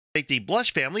Take the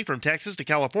Blush family from Texas to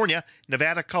California,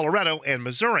 Nevada, Colorado, and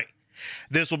Missouri.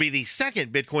 This will be the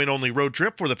second Bitcoin-only road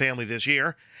trip for the family this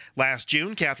year. Last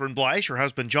June, Catherine Blyche, her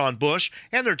husband John Bush,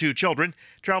 and their 2 children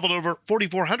traveled over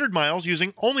 4,400 miles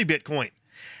using only Bitcoin.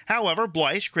 However,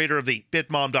 Blyche, creator of the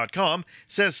Bitmom.com,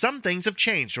 says some things have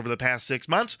changed over the past 6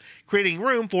 months, creating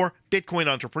room for Bitcoin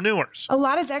entrepreneurs. A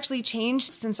lot has actually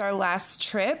changed since our last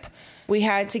trip. We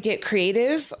had to get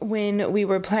creative when we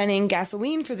were planning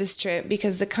gasoline for this trip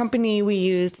because the company we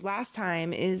used last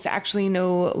time is actually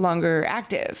no longer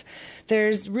active.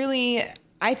 There's really,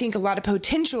 I think, a lot of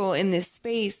potential in this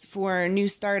space for new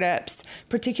startups,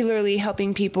 particularly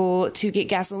helping people to get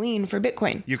gasoline for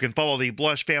Bitcoin. You can follow the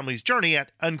Blush family's journey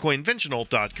at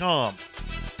uncoinventional.com.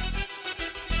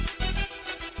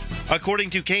 According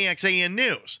to KXAN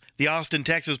News, the Austin,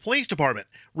 Texas Police Department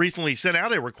recently sent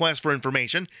out a request for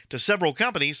information to several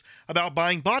companies about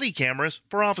buying body cameras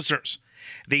for officers.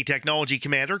 The technology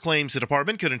commander claims the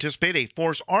department could anticipate a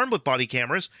force armed with body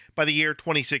cameras by the year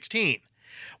 2016.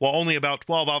 While only about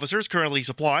 12 officers currently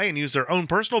supply and use their own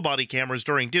personal body cameras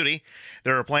during duty,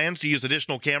 there are plans to use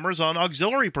additional cameras on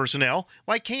auxiliary personnel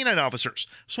like canine officers,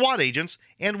 SWAT agents,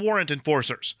 and warrant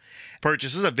enforcers.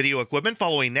 Purchases of video equipment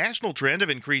follow a national trend of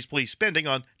increased police spending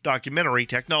on documentary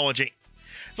technology.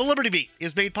 The Liberty Beat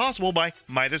is made possible by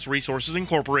Midas Resources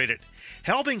Incorporated,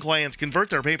 helping clients convert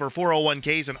their paper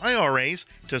 401ks and IRAs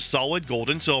to solid gold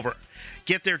and silver.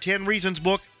 Get their 10 Reasons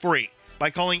book free by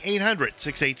calling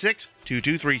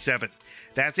 800-686-2237.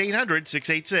 That's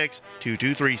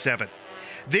 800-686-2237.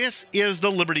 This is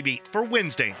the Liberty Beat for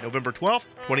Wednesday, November 12th,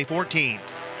 2014.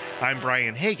 I'm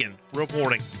Brian Hagan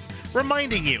reporting,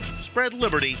 reminding you, spread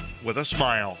liberty with a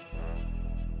smile.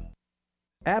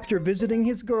 After visiting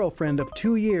his girlfriend of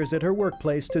 2 years at her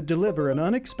workplace to deliver an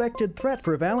unexpected threat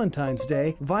for Valentine's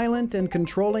Day, violent and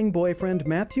controlling boyfriend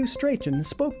Matthew Strachan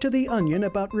spoke to The Onion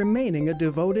about remaining a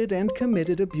devoted and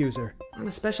committed abuser. On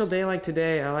a special day like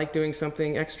today, I like doing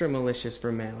something extra malicious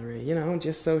for Mallory,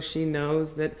 just so she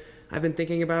knows that I've been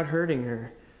thinking about hurting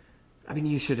her. I mean,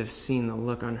 you should have seen the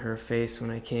look on her face when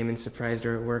I came and surprised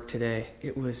her at work today.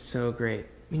 It was so great.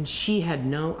 I mean, she had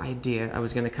no idea I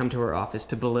was going to come to her office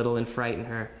to belittle and frighten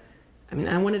her. I mean,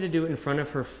 I wanted to do it in front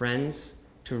of her friends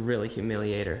to really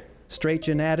humiliate her.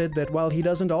 Strachan added that while he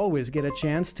doesn't always get a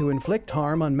chance to inflict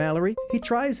harm on Mallory, he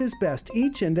tries his best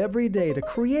each and every day to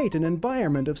create an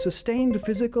environment of sustained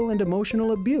physical and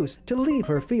emotional abuse to leave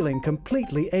her feeling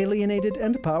completely alienated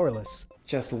and powerless.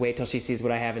 Just wait till she sees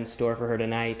what I have in store for her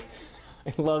tonight.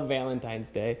 I love Valentine's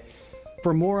Day.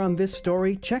 For more on this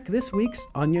story, check this week's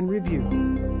Onion Review.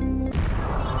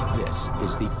 This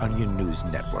is the Onion News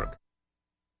Network.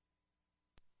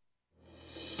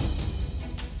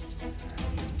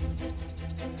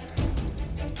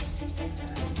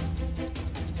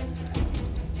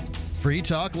 Free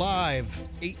Talk Live,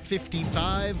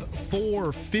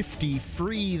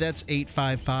 855-450-FREE. That's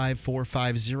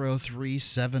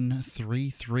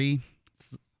 855-450-3733.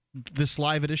 This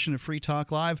live edition of Free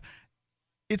Talk Live.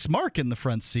 It's Mark in the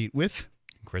front seat with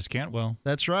Chris Cantwell.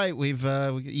 That's right.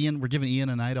 We're giving Ian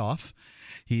a night off.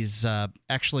 He's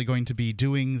actually going to be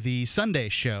doing the Sunday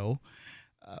show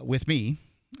with me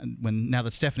now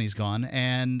that Stephanie's gone,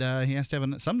 and he has to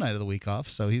have some night of the week off,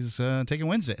 so he's taking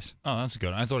Wednesdays. Oh, that's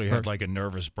good. I thought he had like a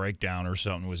nervous breakdown or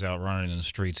something, was out running in the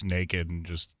streets naked and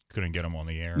just couldn't get him on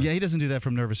the air. Yeah, he doesn't do that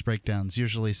from nervous breakdowns.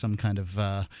 Usually some kind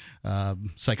of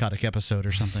psychotic episode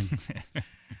or something.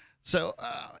 So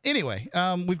anyway,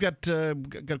 we've got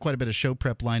quite a bit of show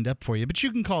prep lined up for you, but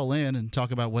you can call in and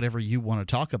talk about whatever you want to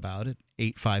talk about at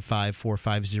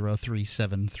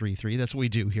 855-450-3733. That's what we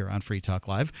do here on Free Talk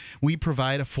Live. We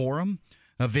provide a forum,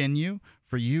 a venue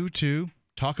for you to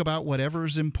talk about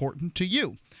whatever's important to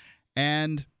you.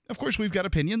 And of course, we've got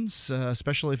opinions,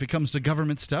 especially if it comes to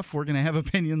government stuff. We're going to have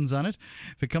opinions on it.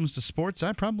 If it comes to sports,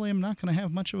 I probably am not going to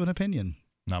have much of an opinion.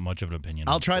 Not much of an opinion.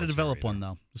 I'll try to develop one,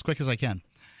 though, as quick as I can.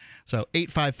 So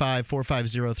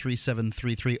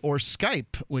 855-450-3733 or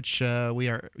Skype, which we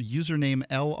are username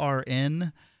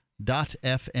LRN.FM,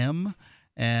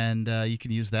 and you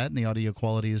can use that, and the audio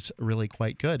quality is really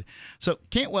quite good. So,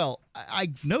 Cantwell,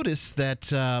 I've noticed that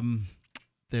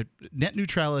that net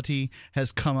neutrality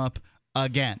has come up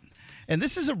again. And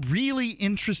this is a really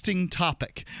interesting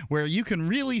topic where you can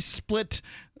really split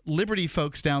liberty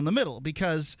folks down the middle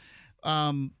because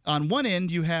on one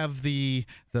end you have the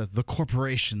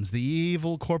corporations, the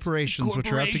evil corporations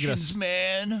which are out to get us,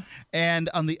 man. And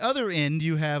on the other end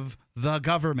you have the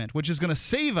government, which is going to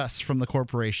save us from the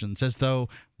corporations, as though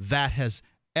that has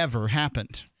ever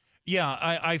happened. Yeah,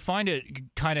 I find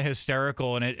it kind of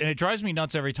hysterical, and it drives me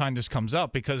nuts every time this comes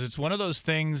up because it's one of those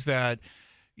things that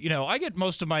I get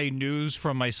most of my news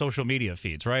from my social media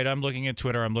feeds, right? I'm looking at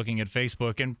Twitter, I'm looking at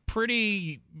Facebook, and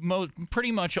pretty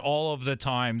much all of the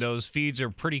time, those feeds are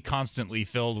pretty constantly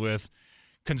filled with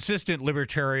consistent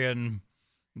libertarian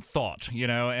thought,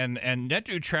 and net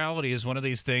neutrality is one of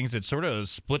these things that sort of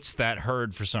splits that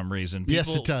herd for some reason.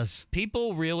 Yes, it does.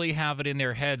 People really have it in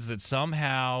their heads that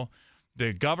somehow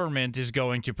the government is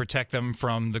going to protect them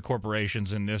from the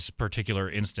corporations in this particular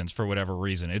instance for whatever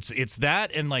reason. It's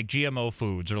that and like GMO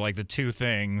foods are like the two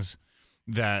things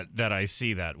that I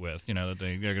see that with, that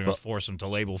they're going to force them to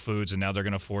label foods, and now they're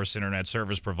going to force internet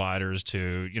service providers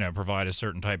to, provide a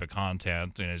certain type of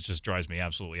content, and it just drives me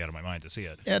absolutely out of my mind to see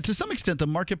it. Yeah, to some extent, the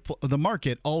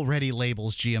market already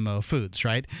labels GMO foods,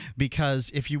 right?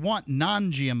 Because if you want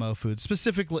non-GMO foods,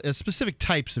 specific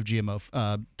types of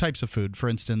GMO types of food, for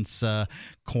instance,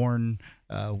 corn,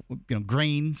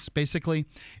 grains, basically.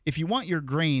 If you want your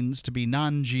grains to be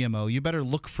non-GMO, you better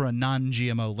look for a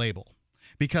non-GMO label.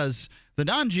 Because the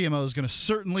non-GMO is going to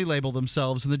certainly label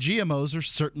themselves, and the GMOs are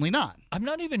certainly not. I'm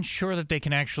not even sure that they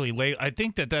can actually label. I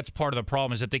think that's part of the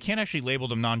problem is that they can't actually label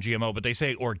them non-GMO, but they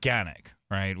say organic,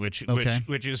 right? Which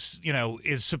is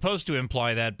is supposed to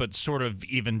imply that, but sort of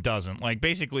even doesn't. Like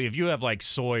basically, if you have like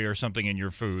soy or something in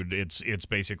your food, it's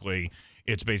basically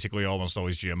almost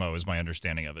always GMO, is my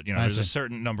understanding of it. There's a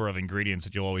certain number of ingredients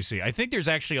that you'll always see. I think there's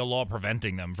actually a law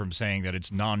preventing them from saying that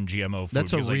it's non-GMO food.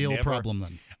 That's a real problem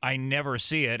then. I never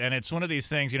see it, and it's one of these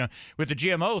things, with the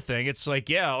GMO thing, it's like,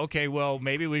 yeah, okay, well,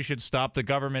 maybe we should stop the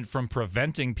government from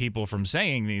preventing people from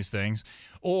saying these things,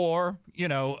 or,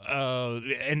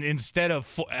 and instead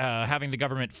of having the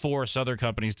government force other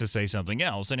companies to say something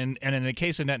else. And in the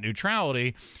case of net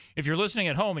neutrality, if you're listening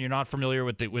at home and you're not familiar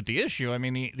with the issue, I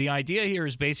mean, the idea here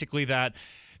is basically that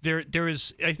there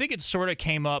is, I think it sort of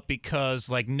came up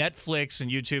because like Netflix and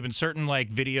YouTube and certain like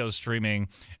video streaming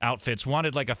outfits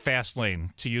wanted like a fast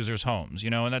lane to users' homes,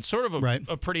 and that's sort of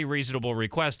a pretty reasonable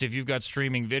request. If you've got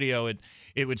streaming video,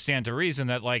 it would stand to reason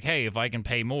that like, hey, if I can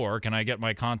pay more, can I get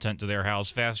my content to their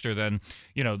house faster than,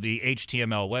 the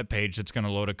HTML web page that's going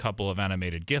to load a couple of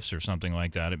animated GIFs or something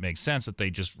like that? It makes sense that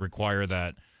they just require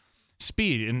that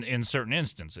speed in certain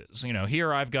instances.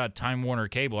 Here I've got Time Warner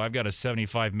Cable. I've got a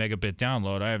 75 megabit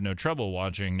download. I have no trouble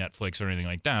watching Netflix or anything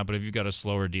like that. But if you've got a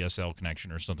slower DSL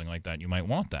connection or something like that, you might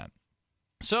want that.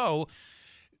 So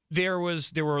there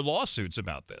were lawsuits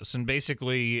about this, and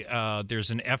basically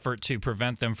there's an effort to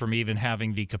prevent them from even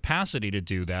having the capacity to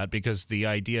do that, because the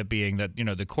idea being that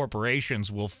the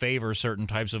corporations will favor certain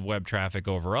types of web traffic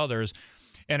over others.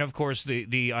 And, of course,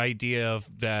 the idea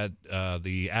that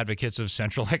the advocates of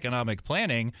central economic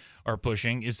planning are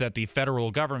pushing is that the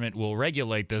federal government will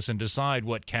regulate this and decide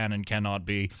what can and cannot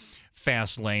be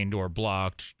fast-laned or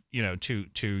blocked,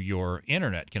 to your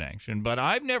internet connection. But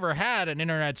I've never had an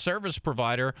internet service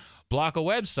provider block a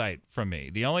website from me.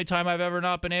 The only time I've ever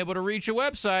not been able to reach a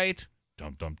website,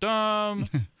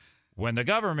 when the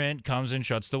government comes and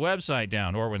shuts the website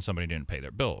down, or when somebody didn't pay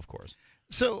their bill, of course.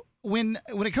 So when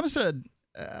it comes to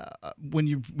when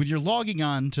you're logging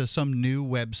on to some new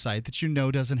website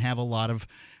that doesn't have a lot of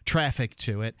traffic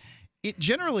to it, it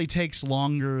generally takes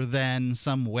longer than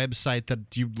some website that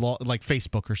like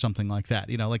Facebook or something like that.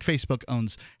 Like Facebook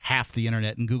owns half the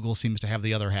internet and Google seems to have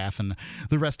the other half, and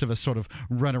the rest of us sort of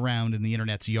run around in the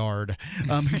internet's yard,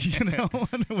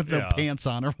 with no pants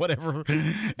on or whatever.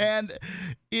 And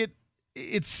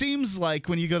it seems like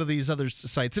when you go to these other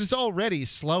sites, it's already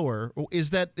slower. Is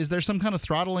there some kind of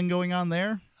throttling going on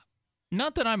there?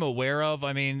 Not that I'm aware of.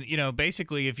 I mean,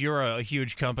 basically, if you're a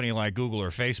huge company like Google or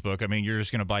Facebook, I mean, you're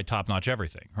just going to buy top-notch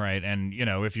everything, right? And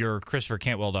if you're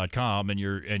ChristopherCantwell.com and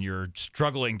you're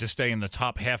struggling to stay in the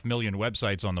top 500,000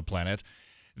 websites on the planet,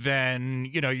 then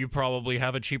you probably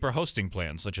have a cheaper hosting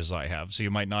plan, such as I have. So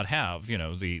you might not have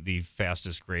the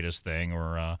fastest, greatest thing,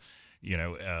 or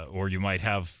or you might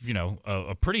have,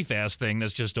 a pretty fast thing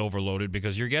that's just overloaded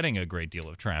because you're getting a great deal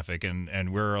of traffic,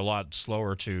 and we're a lot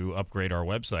slower to upgrade our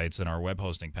websites and our web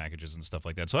hosting packages and stuff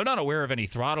like that. So I'm not aware of any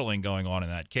throttling going on in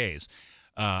that case.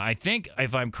 I think,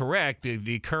 if I'm correct,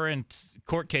 the current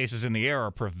court cases in the air are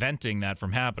preventing that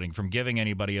from happening, from giving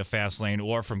anybody a fast lane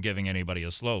or from giving anybody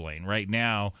a slow lane. Right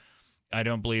now, I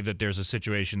don't believe that there's a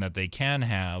situation that they can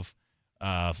have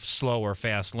slow or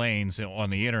fast lanes on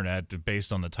the internet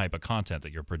based on the type of content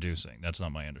that you're producing. That's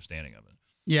not my understanding of it.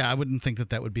 Yeah, I wouldn't think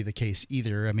that would be the case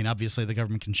either. I mean, obviously the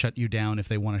government can shut you down if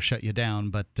they want to shut you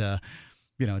down, but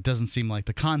it doesn't seem like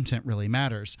the content really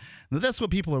matters. That's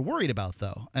what people are worried about,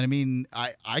 though. And I mean,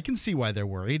 I can see why they're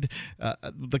worried.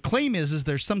 The claim is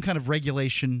there's some kind of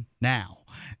regulation now,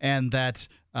 and that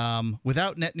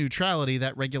Without net neutrality,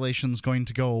 that regulation is going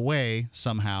to go away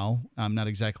somehow. I'm not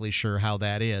exactly sure how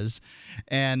that is.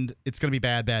 And it's going to be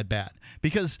bad, bad, bad.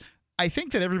 Because I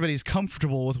think that everybody's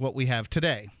comfortable with what we have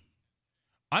today.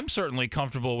 I'm certainly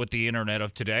comfortable with the internet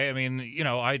of today. I mean, you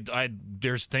know,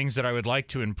 there's things that I would like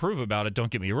to improve about it, don't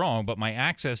get me wrong, but my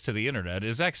access to the internet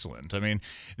is excellent. I mean,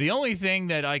 the only thing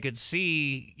that I could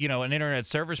see, you know, an internet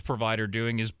service provider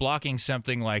doing is blocking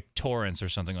something like torrents or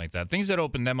something like that, things that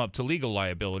open them up to legal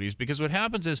liabilities. Because what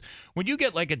happens is when you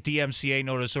get like a DMCA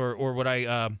notice or what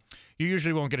you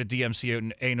usually won't get a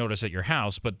DMCA notice at your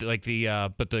house, but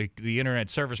the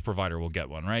internet service provider will get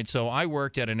one, right? So I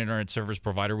worked at an internet service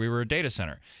provider. We were a data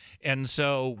center, and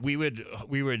so we would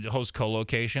host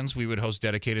co-locations, we would host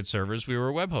dedicated servers. We were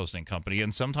a web hosting company,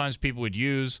 and sometimes people would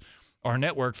use our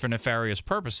network for nefarious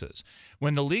purposes.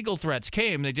 When the legal threats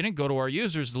came, they didn't go to our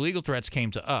users. The legal threats came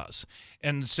to us.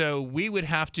 And so we would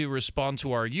have to respond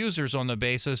to our users on the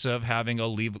basis of having a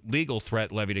legal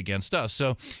threat levied against us.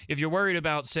 So if you're worried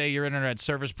about, say, your internet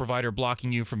service provider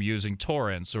blocking you from using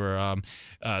torrents or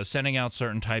sending out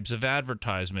certain types of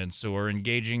advertisements or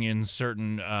engaging in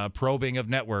certain probing of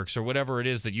networks or whatever it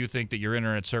is that you think that your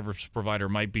internet service provider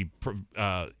might be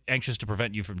anxious to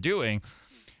prevent you from doing,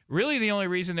 really, the only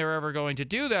reason they're ever going to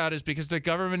do that is because the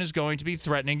government is going to be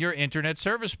threatening your internet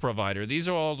service provider. These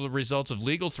are all the results of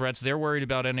legal threats. They're worried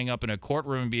about ending up in a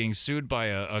courtroom being sued by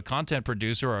a content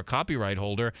producer or a copyright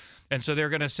holder. And so they're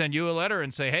going to send you a letter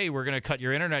and say, hey, we're going to cut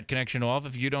your internet connection off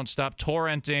if you don't stop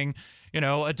torrenting, you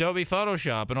know, Adobe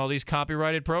Photoshop and all these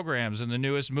copyrighted programs and the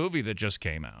newest movie that just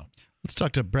came out. Let's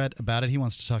talk to Brett about it. He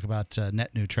wants to talk about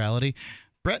net neutrality.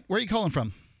 Brett, where are you calling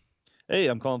from? Hey,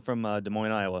 I'm calling from Des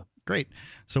Moines, Iowa. Great.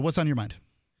 So what's on your mind?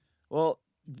 Well,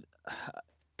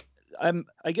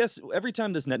 I guess every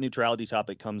time this net neutrality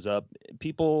topic comes up,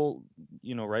 people,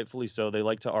 you know, rightfully so, they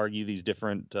like to argue these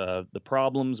different the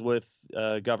problems with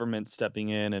government stepping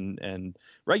in and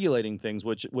regulating things,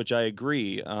 which I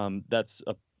agree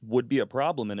would be a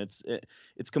problem, and it's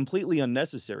completely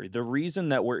unnecessary. The reason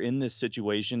that we're in this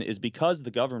situation is because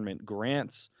the government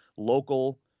grants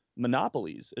local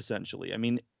monopolies, essentially. I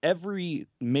mean, every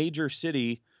major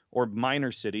city or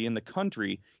minor city in the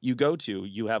country you go to,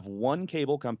 you have one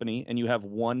cable company and you have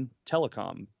one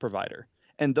telecom provider.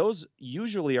 And those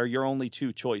usually are your only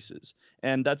two choices.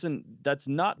 And that's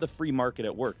not the free market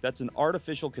at work. That's an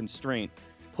artificial constraint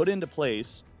put into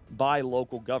place by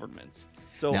local governments.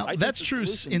 So now, that's true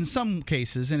in some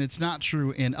cases, and it's not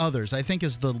true in others. I think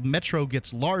as the metro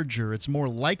gets larger, it's more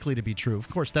likely to be true. Of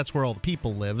course, that's where all the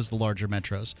people live, is the larger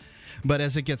metros. But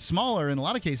as it gets smaller, in a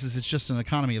lot of cases, it's just an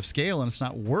economy of scale, and it's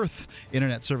not worth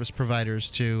internet service providers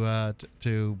to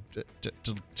you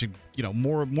know,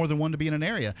 more than one to be in an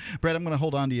area. Brett, I'm going to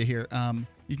hold on to you here.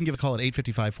 You can give a call at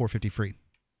 855-450-FREE.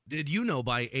 Did you know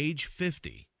by age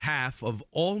 50, half of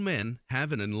all men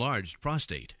have an enlarged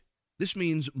prostate? This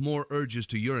means more urges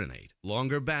to urinate,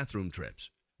 longer bathroom trips,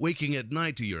 waking at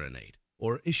night to urinate,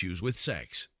 or issues with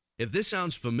sex. If this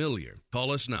sounds familiar,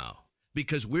 call us now,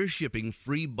 because we're shipping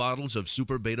free bottles of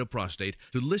Super Beta Prostate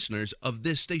to listeners of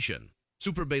this station.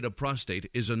 Super Beta Prostate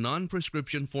is a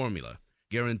non-prescription formula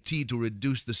guaranteed to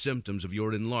reduce the symptoms of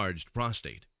your enlarged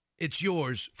prostate. It's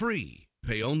yours free.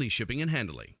 Pay only shipping and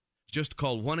handling. Just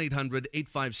call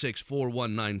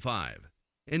 1-800-856-4195.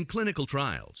 In clinical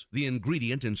trials, the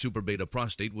ingredient in Super Beta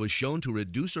Prostate was shown to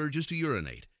reduce urges to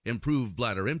urinate, improve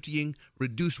bladder emptying,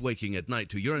 reduce waking at night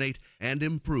to urinate, and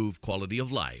improve quality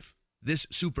of life. This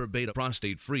Super Beta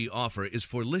Prostate free offer is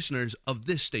for listeners of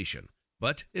this station,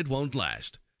 but it won't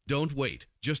last. Don't wait.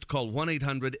 Just call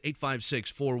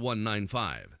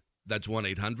 1-800-856-4195. That's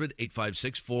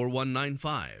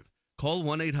 1-800-856-4195. Call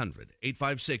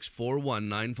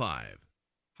 1-800-856-4195.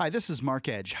 Hi, this is Mark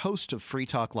Edge, host of Free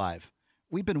Talk Live.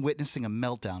 We've been witnessing a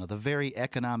meltdown of the very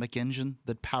economic engine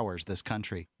that powers this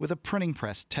country. With a printing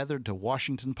press tethered to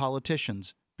Washington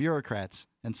politicians, bureaucrats,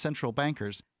 and central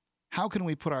bankers, how can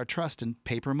we put our trust in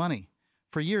paper money?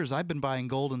 For years, I've been buying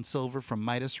gold and silver from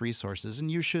Midas Resources, and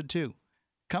you should too.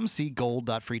 Come see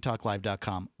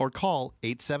gold.freetalklive.com or call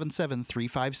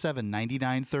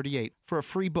 877-357-9938 for a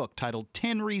free book titled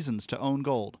 10 Reasons to Own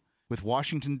Gold. With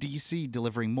Washington, D.C.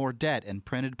 delivering more debt and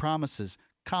printed promises,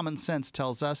 common sense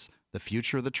tells us the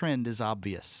future of the trend is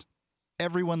obvious.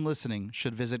 Everyone listening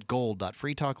should visit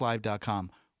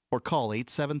gold.freetalklive.com or call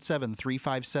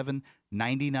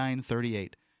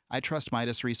 877-357-9938. I trust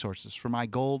Midas Resources for my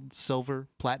gold, silver,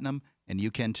 platinum, and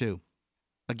you can too.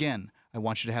 Again, I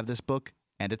want you to have this book,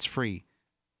 and it's free.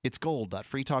 It's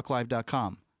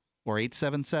gold.freetalklive.com or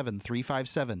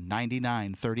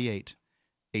 877-357-9938.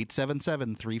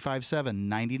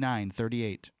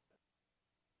 877-357-9938.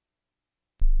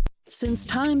 Since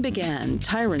time began,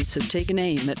 tyrants have taken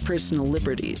aim at personal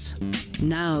liberties.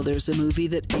 Now there's a movie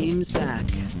that aims back.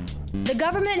 The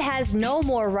government has no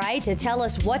more right to tell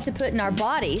us what to put in our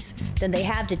bodies than they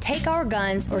have to take our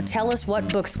guns or tell us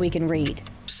what books we can read.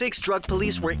 6 drug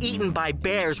police were eaten by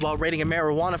bears while raiding a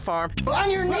marijuana farm.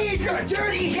 On your knees, you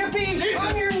dirty hippie! Jesus.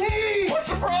 On your knees! What's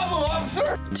the problem,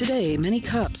 officer? Today, many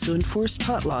cops who enforce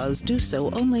pot laws do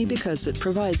so only because it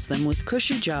provides them with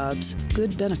cushy jobs,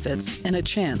 good benefits, and a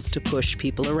chance to push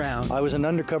people around. I was an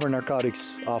undercover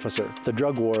narcotics officer. The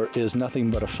drug war is nothing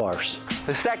but a farce.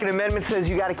 The Second Amendment says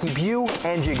you gotta keep you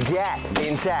and your gat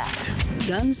intact.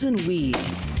 Guns and Weed,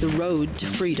 The Road to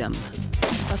Freedom.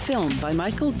 A film by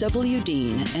Michael W.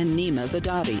 Dean and Nima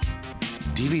Vadadi.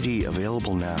 DVD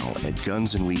available now at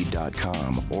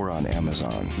gunsandweed.com or on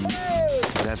Amazon.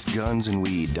 That's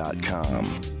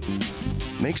gunsandweed.com.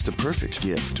 Makes the perfect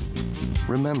gift.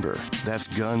 Remember, that's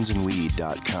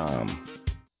gunsandweed.com.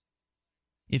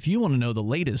 If you want to know the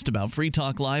latest about Free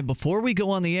Talk Live before we go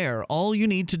on the air, all you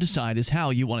need to decide is how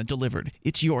you want it delivered.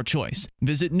 It's your choice.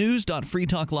 Visit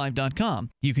news.freetalklive.com.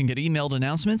 You can get emailed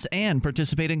announcements and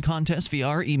participate in contests via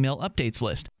our email updates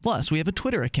list. Plus, we have a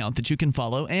Twitter account that you can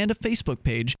follow and a Facebook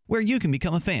page where you can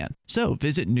become a fan. So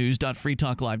visit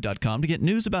news.freetalklive.com to get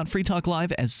news about Free Talk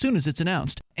Live as soon as it's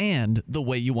announced and the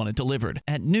way you want it delivered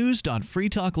at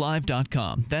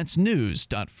news.freetalklive.com. That's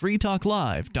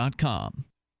news.freetalklive.com.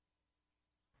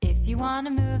 If you want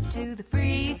to move to the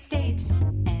free state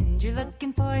and you're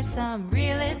looking for some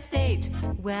real estate,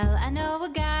 well, I know a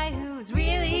guy who's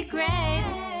really great.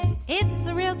 It's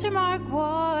the realtor Mark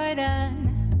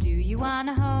Warden. Do you want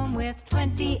a home with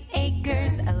 20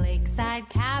 acres, a lakeside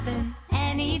cabin,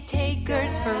 any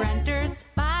takers for renters,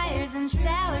 buyers, and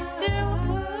sellers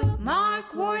too?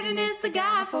 Mark Warden is the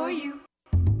guy for you.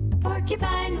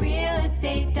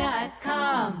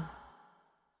 PorcupineRealEstate.com.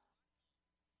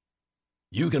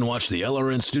 You can watch the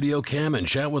LRN Studio Cam and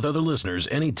chat with other listeners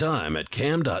anytime at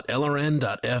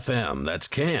cam.lrn.fm. That's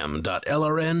cam.lrn.fm.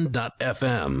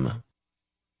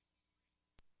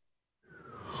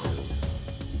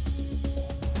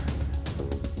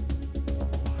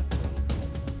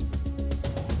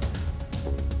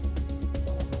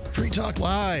 Free Talk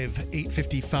Live,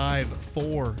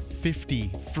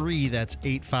 855-450-FREE. That's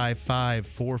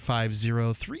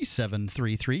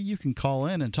 855-450-3733. You can call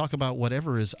in and talk about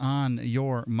whatever is on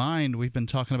your mind. We've been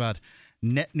talking about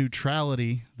net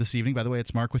neutrality this evening. By the way,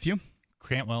 it's Mark with you.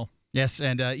 Cantwell. Yes,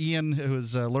 and Ian, who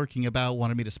is lurking about,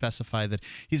 wanted me to specify that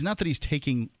he's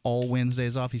taking all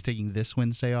Wednesdays off. He's taking this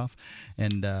Wednesday off,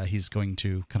 and he's going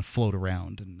to kind of float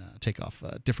around and take off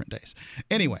different days.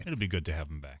 Anyway, it'll be good to have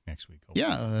him back next week. Hopefully.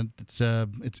 Yeah,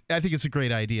 I think it's a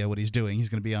great idea what he's doing. He's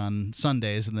going to be on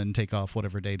Sundays and then take off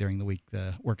whatever day during the week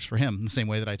works for him, the same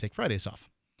way that I take Fridays off.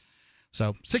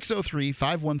 So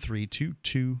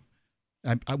 603-513-22.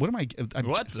 I'm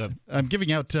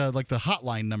giving out like the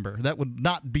hotline number. That would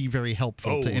not be very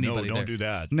helpful to anybody. No, don't do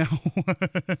that. No.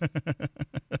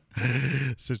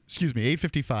 So, excuse me,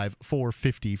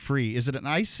 855-450-FREE. Is it an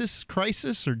ISIS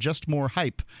crisis or just more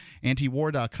hype?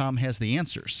 Antiwar.com has the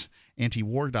answers.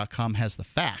 Antiwar.com has the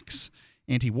facts.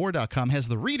 Antiwar.com has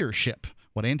the readership.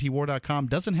 What Antiwar.com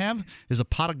doesn't have is a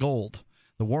pot of gold.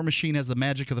 The War Machine has the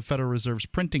magic of the Federal Reserve's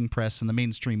printing press and the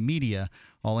mainstream media.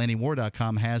 All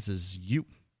Antiwar.com has is you.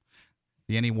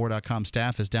 The Antiwar.com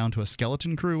staff is down to a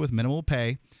skeleton crew with minimal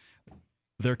pay.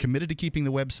 They're committed to keeping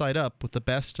the website up with the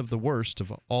best of the worst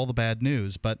of all the bad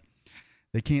news, but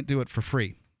they can't do it for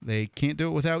free. They can't do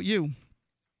it without you.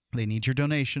 They need your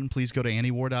donation. Please go to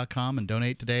antiwar.com and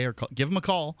donate today, or give them a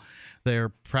call.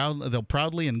 They'll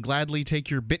proudly and gladly take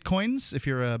your bitcoins if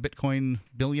you're a Bitcoin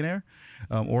billionaire,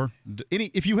 or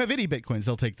if you have any bitcoins,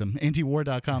 they'll take them.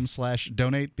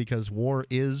 Antiwar.com/donate, because war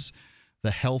is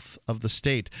the health of the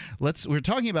state. We're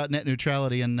talking about net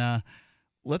neutrality, and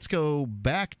let's go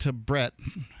back to Brett.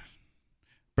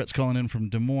 Brett's calling in from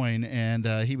Des Moines, and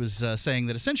he was saying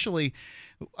that essentially,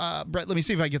 Brett, let me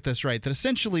see if I get this right, that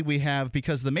essentially we have,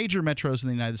 because the major metros in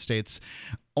the United States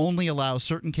only allow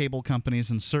certain cable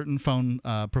companies and certain phone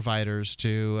providers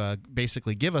to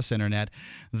basically give us internet,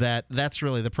 that's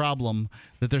really the problem,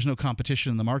 that there's no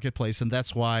competition in the marketplace, and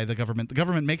that's why the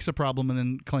government makes a problem and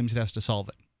then claims it has to solve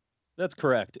it. That's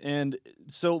correct. And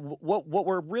so what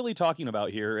we're really talking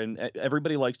about here, and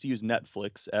everybody likes to use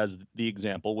Netflix as the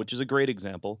example, which is a great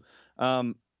example.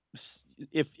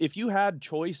 If you had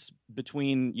choice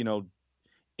between,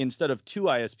 instead of 2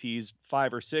 ISPs,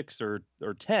 5 or 6 or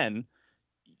 10,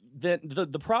 then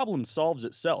the problem solves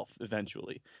itself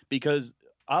eventually, because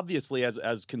obviously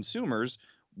as consumers,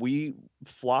 we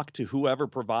flock to whoever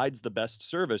provides the best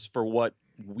service for what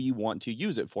we want to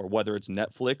use it for, whether it's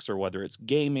Netflix or whether it's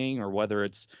gaming or whether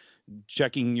it's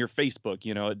checking your Facebook.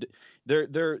 You know,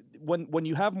 when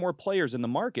you have more players in the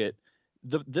market,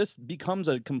 this becomes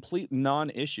a complete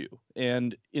non-issue.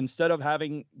 And instead of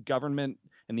having government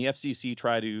and the FCC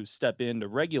try to step in to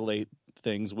regulate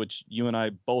things, which you and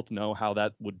I both know how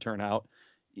that would turn out,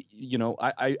 you know,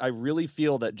 I really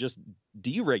feel that just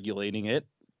deregulating it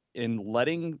and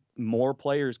letting more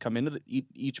players come into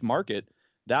each market,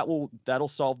 that'll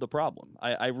solve the problem.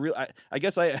 I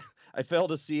guess I fail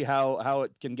to see how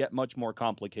it can get much more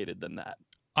complicated than that.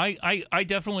 I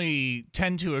definitely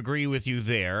tend to agree with you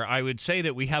there. I would say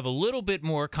that we have a little bit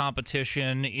more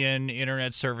competition in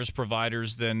internet service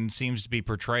providers than seems to be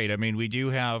portrayed. I mean, we do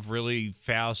have really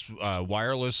fast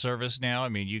wireless service now. I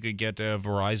mean, you could get a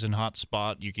Verizon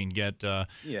hotspot. You can get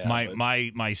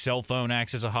my cell phone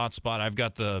acts as a hotspot. I've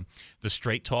got the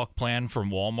Straight Talk plan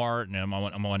from Walmart, and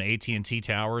I'm on AT&T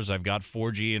towers. I've got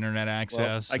 4G internet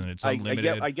access, and it's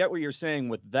unlimited. I get what you're saying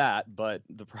with that, but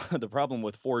the problem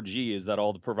with 4G is that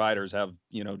all the providers have,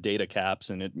 you know, data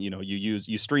caps, and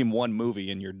you stream one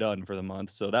movie and you're done for the month.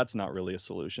 So that's not really a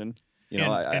solution. You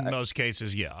know, in most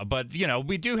cases, yeah. But you know,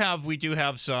 we do have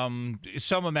some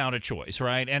amount of choice,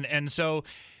 right? And so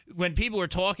when people are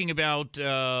talking about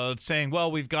saying,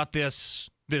 well, we've got this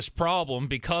problem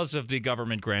because of the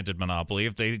government-granted monopoly,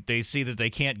 if they see that they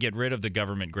can't get rid of the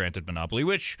government-granted monopoly,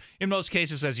 which in most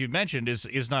cases, as you mentioned,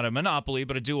 is not a monopoly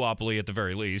but a duopoly at the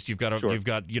very least. You've got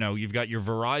your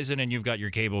Verizon and you've got your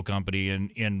cable company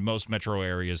in most metro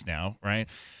areas now, right?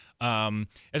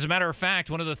 As a matter of fact,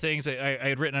 one of the things I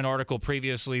had written an article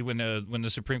previously when the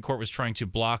Supreme Court was trying to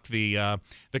block the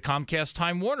Comcast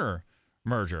Time Warner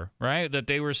merger, right? That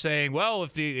they were saying, well,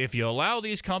 if you allow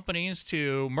these companies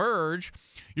to merge,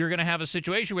 you're going to have a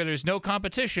situation where there's no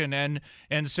competition, and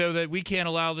so that we can't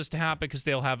allow this to happen because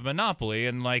they'll have a monopoly.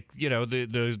 And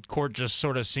the court just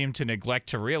sort of seemed to neglect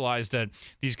to realize that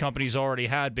these companies already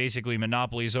had basically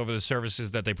monopolies over the services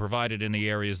that they provided in the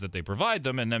areas that they provide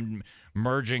them, and then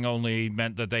merging only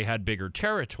meant that they had bigger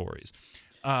territories.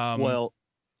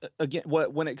 Again,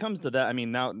 when it comes to that, I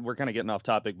mean, now we're kind of getting off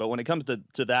topic, but when it comes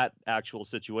to that actual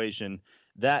situation,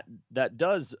 that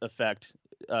does affect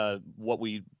what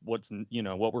we're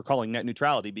calling net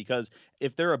neutrality, because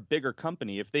if they're a bigger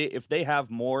company, if they have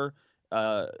more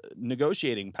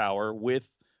negotiating power with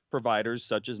providers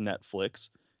such as Netflix,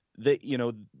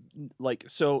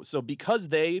 so because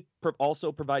they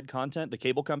also provide content, the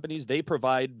cable companies, they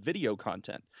provide video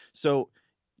content. So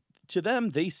to them,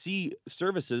 they see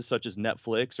services such as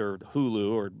Netflix or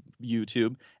Hulu or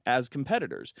YouTube as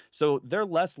competitors. So they're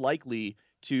less likely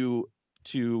to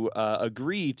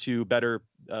agree to better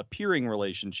peering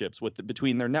relationships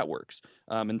between their networks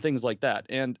and things like that.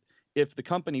 And if the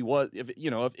company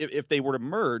if they were to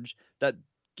merge, that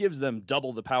gives them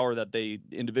double the power that they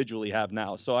individually have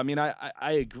now. So I mean, I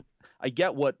agree. I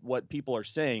get what people are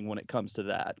saying when it comes to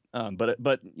that,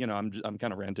 but you know, I'm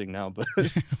kind of ranting now. But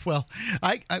well,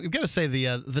 I've got to say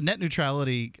the net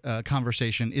neutrality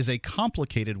conversation is a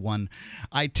complicated one.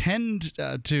 I tend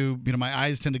to, my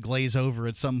eyes tend to glaze over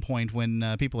at some point when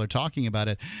people are talking about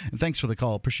it. And thanks for the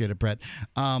call, appreciate it, Brett.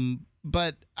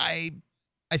 But I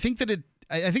think that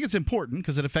I think it's important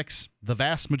because it affects the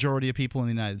vast majority of people in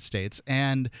the United States,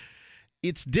 and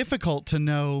it's difficult to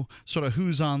know sort of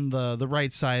who's on the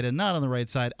right side and not on the right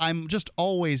side. I'm just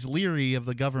always leery of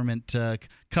the government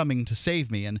coming to save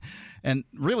me, and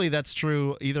really that's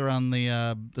true either on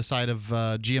the side of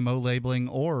GMO labeling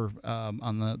or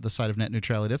on the side of net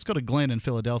neutrality. Let's go to Glenn in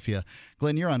Philadelphia.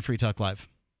 Glenn, you're on Free Talk Live.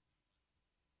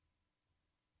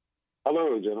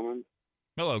 Hello, gentlemen.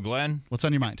 Hello, Glenn. What's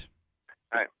on your mind?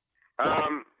 Hi.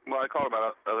 Well, I called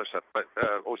about other stuff, but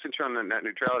since you're on the net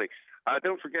neutrality,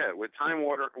 don't forget, with Time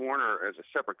Warner as a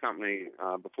separate company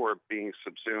before being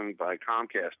subsumed by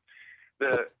Comcast,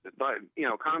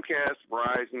 Comcast,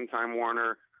 Verizon, Time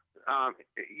Warner,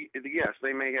 yes,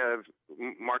 they may have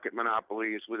market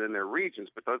monopolies within their regions,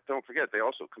 but don't forget, they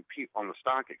also compete on the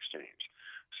stock exchange.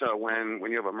 So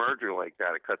when you have a merger like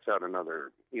that, it cuts out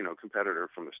another competitor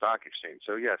from the stock exchange.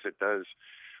 So yes, it does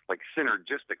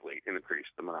synergistically increase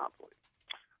the monopoly.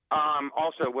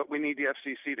 Also, what we need the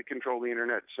FCC to control the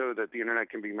internet so that the internet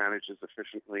can be managed as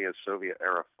efficiently as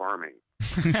Soviet-era farming.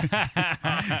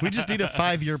 We just need a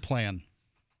 5-year plan.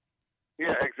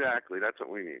 Yeah, exactly. That's what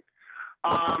we need.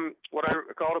 What I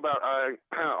called about, I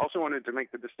also wanted to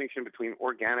make the distinction between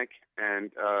organic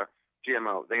and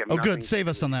GMO. They have good. Save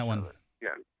us on that one.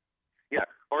 Yeah.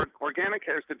 Organic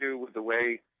has to do with the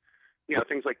way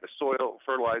things like the soil,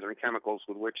 fertilizer, and chemicals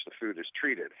with which the food is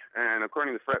treated. And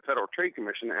according to the Federal Trade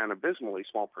Commission, an abysmally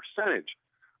small percentage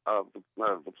of the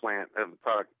plant, of the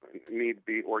product, need to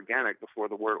be organic before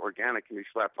the word organic can be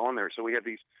slapped on there. So we have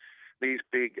these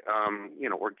big,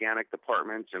 organic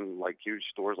departments and like huge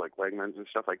stores like Wegmans and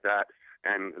stuff like that,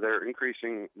 and they're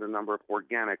increasing the number of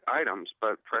organic items,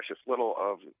 but precious little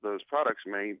of those products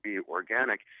may be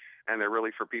organic, and they're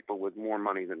really for people with more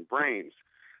money than brains.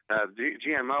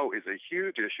 GMO is a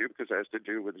huge issue because it has to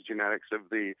do with the genetics of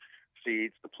the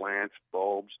seeds, the plants,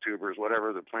 bulbs, tubers,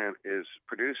 whatever the plant is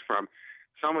produced from.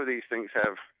 Some of these things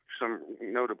have some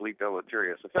notably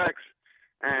deleterious effects,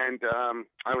 and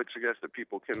I would suggest that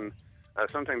people can.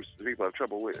 Sometimes people have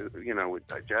trouble with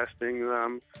digesting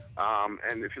them,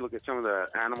 and if you look at some of the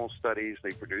animal studies,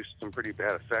 they produce some pretty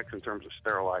bad effects in terms of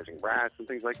sterilizing rats and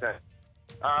things like that.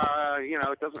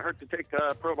 It doesn't hurt to take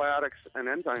probiotics and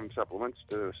enzyme supplements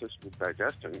to assist with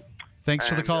digestion. Thanks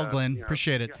for the call, Glenn.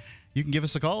 Appreciate it. Yeah. You can give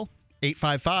us a call,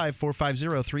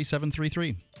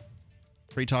 855-450-3733.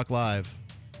 Free Talk Live.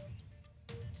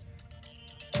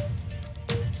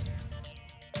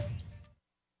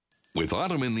 With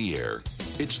autumn in the air,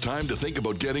 it's time to think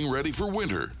about getting ready for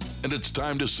winter. And it's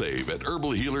time to save at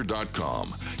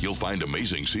herbalhealer.com. You'll find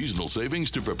amazing seasonal savings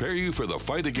to prepare you for the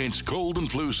fight against cold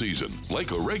and flu season. Like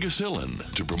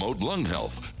Oregacillin to promote lung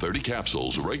health. 30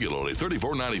 capsules, regularly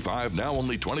 $34.95, now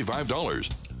only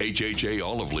 $25. HHA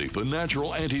Olive Leaf, the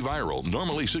natural antiviral,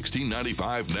 normally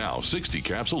 $16.95, now 60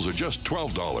 capsules are just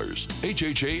 $12.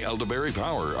 HHA Elderberry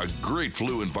Power, a great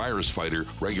flu and virus fighter,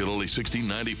 regularly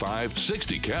 $16.95,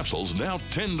 60 capsules, now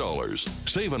 $10.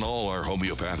 Save on all our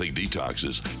homeopathic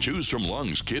detoxes. Choose from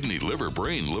lungs, kidney, liver,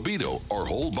 brain, libido, or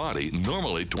whole body,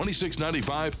 normally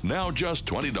 $26.95, now just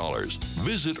 $20.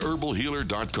 Visit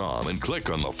herbalhealer.com and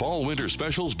click on the Fall Winter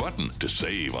Specials button to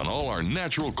save on all our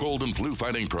natural cold and flu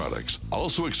fighting products.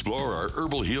 Also explore our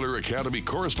Herbal Healer Academy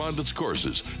correspondence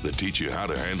courses that teach you how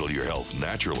to handle your health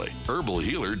naturally.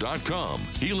 herbalhealer.com,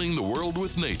 healing the world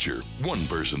with nature, one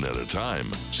person at a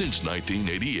time, since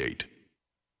 1988.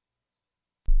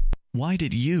 Why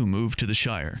did you move to the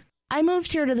Shire? I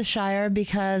moved here to the Shire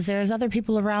because there's other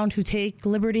people around who take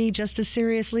liberty just as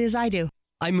seriously as I do.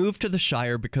 I moved to the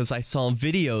Shire because I saw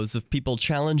videos of people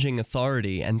challenging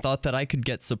authority and thought that I could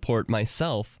get support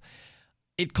myself.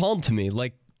 It called to me,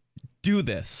 like, do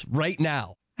this right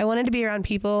now. I wanted to be around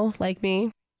people like me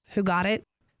who got it.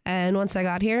 And once I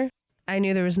got here, I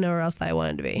knew there was nowhere else that I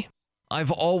wanted to be.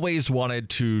 I've always wanted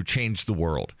to change the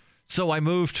world. So I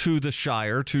moved to the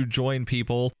Shire to join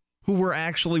people who were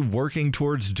actually working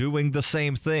towards doing the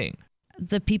same thing.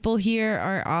 The people here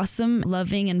are awesome,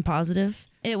 loving, and positive.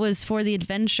 It was for the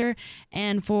adventure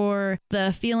and for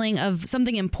the feeling of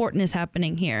something important is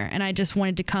happening here. And I just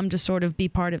wanted to come to sort of be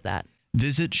part of that.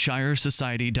 Visit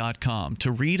ShireSociety.com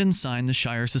to read and sign the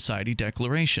Shire Society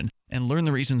Declaration and learn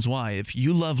the reasons why, if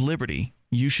you love liberty,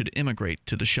 you should immigrate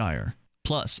to the Shire.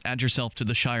 Plus, add yourself to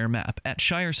the Shire map at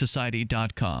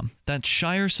ShireSociety.com. That's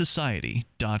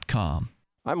ShireSociety.com.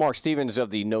 I'm Mark Stevens of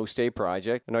the No State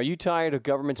Project. And are you tired of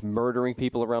governments murdering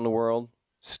people around the world?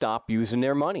 Stop using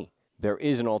their money. There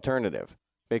is an alternative.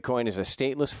 Bitcoin is a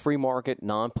stateless, free market,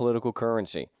 non-political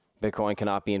currency. Bitcoin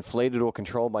cannot be inflated or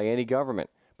controlled by any government.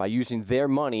 By using their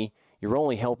money, you're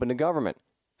only helping the government.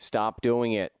 Stop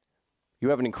doing it. You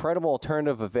have an incredible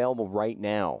alternative available right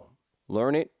now.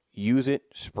 Learn it, use it,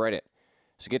 spread it.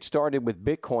 So get started with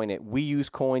Bitcoin at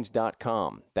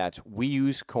weusecoins.com. That's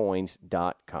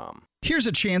weusecoins.com. Here's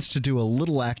a chance to do a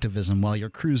little activism while you're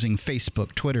cruising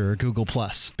Facebook, Twitter, or Google+.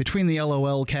 Between the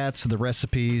LOL cats, the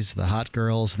recipes, the hot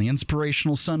girls, and the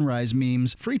inspirational sunrise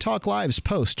memes, Free Talk Live's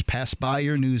posts pass by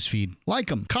your newsfeed. Like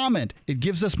them, comment. It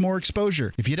gives us more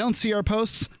exposure. If you don't see our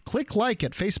posts, click like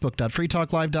at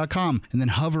facebook.freetalklive.com and then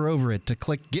hover over it to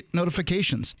click Get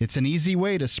Notifications. It's an easy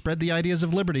way to spread the ideas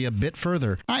of liberty a bit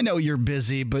further. I know you're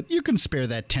busy, but you can spare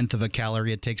that 1/10 of a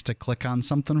calorie it takes to click on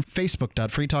something.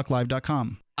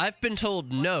 Facebook.freetalklive.com. I've been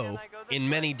told no in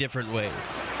many different ways.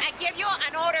 I give you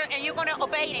an order and you're going to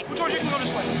obey it. George, you can go this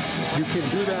way. You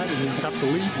can't do that and you have to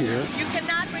leave here. You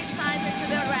cannot bring signs into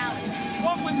the rally.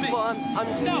 Walk with me. Well,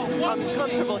 I'm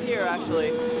comfortable here,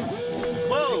 actually.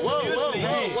 Whoa,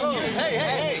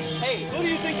 Hey, who do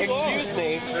you think you are? Excuse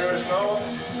me. There is no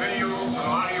video and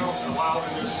audio allowed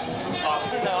in this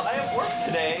office. No, I have work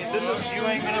today. You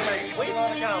ain't going to make it. Wait a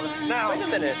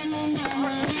minute.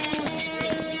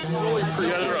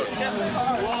 Forget the road.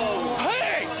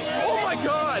 Hey! Oh my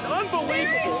God!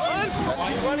 Unbelievable! Why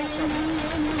are you running from me?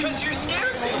 Because you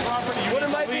scared me. What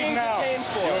am I being detained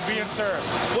for? You're being served.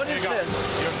 What is this?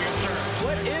 You're being served.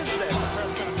 What is this?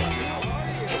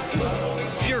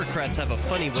 You're Democrats have a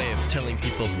funny way of telling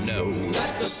people no.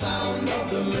 That's the sound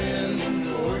of the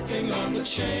men working on the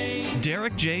chain.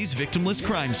 Derek J's Victimless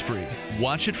Crime Spree.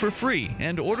 Watch it for free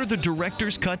and order the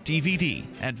Director's Cut DVD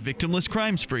at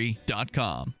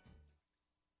victimlesscrimespree.com.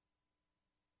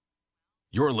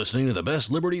 You're listening to the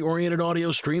best liberty-oriented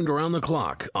audio streamed around the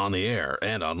clock, on the air,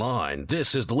 and online.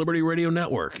 This is the Liberty Radio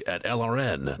Network at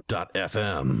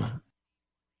LRN.FM.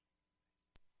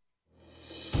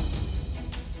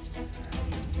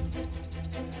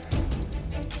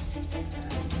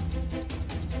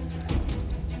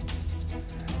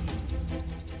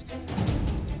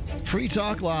 Free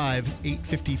Talk Live,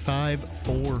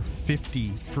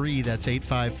 855-450-FREE. That's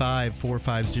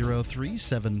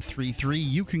 855-450-3733.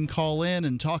 You can call in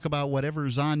and talk about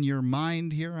whatever's on your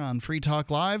mind here on Free Talk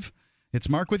Live. It's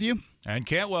Mark with you. And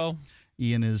Cantwell.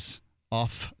 Ian is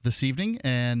off this evening,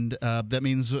 and that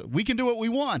means we can do what we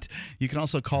want. You can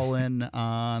also call in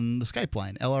on the Skype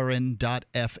line,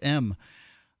 lrn.fm. I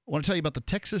want to tell you about the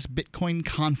Texas Bitcoin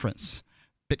Conference.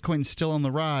 Bitcoin's still on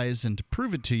the rise, and to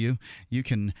prove it to you, you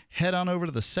can head on over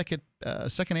to the second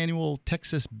annual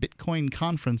Texas Bitcoin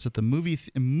Conference at the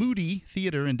Moody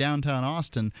Theater in downtown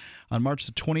Austin on March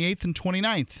the 28th and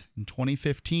 29th in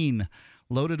 2015.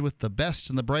 Loaded with the best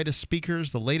and the brightest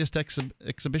speakers, the latest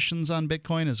exhibitions on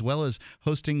Bitcoin, as well as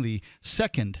hosting the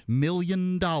second $1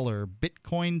 million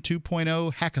Bitcoin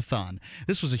 2.0 hackathon.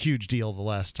 This was a huge deal the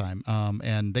last time,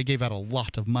 and they gave out a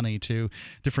lot of money to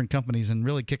different companies and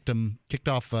really kicked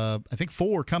off. I think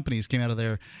 4 companies came out of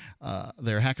their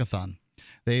hackathon.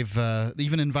 They've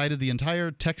even invited the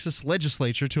entire Texas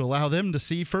legislature to allow them to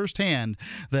see firsthand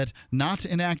that not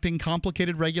enacting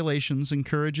complicated regulations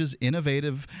encourages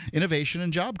innovation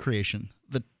and job creation.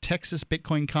 The Texas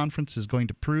Bitcoin Conference is going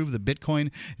to prove that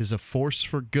Bitcoin is a force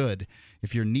for good.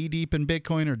 If you're knee-deep in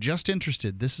Bitcoin or just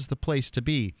interested, this is the place to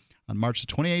be on March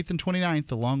the 28th and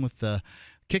 29th, along with the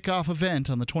kickoff event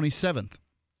on the 27th.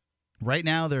 Right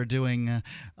now, they're even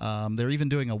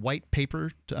doing a white paper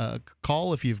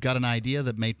call if you've got an idea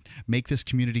that may make this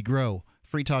community grow.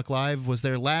 Free Talk Live was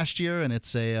there last year, and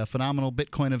it's a phenomenal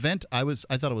Bitcoin event. I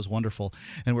thought it was wonderful,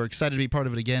 and we're excited to be part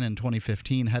of it again in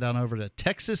 2015. Head on over to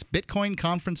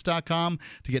TexasBitcoinConference.com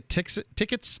to get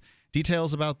tickets.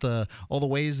 Details about all the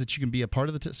ways that you can be a part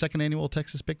of the second annual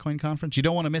Texas Bitcoin Conference. You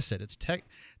don't want to miss it. It's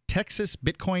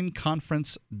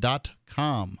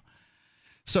TexasBitcoinConference.com.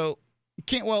 So.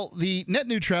 The net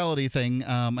neutrality thing,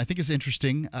 I think is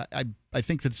interesting. I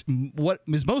think that's what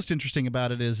is most interesting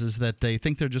about it is that they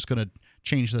think they're just going to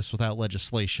change this without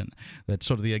legislation. That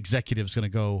sort of the executive's going to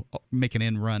go make an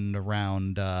end run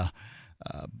around the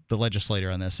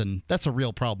legislator on this, and that's a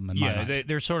real problem in my mind. Yeah,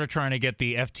 they're sort of trying to get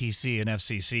the FTC and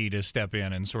FCC to step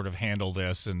in and sort of handle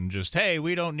this, and just, hey,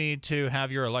 we don't need to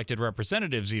have your elected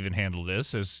representatives even handle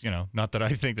this. As not that I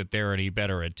think that they're any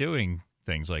better at doing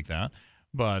things like that.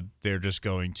 But they're just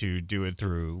going to do it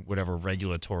through whatever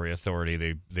regulatory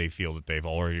authority they feel that they've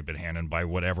already been handed by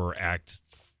whatever act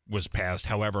was passed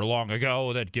however long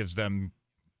ago that gives them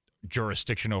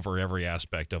jurisdiction over every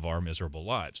aspect of our miserable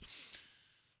lives.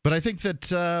 But I think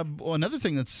that another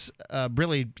thing that's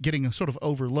really getting sort of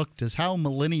overlooked is how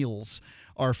millennials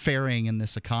are faring in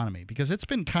this economy, because it's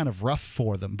been kind of rough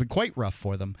for them, but quite rough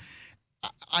for them.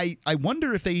 I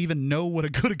wonder if they even know what a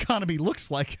good economy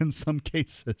looks like in some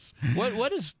cases.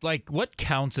 What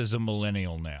counts as a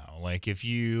millennial now? Like if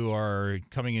you are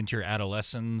coming into your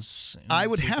adolescence? I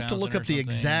would have to look up the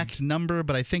exact number,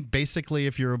 but I think basically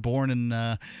if you're born in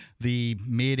the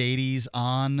mid 80s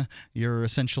on, you're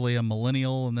essentially a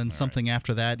millennial, and then something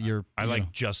after that you're.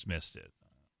 Just missed it.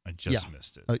 I just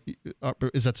missed it.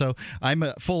 Is that so? I'm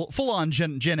a full on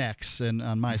Gen X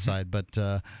on my side, but.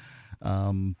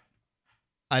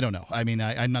 I don't know. I mean,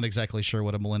 I'm not exactly sure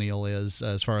what a millennial is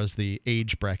as far as the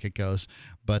age bracket goes,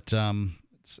 but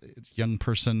it's a young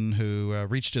person who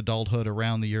reached adulthood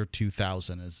around the year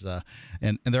 2000.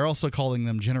 And they're also calling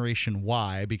them Generation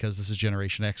Y because this is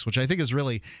Generation X, which I think is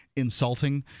really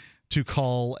insulting to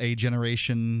call a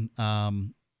generation,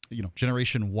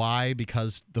 Generation Y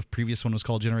because the previous one was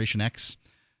called Generation X.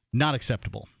 Not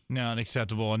acceptable. Not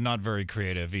acceptable, and not very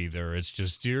creative either. It's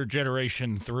just your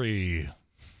Generation 3.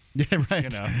 Yeah,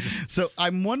 right. So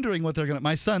I'm wondering what they're going to...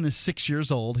 My son is 6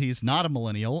 years old. He's not a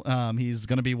millennial. He's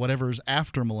going to be whatever's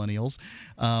after millennials.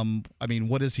 I mean,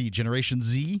 what is he? Generation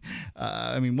Z?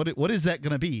 What is that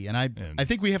going to be? And I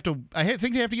think we have to... I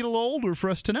think they have to get a little older for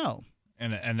us to know.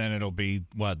 And then it'll be,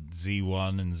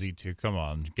 Z1 and Z2? Come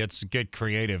on. Get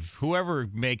creative. Whoever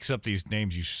makes up these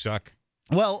names, you suck.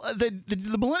 Well,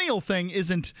 the millennial thing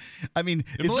isn't. I mean,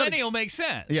 The millennial makes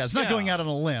sense. Yeah, it's not going out on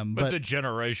a limb, But but the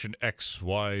Generation X,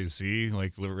 Y, Z,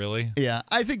 like really? yeah,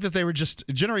 I think that they were just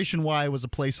Generation Y was a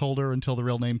placeholder until the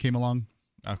real name came along.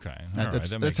 Okay,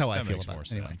 That's how I feel about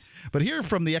it. Anyway. But here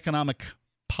from the economic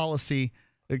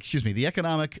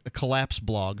collapse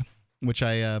blog, which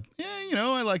I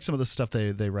like some of the stuff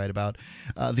they write about.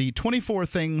 The 24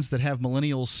 things that have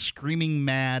millennials screaming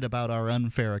mad about our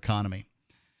unfair economy.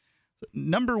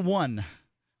 Number 1,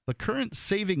 the current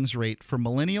savings rate for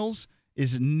millennials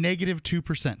is negative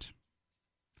 2%.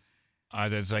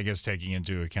 That's, I guess, taking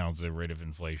into account the rate of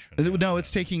inflation. No,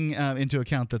 it's taking into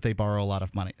account that they borrow a lot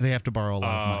of money. They have to borrow a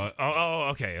lot of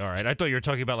money. Okay, all right. I thought you were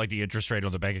talking about like the interest rate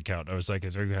on the bank account. I was like,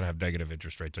 is there going to have negative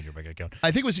interest rates on your bank account?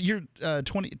 I think it was year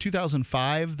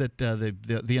 2005 that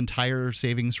the entire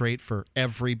savings rate for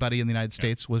everybody in the United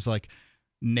States was like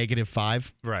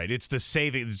 -5. Right. It's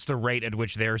the rate at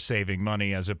which they're saving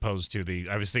money as opposed to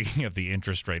I was thinking of the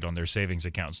interest rate on their savings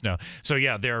accounts. No. So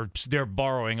yeah, they're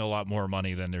borrowing a lot more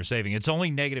money than they're saving. It's only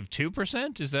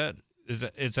 -2%? Is that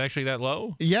it's actually that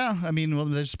low? Yeah, I mean, well,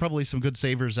 there's probably some good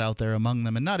savers out there among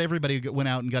them, and not everybody went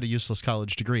out and got a useless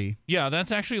college degree. Yeah,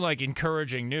 that's actually like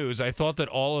encouraging news. I thought that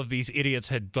all of these idiots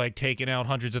had like taken out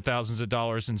hundreds of thousands of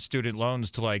dollars in student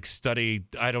loans to like study,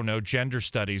 I don't know, gender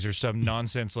studies or some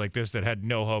nonsense like this that had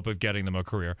no hope of getting them a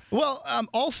career. Well,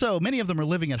 also many of them are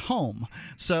living at home.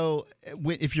 So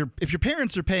if your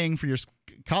parents are paying for your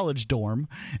college dorm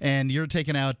and you're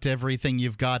taking out everything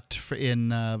you've got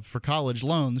for college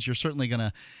loans, you're certainly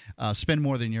going to spend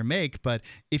more than you make. But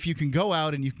if you can go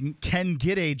out and you can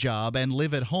get a job and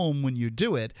live at home when you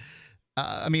do it,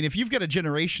 I mean, if you've got a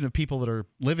generation of people that are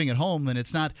living at home, then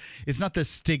it's not this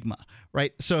stigma,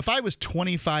 right? So if I was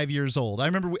 25 years old, I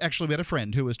remember we had a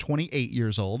friend who was 28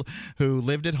 years old who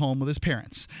lived at home with his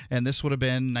parents, and this would have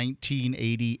been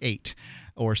 1988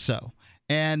 or so,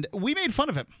 and we made fun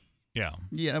of him.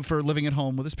 Yeah, for living at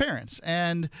home with his parents.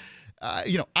 And,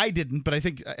 I didn't, but I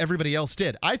think everybody else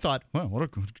did. I thought, well, what a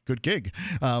good gig.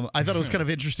 I thought it was kind of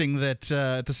interesting that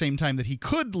at the same time that he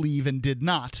could leave and did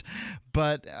not.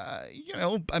 But,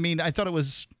 I mean, I thought it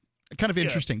was kind of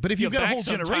interesting. But if you've got a whole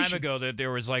generation. Some time ago that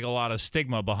there was like a lot of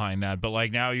stigma behind that, but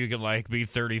like now you can like be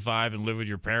 35 and live with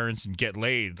your parents and get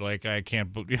laid. Like I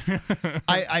can't believe.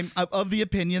 I'm of the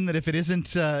opinion that if it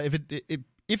isn't,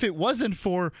 if it wasn't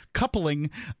for coupling,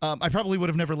 I probably would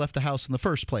have never left the house in the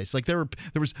first place. Like there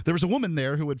was a woman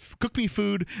there who would cook me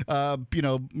food,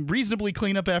 reasonably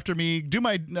clean up after me, do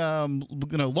my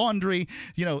laundry.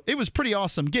 It was pretty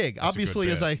awesome gig. That's obviously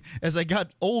as I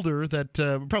got older, that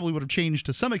probably would have changed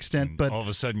to some extent. But all of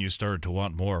a sudden you started to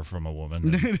want more from a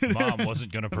woman. And Mom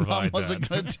wasn't going to provide Mom wasn't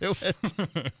going to do it.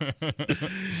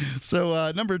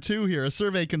 So number 2 here, a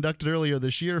survey conducted earlier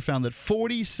this year found that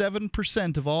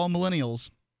 47% of all millennials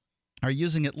are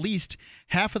using at least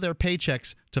half of their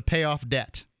paychecks to pay off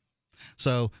debt.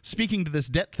 So speaking to this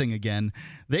debt thing again,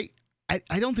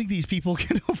 I don't think these people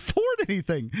can afford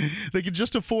anything. They can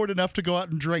just afford enough to go out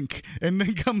and drink and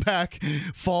then come back,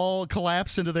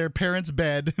 collapse into their parents'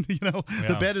 bed,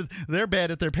 their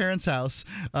bed at their parents' house,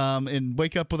 and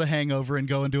wake up with a hangover and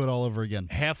go and do it all over again.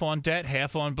 Half on debt,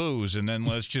 half on booze, and then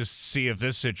let's just see if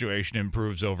this situation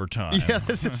improves over time. Yeah,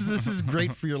 this is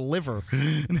great for your liver.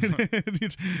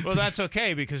 Well, that's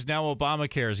okay because now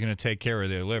Obamacare is going to take care of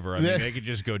their liver. I mean, they could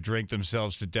just go drink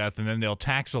themselves to death, and then they'll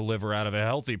tax a liver out of a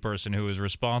healthy person who is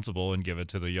responsible and give it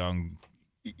to the young.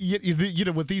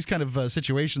 With these kind of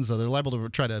situations, though, they're liable to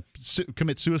try to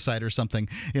commit suicide or something.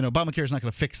 Obamacare is not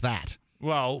going to fix that.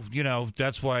 Well,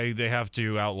 that's why they have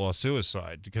to outlaw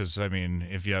suicide because, I mean,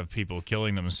 if you have people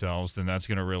killing themselves, then that's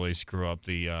going to really screw up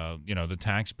the, the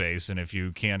tax base. And if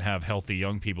you can't have healthy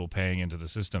young people paying into the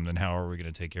system, then how are we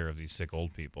going to take care of these sick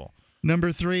old people?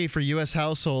 Number 3, for U.S.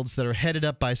 households that are headed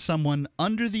up by someone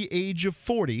under the age of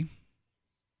 40,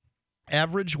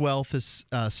 average wealth is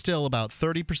still about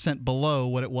 30% below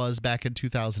what it was back in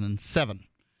 2007.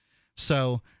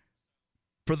 So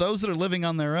for those that are living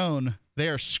on their own, they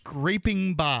are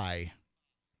scraping by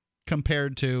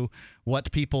compared to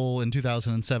what people in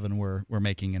 2007 were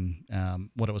making and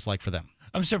what it was like for them.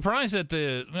 I'm surprised that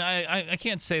I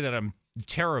can't say that I'm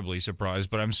terribly surprised,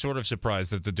 but I'm sort of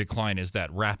surprised that the decline is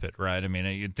that rapid, right? I mean,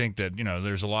 you'd think that,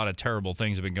 there's a lot of terrible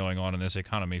things have been going on in this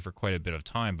economy for quite a bit of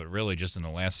time, but really just in the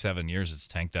last 7 years, it's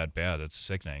tanked that bad. It's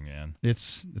sickening, man.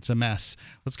 It's a mess.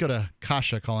 Let's go to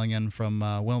Kasha calling in from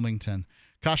Wilmington.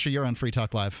 Kasha, you're on Free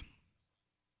Talk Live.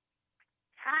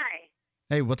 Hi.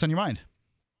 Hey, what's on your mind?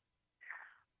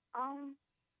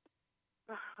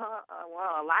 Well,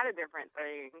 a lot of different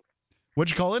things.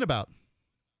 What'd you call in about?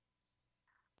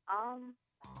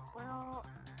 Well,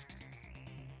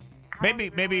 I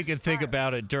Maybe you could think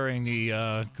about it during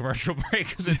the commercial break,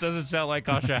 because it doesn't sound like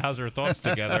Kasha has her thoughts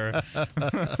together.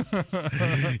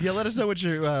 Yeah, let us know what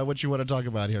you want to talk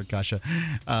about here, Kasha.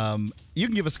 You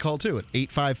can give us a call too at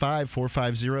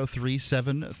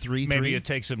 855-450-3733. Maybe you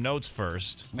take some notes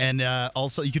first. And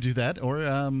also you could do that, or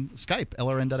Skype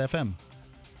LRN.FM.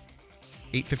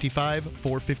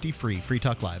 855-450-FREE. Free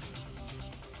Talk Live.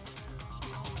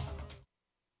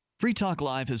 Free Talk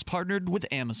Live has partnered with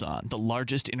Amazon, the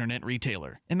largest internet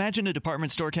retailer. Imagine a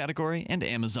department store category, and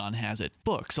Amazon has it.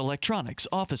 Books, electronics,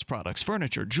 office products,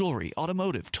 furniture, jewelry,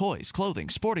 automotive, toys, clothing,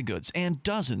 sporting goods, and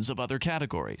dozens of other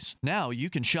categories. Now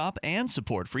you can shop and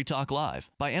support Free Talk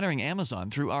Live by entering Amazon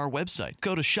through our website.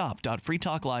 Go to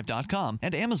shop.freetalklive.com,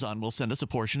 and Amazon will send us a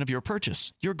portion of your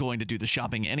purchase. You're going to do the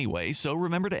shopping anyway, so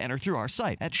remember to enter through our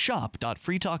site at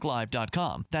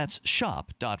shop.freetalklive.com. That's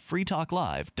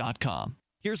shop.freetalklive.com.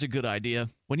 Here's a good idea.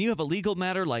 When you have a legal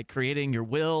matter like creating your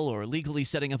will or legally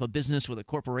setting up a business with a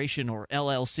corporation or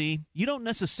LLC, you don't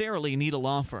necessarily need a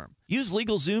law firm. Use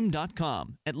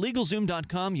LegalZoom.com. At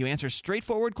LegalZoom.com, you answer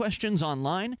straightforward questions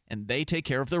online, and they take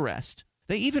care of the rest.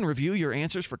 They even review your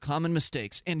answers for common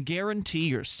mistakes and guarantee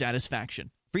your satisfaction.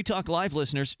 Free Talk Live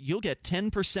listeners, you'll get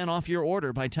 10% off your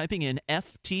order by typing in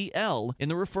FTL in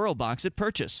the referral box at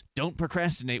purchase. Don't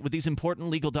procrastinate with these important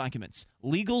legal documents.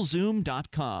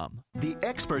 LegalZoom.com. The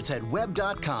experts at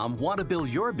Web.com want to build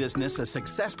your business a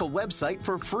successful website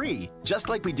for free, just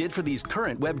like we did for these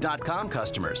current Web.com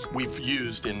customers. We've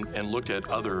used and looked at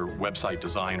other website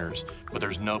designers, but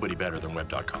there's nobody better than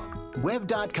Web.com.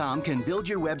 Web.com can build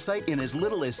your website in as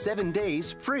little as 7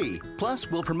 days free. Plus,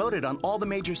 we'll promote it on all the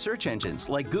major search engines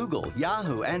like Google,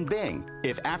 Yahoo, and Bing.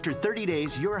 If after 30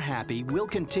 days you're happy, we'll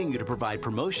continue to provide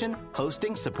promotion,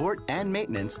 hosting, support, and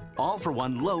maintenance, all for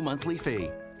one low monthly fee.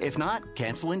 If not,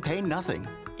 cancel and pay nothing.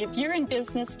 If you're in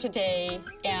business today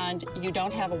and you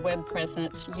don't have a web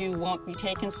presence, you won't be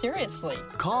taken seriously.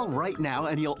 Call right now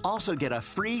and you'll also get a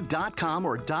free .com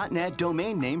or .net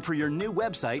domain name for your new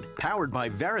website, powered by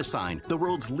VeriSign, the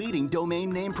world's leading domain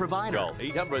name provider. Call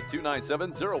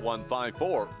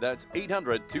 800-297-0154. That's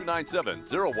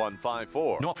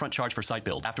 800-297-0154. No upfront charge for site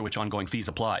build, after which ongoing fees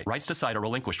apply. Rights to site are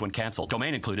relinquished when canceled.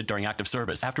 Domain included during active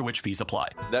service, after which fees apply.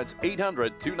 That's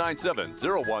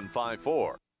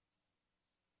 800-297-0154.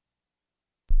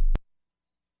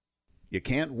 You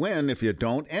can't win if you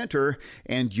don't enter,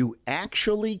 and you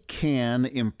actually can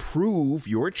improve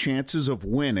your chances of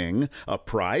winning a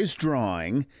prize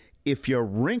drawing if you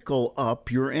wrinkle up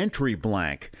your entry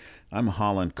blank. I'm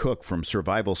Holland Cook from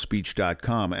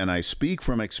survivalspeech.com, and I speak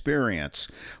from experience.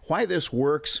 Why this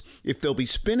works: if they'll be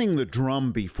spinning the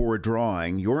drum before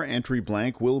drawing, your entry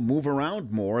blank will move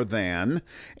around more than,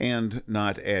 and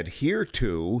not adhere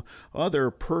to,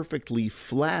 other perfectly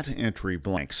flat entry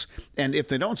blanks. And if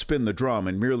they don't spin the drum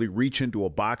and merely reach into a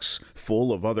box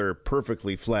full of other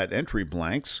perfectly flat entry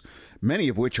blanks, many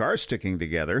of which are sticking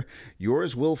together,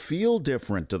 yours will feel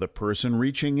different to the person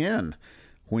reaching in.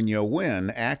 When you win,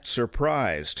 act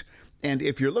surprised. And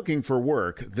if you're looking for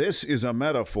work, this is a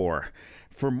metaphor.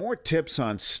 For more tips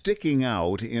on sticking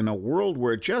out in a world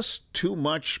where just too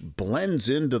much blends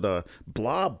into the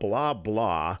blah, blah,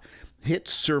 blah, hit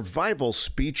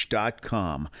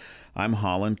survivalspeech.com. I'm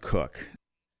Holland Cook.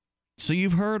 So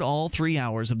you've heard all 3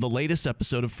 hours of the latest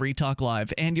episode of Free Talk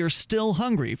Live, and you're still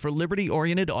hungry for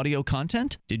liberty-oriented audio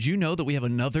content? Did you know that we have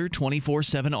another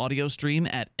 24/7 audio stream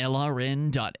at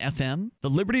LRN.FM? The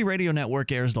Liberty Radio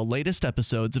Network airs the latest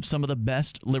episodes of some of the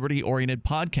best liberty-oriented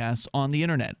podcasts on the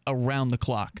internet around the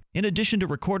clock. In addition to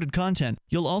recorded content,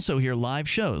 you'll also hear live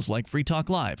shows like Free Talk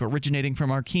Live, originating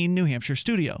from our Keene, New Hampshire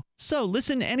studio. So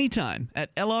listen anytime at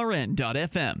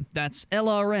LRN.FM. That's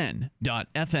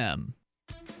LRN.FM.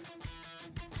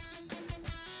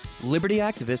 Liberty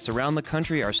activists around the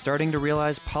country are starting to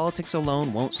realize politics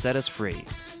alone won't set us free.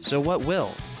 So what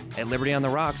will? At Liberty on the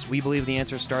Rocks, we believe the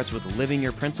answer starts with living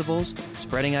your principles,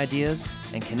 spreading ideas,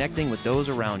 and connecting with those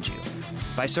around you.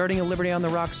 By starting a Liberty on the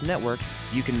Rocks network,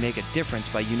 you can make a difference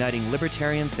by uniting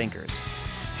libertarian thinkers.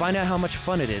 Find out how much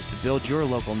fun it is to build your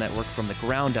local network from the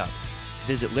ground up.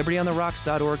 Visit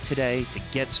libertyontherocks.org today to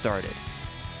get started.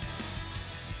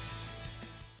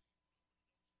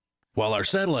 While our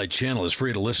satellite channel is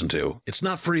free to listen to, it's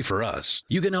not free for us.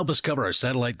 You can help us cover our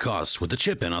satellite costs with the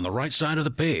chip-in on the right side of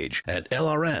the page at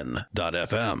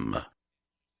LRN.FM.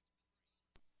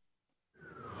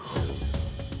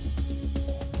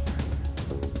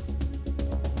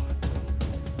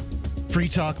 Free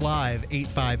Talk Live,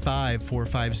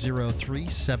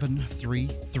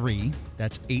 855-450-3733.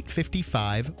 That's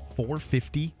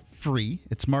 855-450-FREE.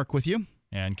 It's Mark with you.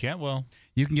 And Cantwell.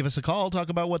 You can give us a call, talk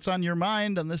about what's on your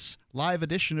mind on this live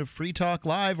edition of Free Talk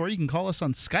Live, or you can call us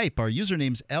on Skype. Our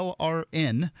username's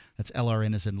LRN. That's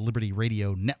LRN as in Liberty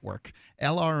Radio Network,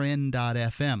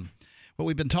 LRN.FM. What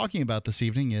we've been talking about this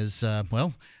evening is,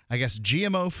 well, I guess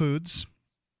GMO foods,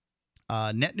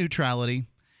 net neutrality,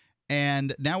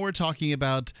 and now we're talking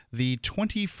about the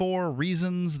 24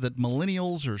 reasons that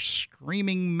millennials are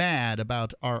screaming mad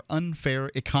about our unfair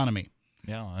economy.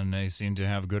 Yeah, and they seem to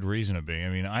have good reason to be. I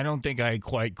mean, I don't think I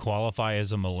quite qualify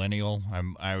as a millennial.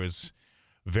 I was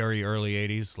very early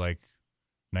 80s, like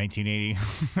 1980,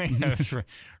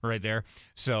 right there.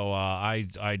 So I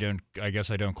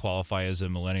guess I don't qualify as a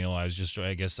millennial. I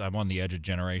guess I'm on the edge of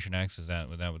Generation X. Is that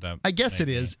what that? I guess it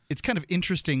is. It's kind of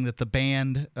interesting that the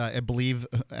band, I believe,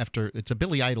 it's a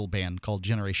Billy Idol band called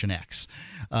Generation X,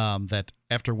 that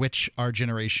after which our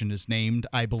generation is named,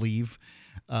 I believe.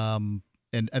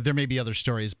 And there may be other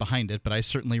stories behind it, but I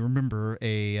certainly remember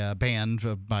a band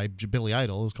by Billy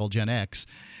Idol. It was called Gen X.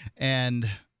 And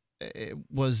it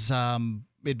was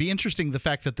it'd be interesting the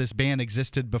fact that this band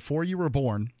existed before you were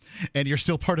born, and you're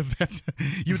still part of that.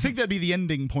 You would think that'd be the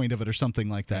ending point of it or something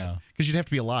like that, because you'd have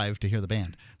to be alive to hear the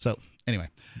band. So anyway,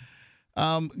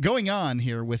 going on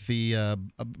here with the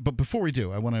but before we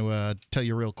do, I want to tell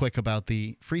you real quick about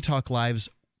the Free Talk Live's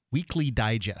Weekly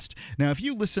Digest. Now, if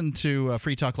you listen to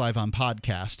Free Talk Live on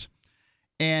podcast,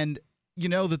 and you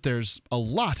know that there's a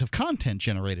lot of content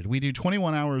generated. We do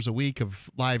 21 hours a week of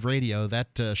live radio.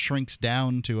 That shrinks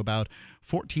down to about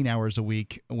 14 hours a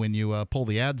week when you pull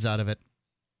the ads out of it,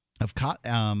 of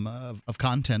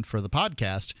content for the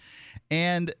podcast.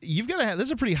 And you've got to have,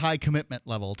 there's a pretty high commitment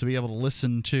level to be able to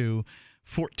listen to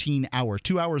 2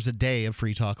 hours a day of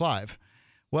Free Talk Live.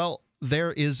 Well,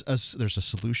 there's a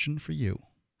solution for you.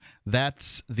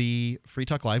 That's the Free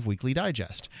Talk Live Weekly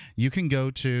Digest. You can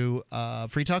go to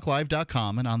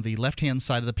freetalklive.com, and on the left-hand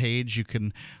side of the page, you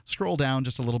can scroll down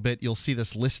just a little bit. You'll see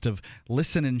this list of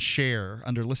Listen and Share,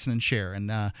 under Listen and Share.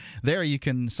 And there you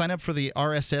can sign up for the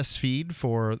RSS feed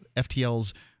for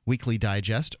FTL's Weekly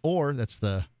Digest, or that's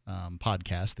the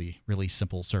podcast, the really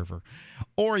simple server.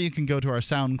 Or you can go to our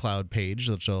SoundCloud page,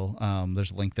 which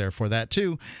there's a link there for that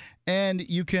too, and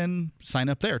you can sign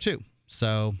up there too.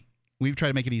 So we've tried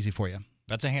to make it easy for you.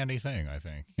 That's a handy thing, I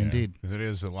think. Indeed. Because it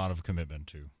is a lot of commitment,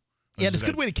 too. Yeah, and it's a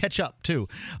good way to catch up, too.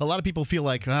 A lot of people feel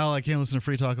like, well, I can't listen to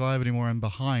Free Talk Live anymore. I'm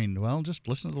behind. Well, just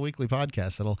listen to the weekly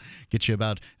podcast. It'll get you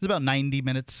it's about 90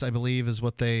 minutes, I believe, is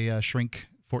what they shrink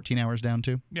 14 hours down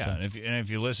to. Yeah, so. and if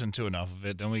you listen to enough of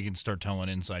it, then we can start telling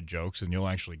inside jokes, and you'll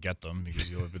actually get them because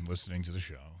you'll have been listening to the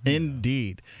show.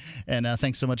 Indeed. And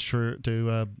thanks so much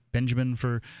to Benjamin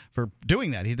for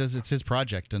doing that. It's his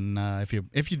project, and if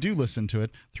you do listen to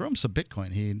it, throw him some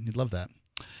Bitcoin. He'd love that.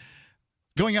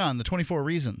 Going on, the 24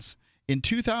 reasons. In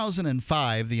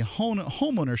 2005, the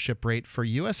homeownership rate for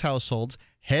U.S. households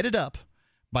headed up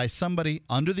by somebody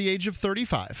under the age of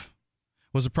 35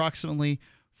 was approximately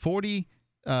 43%.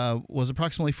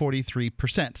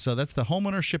 So that's the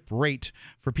homeownership rate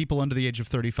for people under the age of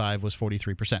 35 was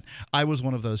 43%. I was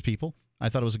one of those people. I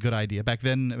thought it was a good idea. Back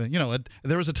then,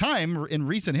 there was a time in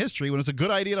recent history when it was a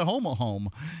good idea to own a home.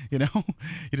 You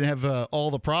didn't have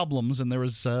all the problems, and there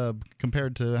was,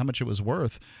 compared to how much it was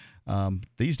worth.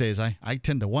 These days, I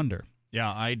tend to wonder.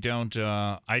 Yeah, I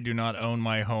do not own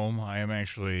my home. I'm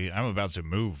about to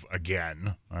move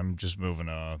again. I'm just moving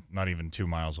not even 2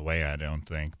 miles away, I don't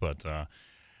think. But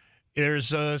there's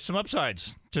some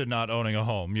upsides to not owning a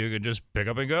home. You can just pick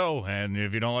up and go. And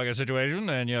if you don't like a situation,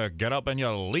 then you get up and you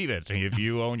leave it. If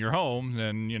you own your home,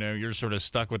 then you're sort of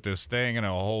stuck with this thing and a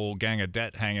whole gang of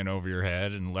debt hanging over your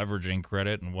head and leveraging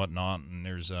credit and whatnot. And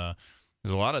there's a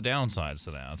lot of downsides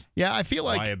to that. Yeah, I feel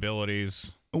like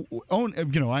liabilities. I'm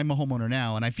a homeowner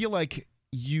now, and I feel like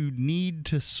you need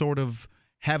to sort of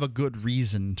have a good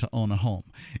reason to own a home.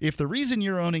 If the reason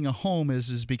you're owning a home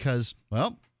is because,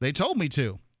 well, they told me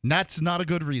to, that's not a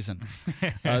good reason.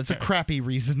 It's a crappy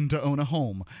reason to own a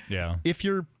home. Yeah. If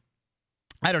you're,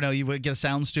 I don't know, you would get a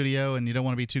sound studio and you don't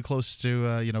want to be too close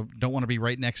to, don't want to be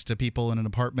right next to people in an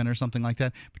apartment or something like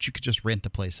that, but you could just rent a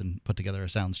place and put together a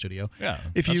sound studio. Yeah,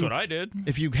 that's what I did.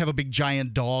 If you have a big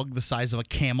giant dog the size of a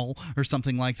camel or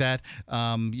something like that,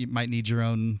 you might need your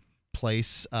own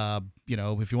place.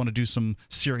 If you want to do some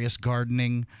serious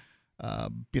gardening,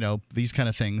 these kind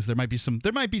of things. There might be some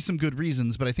good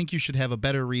reasons, but I think you should have a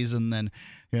better reason than,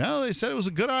 they said it was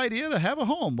a good idea to have a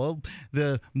home. Well,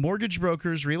 the mortgage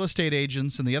brokers, real estate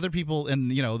agents, and the other people, and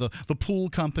the pool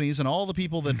companies, and all the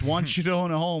people that want you to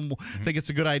own a home think it's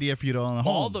a good idea for you to own a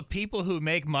home. All the people who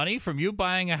make money from you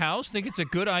buying a house think it's a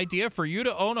good idea for you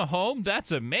to own a home?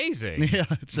 That's amazing. Yeah,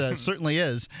 it certainly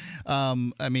is.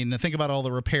 Think about all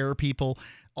the repair people,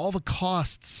 all the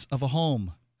costs of a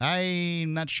home.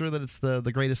 I'm not sure that it's the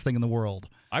greatest thing in the world.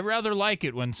 I rather like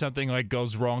it when something like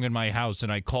goes wrong in my house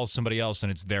and I call somebody else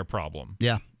and it's their problem.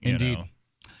 Yeah, indeed.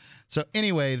 So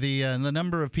anyway, the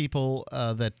number of people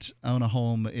that own a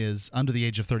home is under the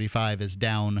age of 35 is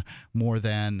down more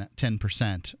than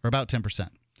 10%, or about 10%.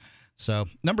 So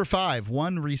number 5,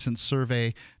 one recent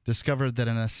survey discovered that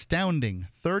an astounding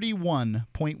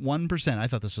 31.1%, I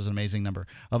thought this was an amazing number,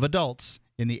 of adults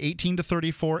in the 18 to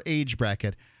 34 age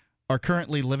bracket are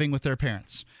currently living with their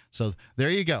parents. So there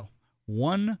you go.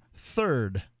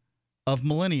 1/3 of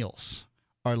millennials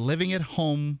are living at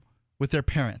home with their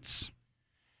parents.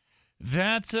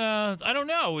 That I don't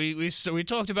know. We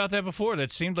talked about that before.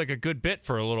 That seemed like a good bit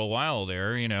for a little while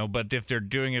there, But if they're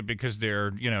doing it because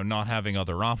they're not having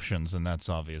other options, then that's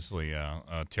obviously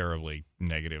a terribly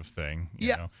negative thing. You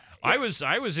know? I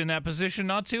was in that position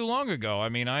not too long ago. I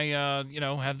mean, I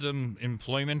had some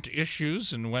employment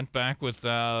issues and went back with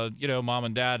mom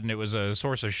and dad, and it was a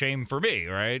source of shame for me,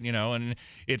 right? And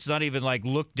it's not even like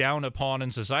looked down upon in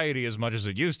society as much as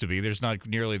it used to be. There's not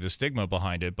nearly the stigma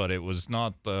behind it, but it was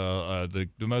not the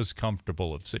most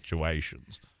comfortable of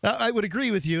situations. I would agree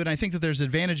with you, and I think that there's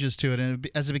advantages to it. And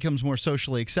as it becomes more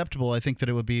socially acceptable, I think that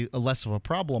it would be less of a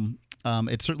problem.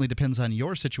 It certainly depends on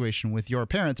your situation with your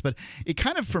parents, but it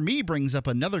kind of, for me, brings up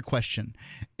another question.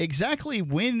 Exactly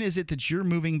when is it that you're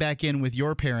moving back in with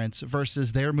your parents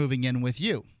versus they're moving in with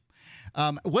you?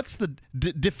 What's the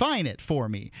define it for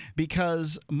me?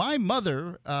 Because my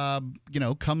mother,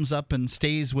 comes up and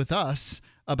stays with us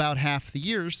about half the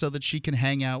year so that she can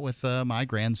hang out with my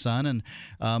grandson. And,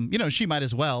 she might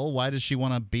as well. Why does she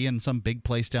want to be in some big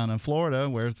place down in Florida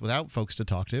without folks to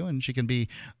talk to? And she can be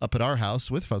up at our house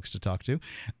with folks to talk to.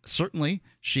 Certainly,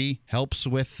 she helps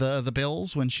with the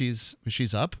bills when she's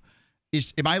up.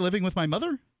 Am I living with my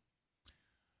mother?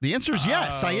 The answer is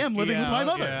yes. I am living with my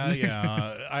mother.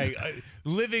 Yeah. I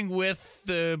living with,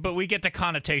 but we get the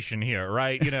connotation here,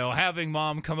 right? Having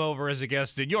mom come over as a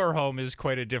guest in your home is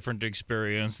quite a different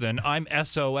experience than I'm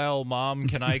SOL, mom.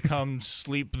 Can I come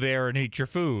sleep there and eat your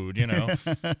food?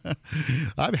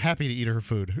 I'm happy to eat her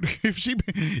food. If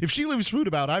she leaves food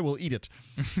about, I will eat it.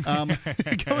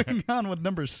 Going on with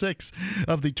number 6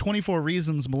 of the 24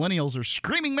 reasons millennials are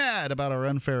screaming mad about our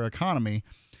unfair economy.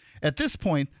 At this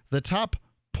point, the top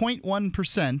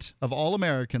 0.1% of all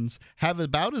Americans have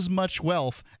about as much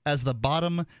wealth as the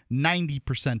bottom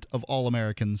 90% of all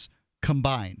Americans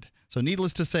combined. So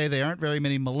needless to say, there aren't very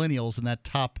many millennials in that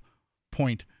top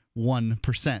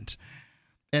 0.1%.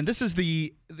 And this is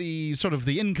the sort of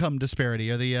the income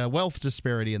disparity or the wealth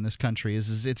disparity in this country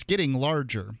is it's getting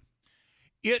larger.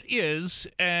 It is,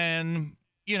 and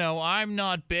I'm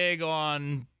not big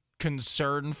on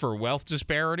concern for wealth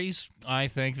disparities. I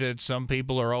think that some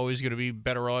people are always going to be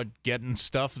better at getting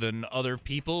stuff than other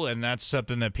people, and that's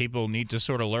something that people need to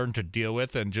sort of learn to deal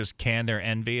with and just can their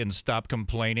envy and stop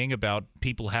complaining about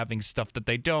people having stuff that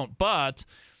they don't. But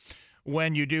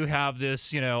when you do have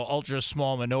this, ultra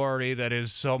small minority that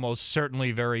is almost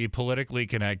certainly very politically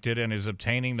connected and is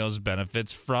obtaining those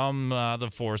benefits from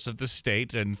the force of the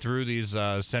state and through these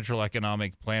central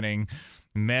economic planning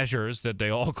measures that they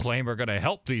all claim are going to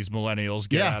help these millennials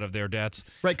get out of their debts.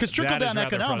 Right, because trickle-down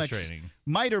economics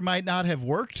might or might not have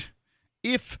worked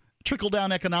if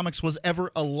trickle-down economics was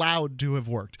ever allowed to have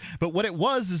worked. But what it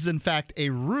was is, in fact, a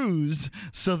ruse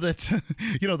so that,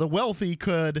 the wealthy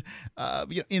could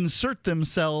insert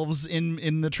themselves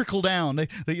in the trickle-down.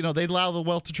 They'd allow the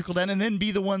wealth to trickle down and then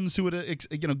be the ones who would,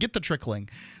 get the trickling.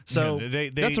 So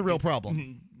that's a real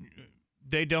problem.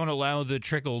 They don't allow the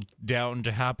trickle down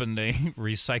to happen. They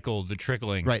recycle the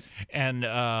trickling. Right. And,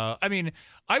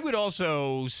 I would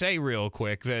also say real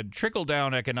quick that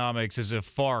trickle-down economics is a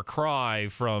far cry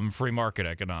from free market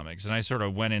economics. And I sort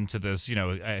of went into this,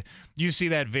 you see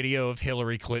that video of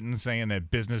Hillary Clinton saying that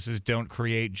businesses don't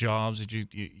create jobs?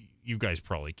 You guys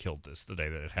probably killed this the day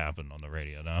that it happened on the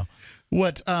radio, no?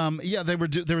 What?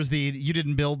 There was the you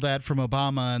didn't build that from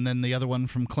Obama, and then the other one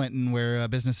from Clinton where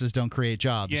businesses don't create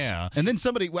jobs. Yeah. And then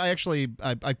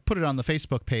I put it on the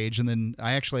Facebook page, and then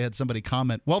I actually had somebody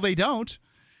comment, well, they don't.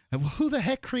 Well, who the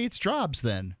heck creates jobs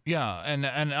then? Yeah, and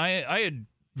I had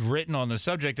written on the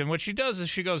subject, and what she does is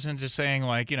she goes into saying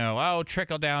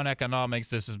trickle-down economics,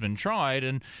 this has been tried,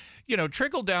 and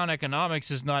trickle-down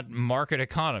economics is not market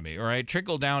economy, right?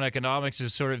 Trickle-down economics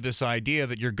is sort of this idea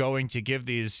that you're going to give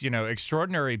these,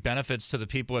 extraordinary benefits to the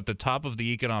people at the top of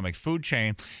the economic food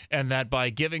chain, and that by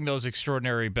giving those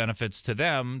extraordinary benefits to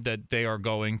them, that they are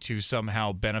going to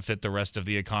somehow benefit the rest of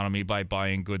the economy by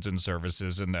buying goods and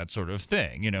services and that sort of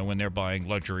thing. When they're buying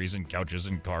luxuries and couches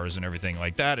and cars and everything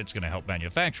like that, it's going to help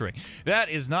manufacturing. That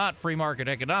is not free market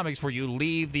economics, where you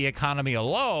leave the economy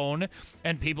alone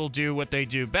and people do what they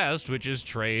do best, which is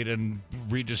trade and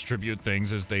redistribute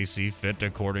things as they see fit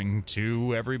according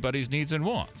to everybody's needs and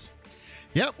wants.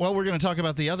 Yeah, well, we're going to talk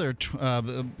about the other.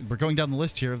 We're going down the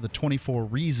list here of the 24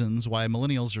 reasons why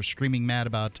millennials are screaming mad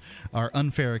about our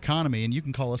unfair economy. And you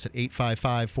can call us at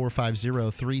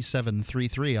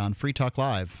 855-450-3733 on Free Talk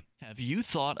Live. Have you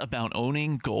thought about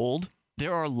owning gold?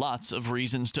 There are lots of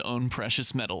reasons to own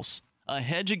precious metals. A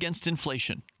hedge against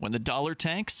inflation. When the dollar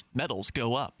tanks, metals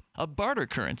go up. A barter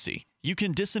currency. You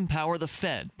can disempower the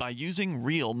Fed by using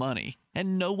real money.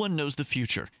 And no one knows the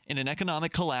future. In an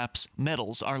economic collapse,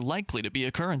 metals are likely to be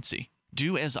a currency.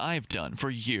 Do as I've done for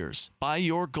years. Buy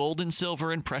your gold and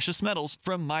silver and precious metals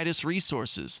from Midas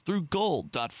Resources through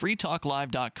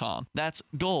gold.freetalklive.com. That's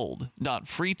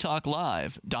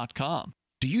gold.freetalklive.com.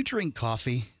 Do you drink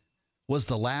coffee? Was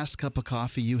the last cup of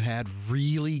coffee you had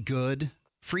really good?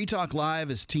 Free Talk Live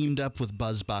is teamed up with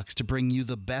BuzzBox to bring you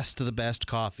the best of the best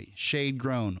coffee.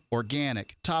 Shade-grown,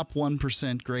 organic, top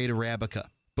 1% grade Arabica.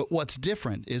 But what's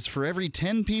different is for every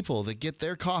 10 people that get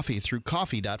their coffee through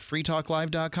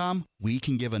coffee.freetalklive.com, we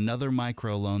can give another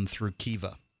microloan through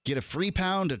Kiva. Get a free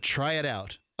pound to try it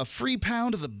out. A free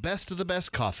pound of the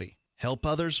best coffee. Help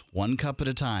others one cup at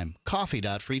a time.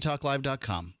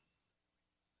 Coffee.freetalklive.com.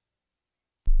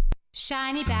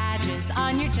 Shiny badges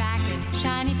on your jacket.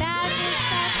 Shiny badges.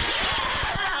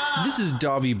 This is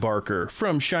Davi Barker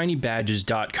from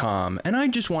ShinyBadges.com, and I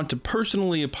just want to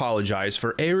personally apologize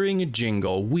for airing a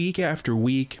jingle week after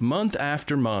week, month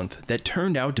after month, that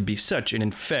turned out to be such an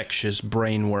infectious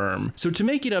brainworm. So to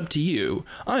make it up to you,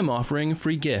 I'm offering a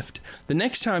free gift. The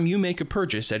next time you make a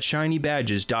purchase at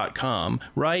ShinyBadges.com,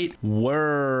 write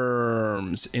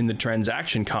worms in the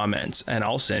transaction comments, and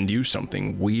I'll send you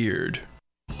something weird.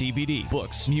 DVD,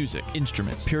 books, music,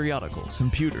 instruments, periodicals,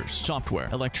 computers, software,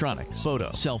 electronics,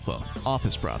 photo, cell phone,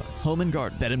 office products, home and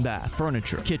garden, bed and bath,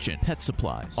 furniture, kitchen, pet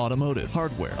supplies, automotive,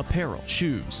 hardware, apparel,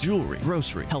 shoes, jewelry,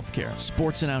 grocery, healthcare,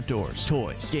 sports and outdoors,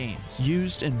 toys, games,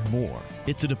 used, and more.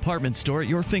 It's a department store at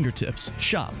your fingertips.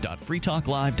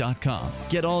 Shop.freetalklive.com.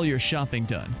 Get all your shopping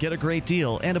done, get a great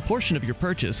deal, and a portion of your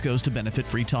purchase goes to benefit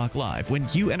Free Talk Live when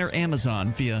you enter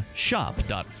Amazon via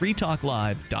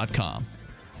shop.freetalklive.com.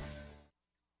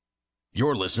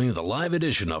 You're listening to the live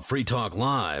edition of Free Talk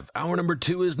Live. Hour number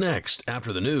 2 is next,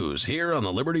 after the news, here on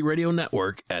the Liberty Radio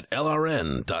Network at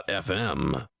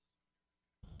LRN.FM.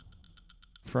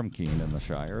 From Keene in the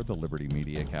Shire, the Liberty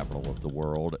Media capital of the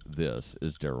world, this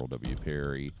is Daryl W.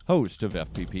 Perry, host of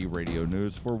FPP Radio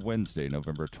News for Wednesday,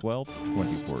 November 12th,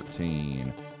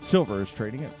 2014. Silver is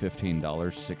trading at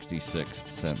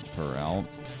 $15.66 per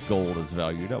ounce. Gold is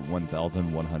valued at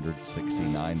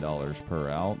 $1,169 per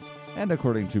ounce. And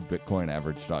according to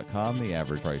BitcoinAverage.com, the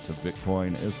average price of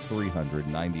Bitcoin is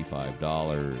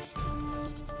 $395.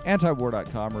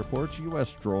 Antiwar.com reports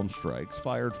U.S. drone strikes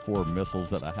fired 4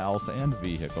 missiles at a house and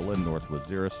vehicle in North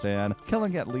Waziristan,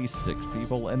 killing at least 6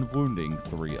 people and wounding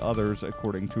 3 others,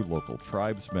 according to local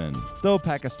tribesmen. Though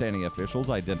Pakistani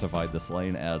officials identified the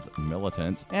slain as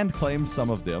militants and claimed some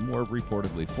of them were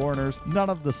reportedly foreigners, none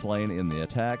of the slain in the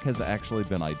attack has actually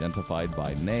been identified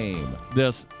by name.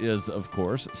 This is, of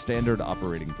course, standard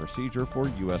operating procedure for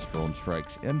U.S. drone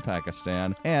strikes in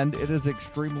Pakistan, and it is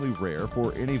extremely rare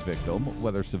for any victim,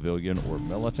 whether civilian or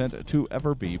militant, to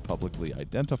ever be publicly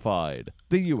identified.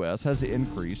 The U.S. has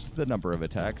increased the number of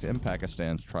attacks in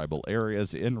Pakistan's tribal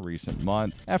areas in recent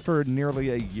months after nearly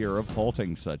a year of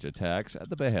halting such attacks at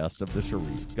the behest of the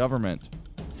Sharif government.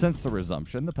 Since the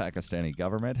resumption, the Pakistani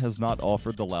government has not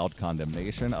offered the loud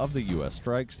condemnation of the U.S.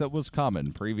 strikes that was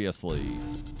common previously.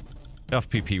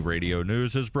 FPP Radio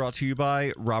News is brought to you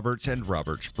by Roberts &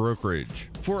 Roberts Brokerage.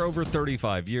 For over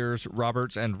 35 years,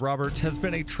 Roberts & Roberts has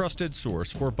been a trusted source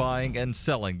for buying and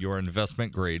selling your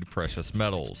investment-grade precious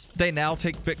metals. They now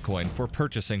take Bitcoin for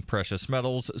purchasing precious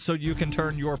metals so you can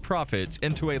turn your profits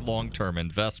into a long-term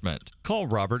investment. Call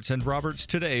Roberts & Roberts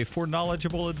today for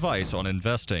knowledgeable advice on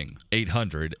investing.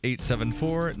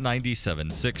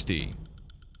 800-874-9760.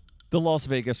 The Las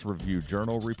Vegas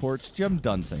Review-Journal reports Jim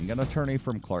Dunsing, an attorney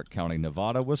from Clark County,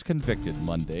 Nevada, was convicted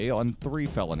Monday on 3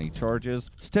 felony charges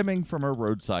stemming from a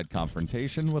roadside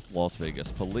confrontation with Las Vegas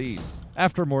police.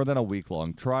 After more than a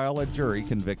week-long trial, a jury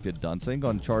convicted Dunsing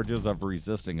on charges of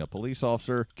resisting a police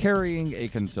officer, carrying a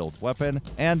concealed weapon,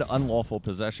 and unlawful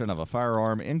possession of a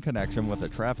firearm in connection with a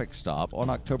traffic stop on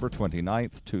October 29,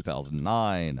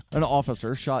 2009. An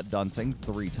officer shot Dunsing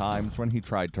 3 times when he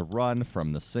tried to run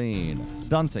from the scene.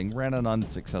 Dunsing ran an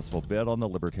unsuccessful bid on the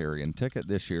Libertarian ticket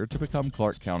this year to become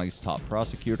Clark County's top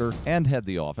prosecutor and head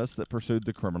the office that pursued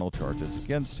the criminal charges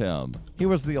against him. He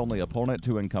was the only opponent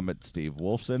to incumbent Steve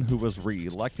Wolfson, who was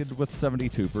re-elected with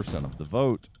 72% of the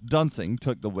vote. Dunsing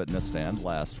took the witness stand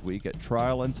last week at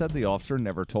trial and said the officer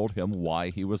never told him why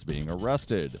he was being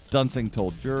arrested. Dunsing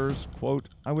told jurors, quote,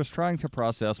 "I was trying to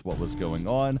process what was going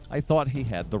on. I thought he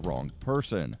had the wrong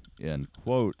person." End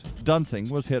quote. Dunsing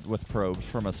was hit with probes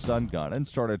from a stun gun and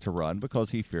started to run because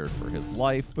he feared for his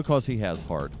life because he has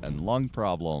heart and lung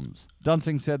problems.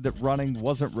 Dunsing said that running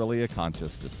wasn't really a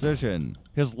conscious decision.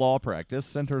 His law practice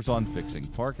centers on fixing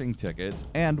parking tickets,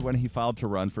 and when he filed to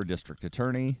run for district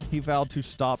attorney, he vowed to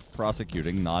stop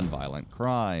prosecuting nonviolent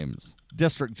crimes.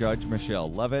 District Judge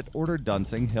Michelle Levitt ordered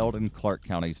Dunsing held in Clark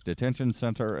County's detention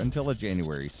center until a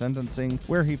January sentencing,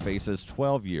 where he faces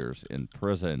 12 years in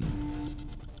prison.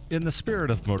 In the spirit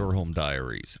of Motorhome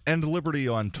Diaries and Liberty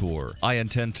on Tour, I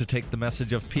intend to take the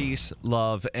message of peace,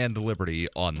 love, and liberty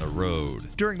on the road.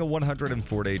 During the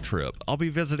 104-day trip, I'll be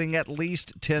visiting at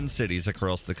least 10 cities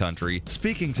across the country,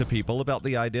 speaking to people about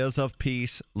the ideas of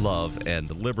peace, love,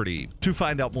 and liberty. To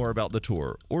find out more about the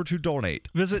tour or to donate,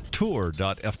 visit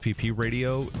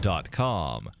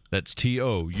tour.fppradio.com. That's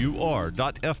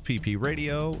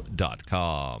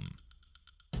tour.fppradio.com.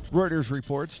 Reuters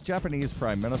reports Japanese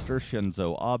Prime Minister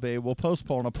Shinzo Abe will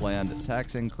postpone a planned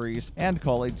tax increase and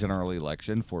call a general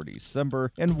election for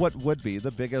December in what would be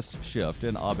the biggest shift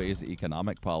in Abe's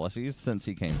economic policies since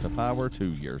he came to power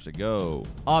 2 years ago.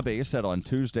 Abe said on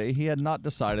Tuesday he had not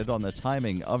decided on the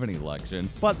timing of an election,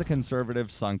 but the conservative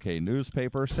Sankei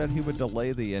newspaper said he would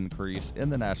delay the increase in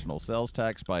the national sales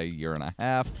tax by a year and a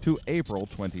half to April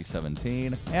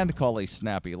 2017 and call a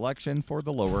snap election for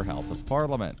the lower house of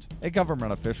parliament. A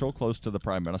government official close to the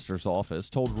Prime Minister's office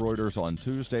told Reuters on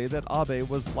Tuesday that Abe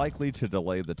was likely to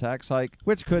delay the tax hike,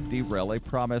 which could derail a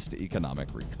promised economic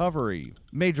recovery.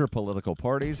 Major political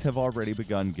parties have already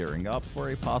begun gearing up for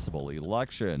a possible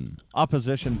election.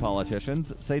 Opposition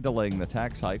politicians say delaying the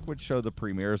tax hike would show the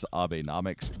Premier's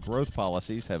Abenomics growth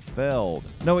policies have failed.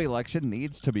 No election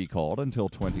needs to be called until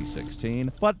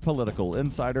 2016, but political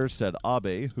insiders said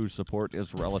Abe, whose support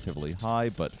is relatively high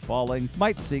but falling,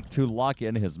 might seek to lock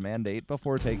in his mandate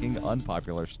before taking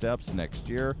unpopular steps next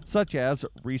year, such as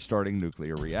restarting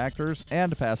nuclear reactors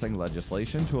and passing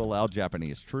legislation to allow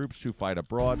Japanese troops to fight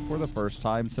abroad for the first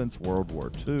time since World War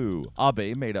II.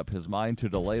 Abe made up his mind to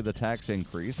delay the tax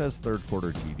increase as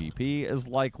third-quarter GDP is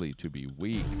likely to be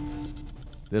weak.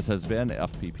 This has been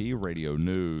FPP Radio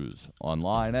News,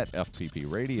 online at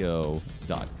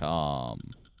fppradio.com.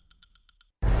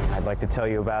 I'd like to tell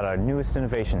you about our newest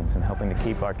innovations in helping to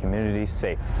keep our communities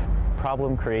safe.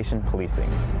 Problem Creation Policing.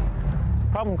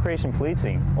 Problem Creation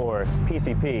Policing, or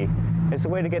PCP, is a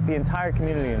way to get the entire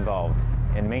community involved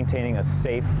in maintaining a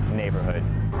safe neighborhood.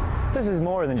 This is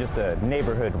more than just a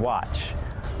neighborhood watch.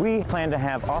 We plan to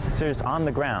have officers on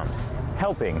the ground,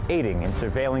 helping, aiding, and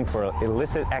surveilling for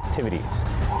illicit activities.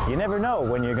 You never know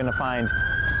when you're going to find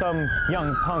some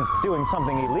young punk doing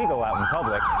something illegal out in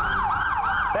public.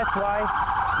 That's why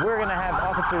we're going to have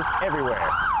officers everywhere.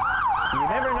 You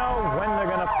never know when they're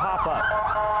going to pop up.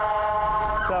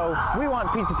 So we want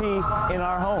PCP in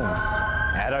our homes,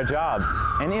 at our jobs,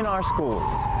 and in our schools.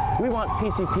 We want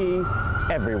PCP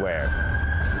everywhere.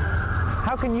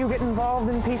 How can you get involved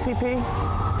in PCP?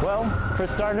 Well, for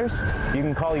starters, you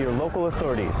can call your local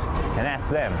authorities and ask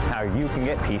them how you can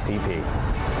get PCP.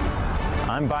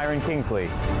 I'm Byron Kingsley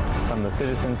from the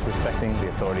Citizens Respecting the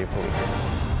Authority of Police.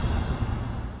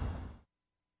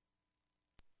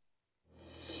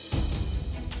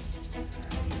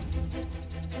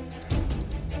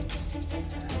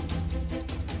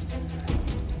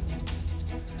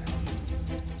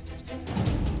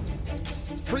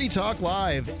 Free Talk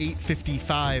Live,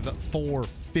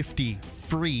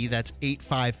 855-450-FREE. That's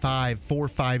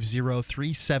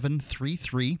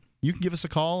 855-450-3733. You can give us a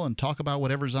call and talk about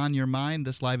whatever's on your mind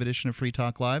this live edition of Free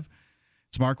Talk Live.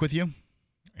 It's Mark with you.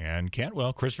 And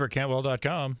Cantwell,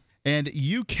 ChristopherCantwell.com. And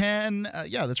you can,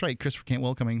 yeah, that's right, Christopher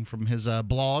Cantwell coming from his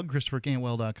blog,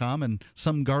 ChristopherCantwell.com, and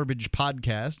Some Garbage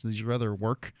Podcast. These are other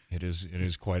work. It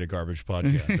is quite a garbage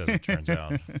podcast, as it turns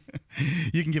out.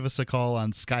 You can give us a call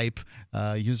on Skype,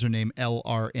 username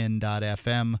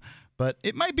LRN.FM. But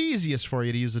it might be easiest for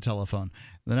you to use the telephone.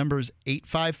 The number is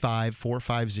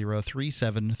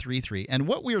 855-450-3733. And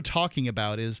what we are talking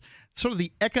about is sort of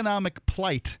the economic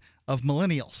plight of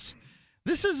millennials.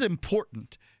 This is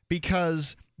important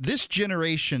because this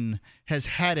generation has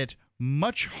had it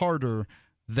much harder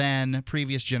than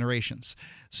previous generations.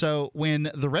 So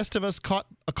when the rest of us caught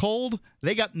a cold,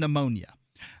 they got pneumonia.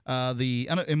 The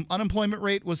unemployment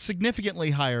rate was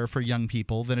significantly higher for young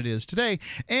people than it is today.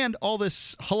 And all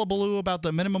this hullabaloo about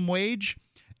the minimum wage,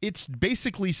 it's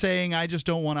basically saying I just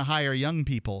don't want to hire young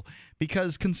people.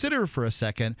 Because consider for a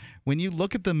second, when you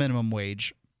look at the minimum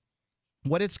wage,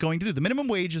 what it's going to do. The minimum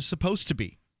wage is supposed to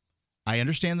be. I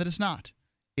understand that it's not.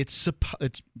 It's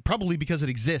probably because it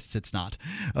exists, it's not.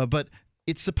 But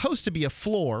it's supposed to be a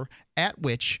floor at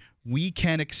which we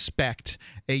can expect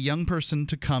a young person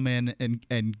to come in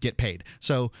and get paid.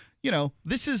 So,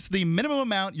 this is the minimum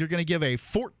amount you're going to give a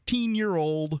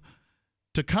 14-year-old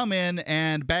to come in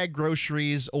and bag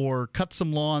groceries or cut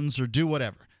some lawns or do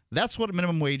whatever. That's what a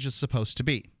minimum wage is supposed to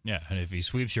be. Yeah, and if he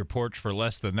sweeps your porch for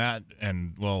less than that,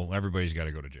 everybody's got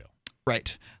to go to jail.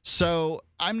 Right. So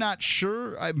I'm not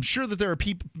sure. I'm sure that there are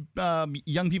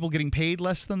young people getting paid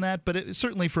less than that, but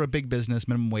certainly for a big business,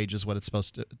 minimum wage is what it's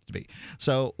supposed to be.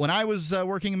 So when I was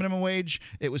working a minimum wage,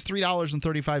 it was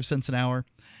 $3.35 an hour.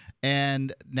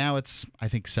 And now it's, I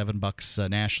think, $7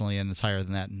 nationally, and it's higher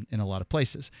than that in a lot of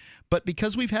places. But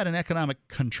because we've had an economic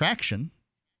contraction,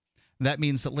 that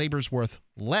means that labor's worth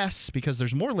less because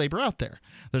there's more labor out there.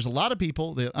 There's a lot of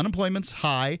people. The unemployment's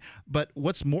high, but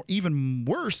what's even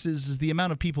worse is the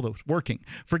amount of people that are working.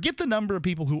 Forget the number of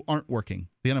people who aren't working,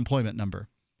 the unemployment number,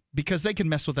 because they can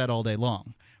mess with that all day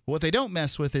long. But what they don't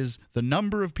mess with is the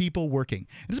number of people working.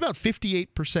 It's about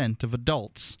 58% of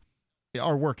adults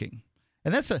are working,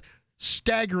 and that's a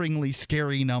staggeringly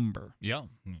scary number. Yeah,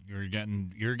 you're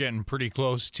getting pretty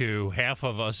close to half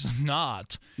of us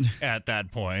not at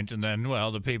that point. And then,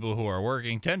 the people who are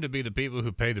working tend to be the people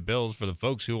who pay the bills for the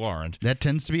folks who aren't. That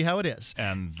tends to be how it is.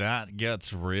 And that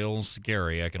gets real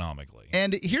scary economically.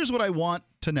 And here's what I want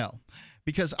to know.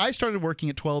 Because I started working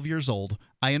at 12 years old.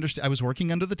 I was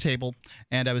working under the table,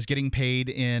 and I was getting paid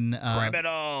in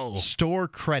store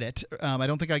credit. I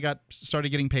don't think I started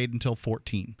getting paid until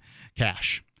 14,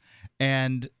 cash.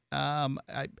 And what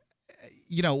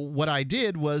I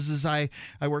did was I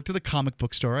worked at a comic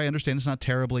book store. I understand it's not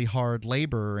terribly hard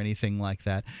labor or anything like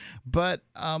that, but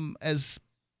as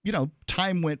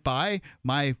time went by,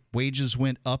 my wages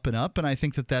went up and up, and I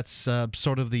think that that's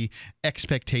sort of the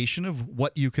expectation of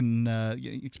what you can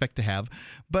expect to have.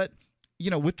 But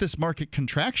with this market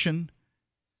contraction,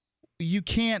 you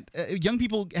can't young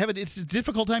people it's a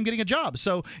difficult time getting a job.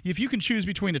 So if you can choose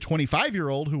between a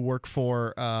 25-year-old who work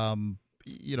for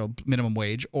minimum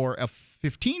wage or a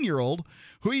 15-year-old,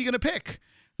 who are you going to pick?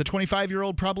 The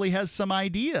 25-year-old probably has some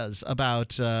ideas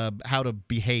about how to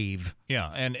behave.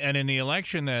 Yeah, and in the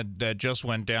election that just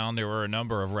went down, there were a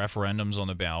number of referendums on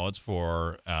the ballots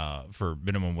for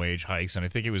minimum wage hikes, and I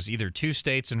think it was either 2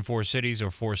 states and 4 cities or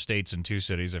 4 states and 2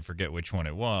 cities. I forget which one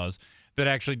it was. That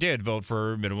actually did vote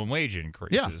for minimum wage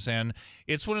increases. Yeah. And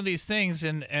it's one of these things,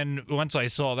 and once I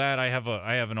saw that, I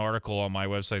have an article on my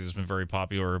website that's been very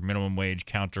popular, Minimum Wage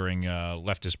Countering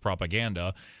Leftist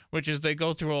Propaganda, which is they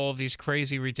go through all of these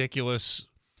crazy, ridiculous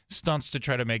stunts to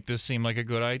try to make this seem like a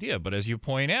good idea. But as you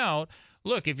point out,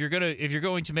 look, if you're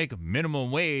going to make minimum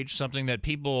wage something that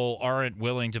people aren't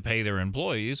willing to pay their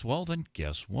employees, well, then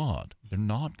guess what? They're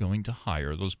not going to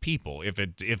hire those people. If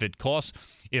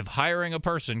hiring a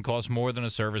person costs more than a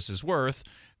service is worth,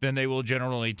 then they will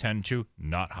generally tend to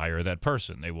not hire that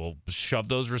person. They will shove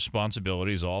those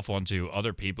responsibilities off onto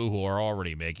other people who are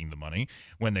already making the money.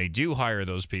 When they do hire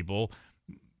those people,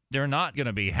 they're not going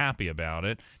to be happy about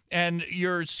it. And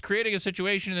you're creating a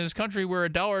situation in this country where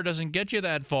 $1 doesn't get you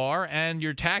that far, and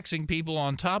you're taxing people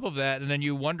on top of that, and then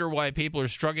you wonder why people are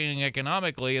struggling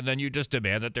economically, and then you just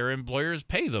demand that their employers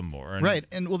pay them more. Right.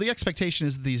 And, the expectation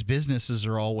is that these businesses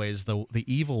are always the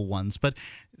evil ones. But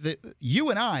you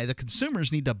and I, the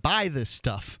consumers, need to buy this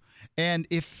stuff. And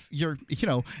if you're,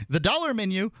 the dollar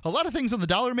menu, a lot of things on the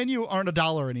dollar menu aren't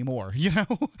 $1 anymore, Yeah,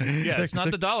 it's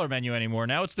not the dollar menu anymore.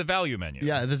 Now it's the value menu.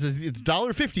 Yeah, it's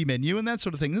 $1.50 menu and that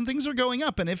sort of thing. And things are going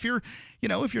up. And if you're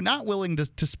not willing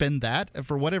to spend that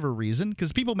for whatever reason,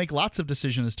 because people make lots of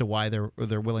decisions as to why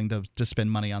they're willing to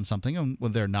spend money on something and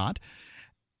when they're not,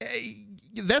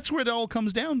 that's where it all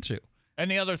comes down to. And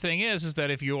the other thing is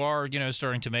that if you are,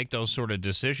 starting to make those sort of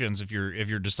decisions, if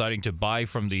you're deciding to buy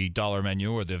from the dollar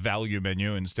menu or the value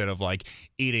menu instead of like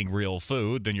eating real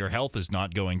food, then your health is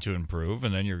not going to improve,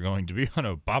 and then you're going to be on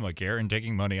Obamacare and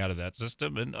taking money out of that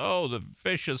system, and the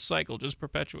vicious cycle just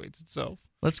perpetuates itself.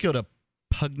 Let's go to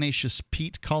Pugnacious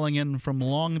Pete calling in from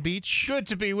Long Beach. Good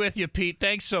to be with you, Pete.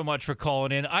 Thanks so much for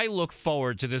calling in. I look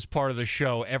forward to this part of the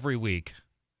show every week.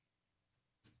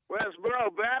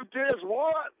 Westboro Baptist,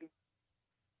 what?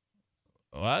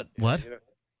 What? What?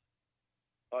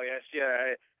 Oh, yes,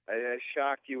 yeah. I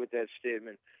shocked you with that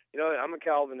statement. I'm a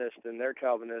Calvinist, and they're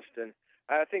Calvinist, and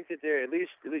I think that they're at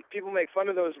least people make fun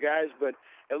of those guys, but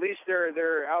at least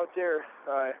they're out there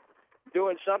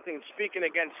doing something, speaking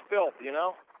against filth,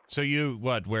 So you,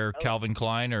 wear Calvin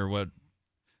Klein or what?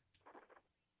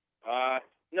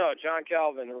 No, John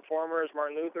Calvin, the Reformers,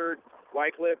 Martin Luther,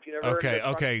 Wycliffe. You never heard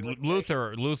of Okay.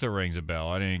 Luther rings a bell.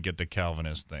 I didn't get the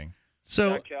Calvinist thing.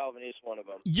 So John Calvin is one of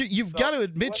them. You've got to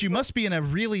admit, you must be in a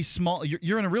really small.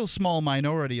 You're in a real small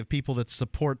minority of people that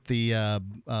support the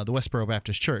Westboro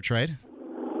Baptist Church, right?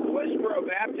 Westboro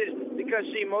Baptist, because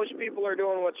see, most people are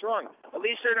doing what's wrong. At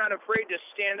least they're not afraid to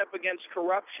stand up against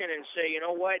corruption and say, you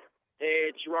know what,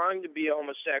 it's wrong to be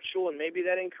homosexual, and maybe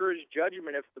that encourages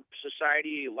judgment if the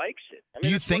society likes it. Do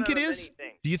you think it is?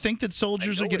 Do you think that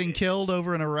soldiers are getting killed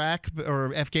over in Iraq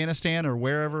or Afghanistan or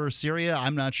wherever, Syria?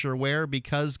 I'm not sure where,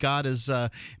 because God is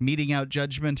meting out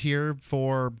judgment here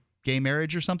for gay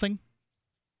marriage or something?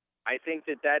 I think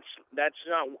that's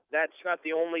not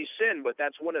the only sin, but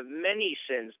that's one of many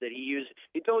sins that he uses.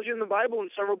 He told you in the Bible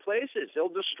in several places, he'll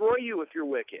destroy you if you're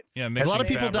wicked. Yeah, a lot of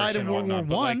people died in World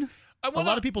War I. A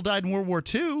lot of people died in World War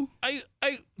II. A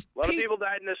lot of people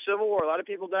died in the Civil War. A lot of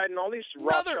people died in all these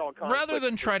Rothschild conflicts. Rather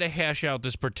than try to hash out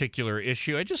this particular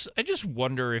issue, I just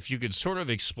wonder if you could sort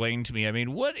of explain to me. I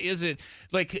mean, what is it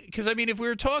like? Because I mean, if we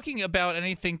were talking about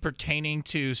anything pertaining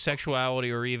to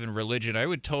sexuality or even religion, I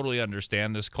would totally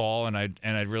understand this call, and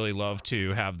I'd really love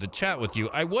to have the chat with you.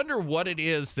 I wonder what it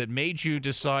is that made you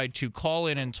decide to call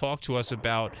in and talk to us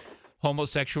about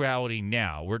homosexuality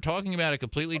now. We're talking about a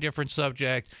completely different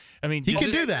subject. I mean, he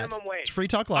can do that. It's Free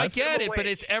Talk Live. I get it, but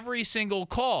it's every single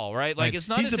call, right? Like, it's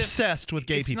not. He's obsessed with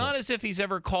gay people. It's not as if he's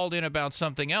ever called in about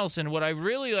something else. And what I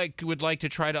really would like to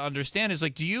try to understand is,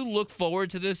 do you look forward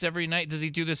to this every night? Does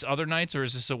he do this other nights, or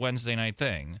is this a Wednesday night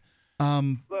thing?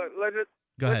 Go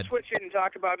ahead. Let's switch it and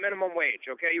talk about minimum wage,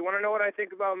 okay? You want to know what I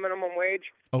think about minimum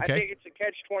wage? Okay. I think it's a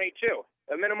catch-22.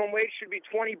 The minimum wage should be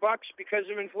 $20 because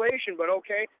of inflation, but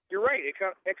okay, you're right.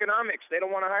 Economics, they don't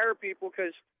want to hire people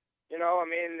because,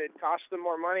 it costs them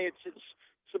more money. It's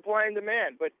supply and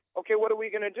demand. But okay, what are we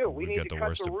going to do? We need to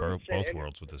cut the roots. Both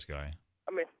worlds with this guy.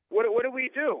 I mean, what do we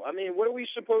do? I mean, what are we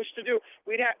supposed to do?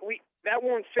 That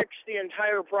won't fix the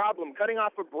entire problem. Cutting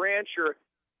off a branch or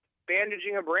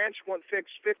bandaging a branch won't fix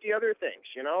 50 other things,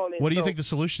 What do you think the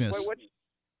solution is?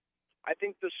 I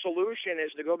think the solution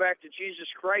is to go back to Jesus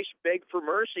Christ, beg for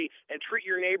mercy, and treat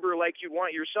your neighbor like you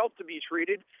want yourself to be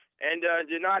treated, and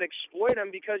do not exploit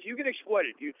them because you get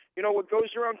exploited. You know what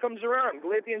goes around comes around.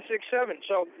 Galatians 6:7.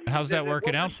 So how's that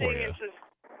working out for you?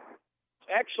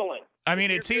 Excellent. I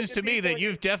mean, it seems to me that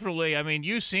you've definitely,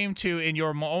 you seem to, in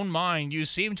your own mind, you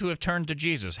seem to have turned to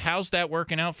Jesus. How's that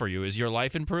working out for you? Is your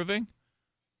life improving?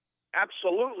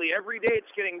 Absolutely. Every day it's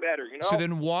getting better, So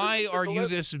then why are you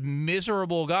this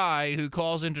miserable guy who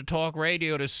calls into talk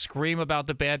radio to scream about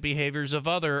the bad behaviors of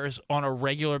others on a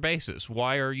regular basis?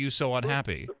 Why are you so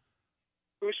unhappy?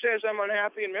 Who says I'm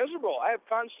unhappy and miserable? I have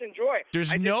constant joy.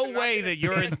 There's no way that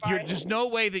there's no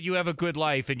way that you have a good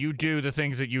life and you do the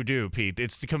things that you do, Pete.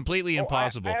 It's completely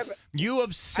impossible. You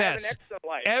obsess.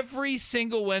 Every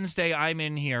single Wednesday I'm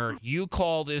in here, you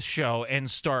call this show and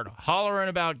start hollering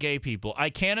about gay people. I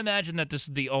can't imagine that this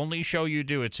is the only show you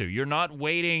do it to. You're not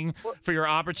waiting for your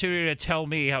opportunity to tell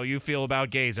me how you feel about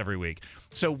gays every week.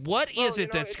 So what is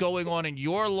it that's going on in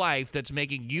your life that's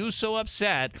making you so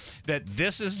upset that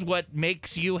this is what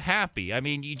makes you happy? I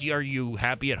mean, are you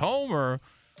happy at home or?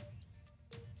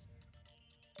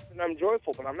 And I'm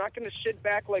joyful, but I'm not going to sit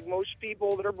back like most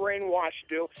people that are brainwashed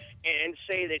do and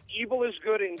say that evil is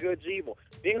good and good's evil.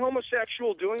 Being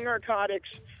homosexual, doing narcotics,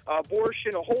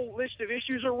 abortion, a whole list of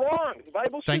issues are wrong. The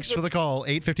Bible says. Thanks for the call.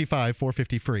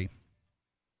 855-450-FREE.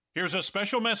 Here's a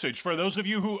special message for those of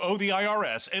you who owe the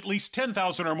IRS at least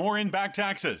 $10,000 or more in back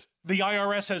taxes. The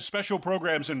IRS has special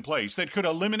programs in place that could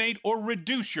eliminate or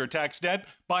reduce your tax debt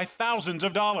by thousands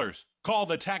of dollars. Call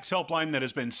the tax helpline that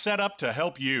has been set up to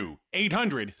help you.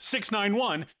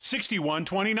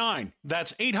 800-691-6129.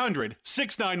 That's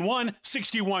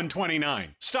 800-691-6129.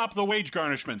 Stop the wage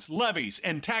garnishments, levies,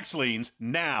 and tax liens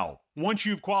now. Once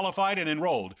you've qualified and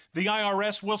enrolled, the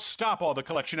IRS will stop all the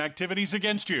collection activities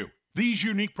against you. These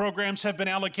unique programs have been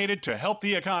allocated to help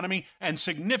the economy and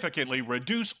significantly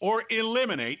reduce or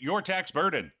eliminate your tax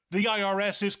burden. The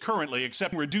IRS is currently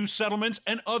accepting reduced settlements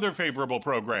and other favorable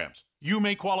programs. You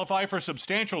may qualify for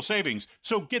substantial savings,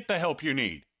 so get the help you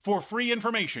need. For free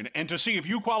information and to see if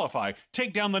you qualify,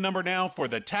 take down the number now for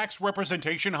the Tax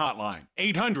Representation Hotline.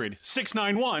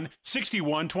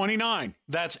 800-691-6129.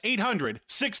 That's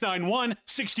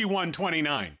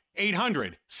 800-691-6129.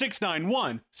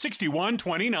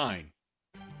 800-691-6129.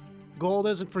 Gold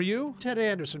isn't for you? Ted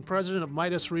Anderson, president of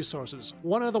Midas Resources,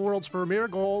 one of the world's premier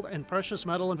gold and precious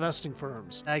metal investing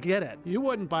firms. I get it. You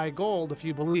wouldn't buy gold if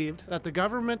you believed that the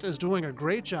government is doing a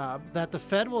great job, that the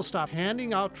Fed will stop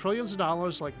handing out trillions of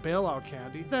dollars like bailout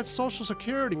candy, that Social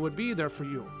Security would be there for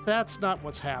you. That's not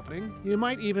what's happening. You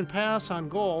might even pass on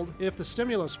gold if the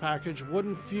stimulus package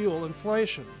wouldn't fuel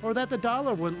inflation, or that the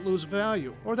dollar wouldn't lose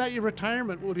value, or that your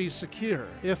retirement would be secure.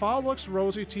 If all looks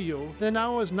rosy to you, then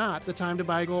now is not the time to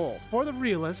buy gold. For the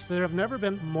realist, there have never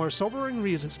been more sobering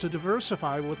reasons to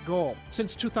diversify with gold.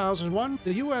 Since 2001,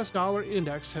 the U.S. dollar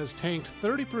index has tanked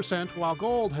 30% while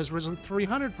gold has risen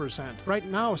 300%. Right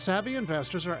now, savvy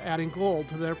investors are adding gold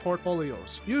to their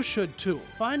portfolios. You should too.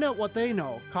 Find out what they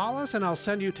know. Call us and I'll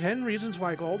send you 10 reasons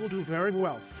why gold will do very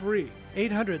well, free.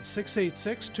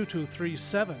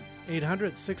 800-686-2237.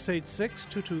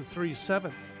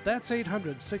 800-686-2237. That's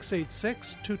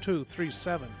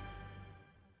 800-686-2237.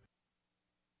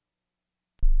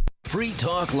 Free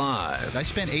Talk Live. I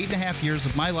spent 8.5 years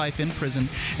of my life in prison,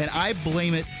 and I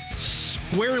blame it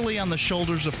squarely on the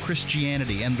shoulders of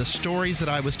Christianity and the stories that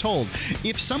I was told.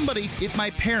 If my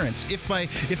parents, if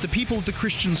the people at the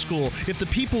Christian school, if the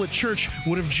people at church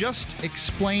would have just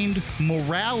explained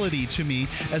morality to me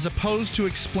as opposed to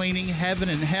explaining heaven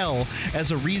and hell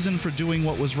as a reason for doing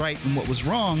what was right and what was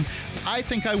wrong, I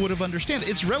think I would have understood.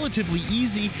 It's relatively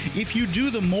easy. If you do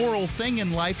the moral thing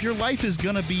in life, your life is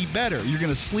going to be better. You're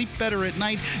going to sleep better at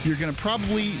night. You're going to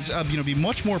probably be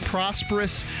much more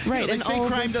prosperous. Right. They say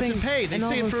crime doesn't pay. They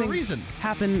say it for a reason.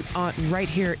 Happen right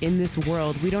here in this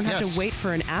world. We don't have to wait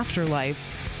for an afterlife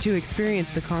to experience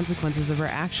the consequences of our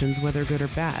actions, whether good or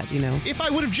bad, If I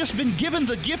would have just been given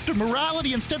the gift of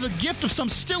morality instead of the gift of some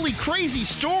silly, crazy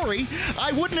story,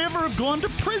 I would never have gone to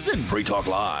prison. Free Talk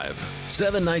Live,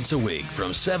 7 nights a week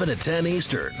from 7 to 10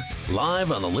 Eastern,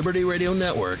 live on the Liberty Radio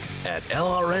Network at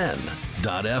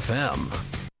LRN.FM.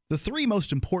 The 3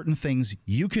 most important things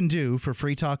you can do for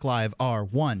Free Talk Live are: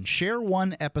 1, share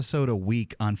 1 episode a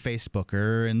week on Facebook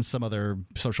or in some other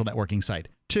social networking site.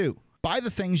 2, buy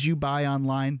the things you buy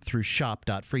online through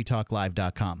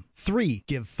shop.freetalklive.com. 3,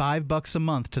 give $5 a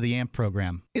month to the AMP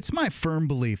program. It's my firm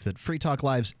belief that Free Talk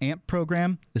Live's AMP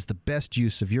program is the best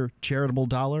use of your charitable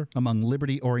dollar among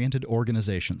liberty-oriented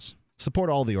organizations. Support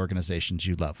all the organizations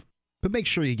you love, but make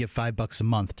sure you give $5 a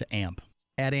month to AMP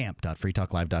at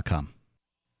amp.freetalklive.com.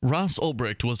 Ross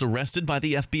Ulbricht was arrested by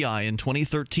the FBI in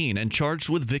 2013 and charged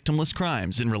with victimless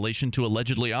crimes in relation to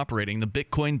allegedly operating the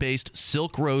Bitcoin-based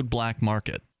Silk Road black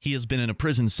market. He has been in a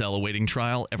prison cell awaiting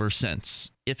trial ever since.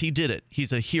 If he did it,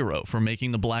 he's a hero for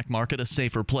making the black market a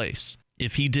safer place.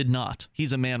 If he did not,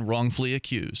 he's a man wrongfully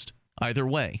accused. Either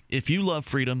way, if you love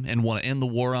freedom and want to end the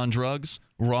war on drugs,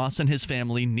 Ross and his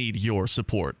family need your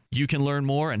support. You can learn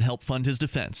more and help fund his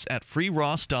defense at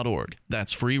freeross.org.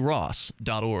 That's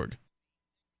freeross.org.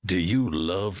 Do you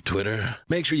love Twitter?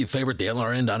 Make sure you favorite the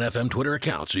LRN.FM Twitter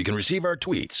account so you can receive our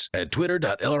tweets at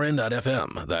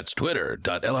twitter.lrn.fm. That's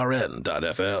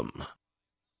twitter.lrn.fm.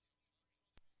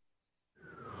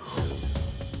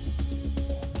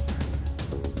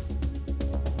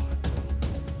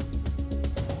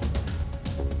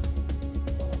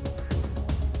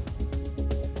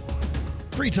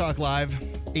 Free Talk Live,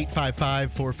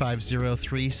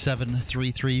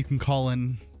 855-450-3733. You can call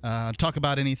in. Talk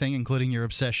about anything, including your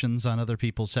obsessions on other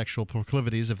people's sexual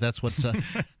proclivities, if that's what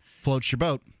floats your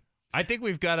boat. I think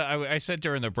we've got to, I said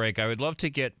during the break, I would love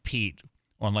to get Pete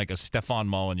on like a Stefan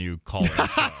Molyneux call-in show.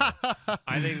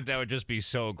 I think that would just be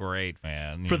so great,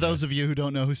 man. For those of you who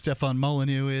don't know who Stefan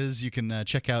Molyneux is, you can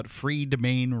check out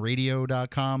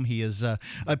freedomainradio.com. He is a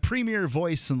premier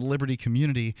voice in the liberty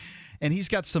community, and he's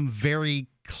got some very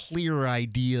clear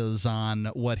ideas on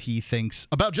what he thinks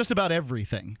about just about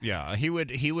everything. Yeah, he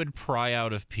would pry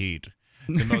out of Pete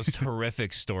the most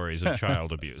horrific stories of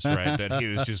child abuse, right? That he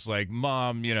was just like,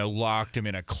 Mom, locked him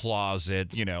in a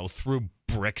closet, threw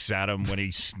bricks at him when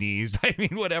he sneezed. I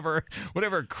mean, whatever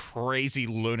crazy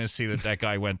lunacy that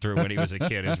guy went through when he was a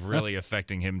kid is really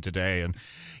affecting him today. And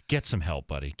get some help,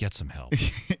 buddy. Get some help.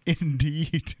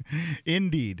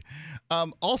 Indeed.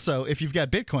 Also, if you've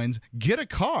got Bitcoins, get a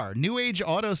car. New Age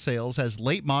Auto Sales has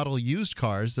late model used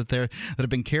cars that have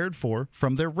been cared for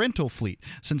from their rental fleet.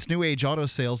 Since New Age Auto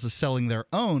Sales is selling their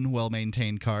own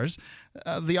well-maintained cars,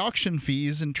 the auction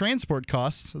fees and transport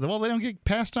costs, well, they don't get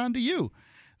passed on to you.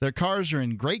 Their cars are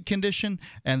in great condition,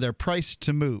 and they're priced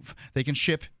to move. They can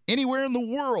ship anywhere in the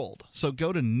world. So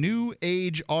go to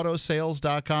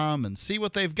newageautosales.com and see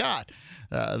what they've got.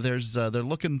 They're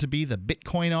looking to be the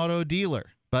Bitcoin auto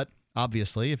dealer. But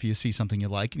obviously, if you see something you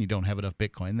like and you don't have enough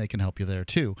Bitcoin, they can help you there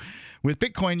too. With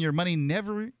Bitcoin, your money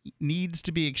never needs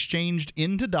to be exchanged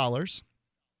into dollars.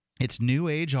 It's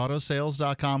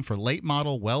newageautosales.com for late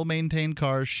model, well-maintained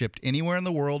cars shipped anywhere in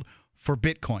the world for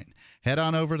Bitcoin. Head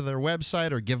on over to their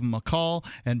website or give them a call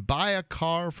and buy a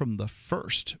car from the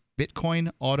first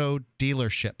Bitcoin auto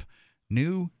dealership.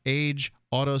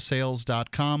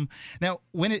 newageautosales.com. Now,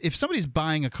 if somebody's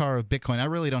buying a car of Bitcoin, I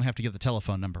really don't have to give the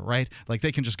telephone number, right? Like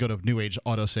they can just go to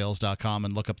newageautosales.com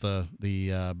and look up the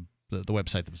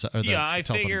website. I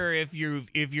figure if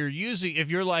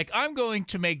you're like, I'm going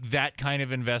to make that kind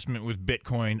of investment with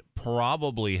Bitcoin,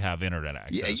 probably have internet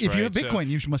access. Yeah, if you have Bitcoin,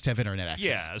 you must have internet access.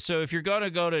 Yeah, so if you're going to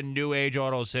go to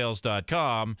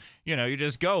newageautosales.com, you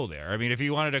just go there. I mean, if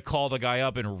you wanted to call the guy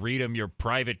up and read him your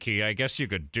private key, I guess you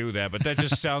could do that, but that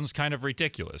just sounds kind of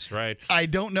ridiculous, right? I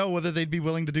don't know whether they'd be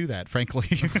willing to do that, frankly.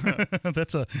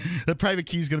 The private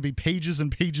key is going to be pages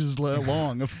and pages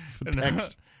long of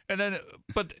text. And then,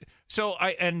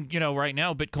 right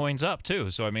now Bitcoin's up too.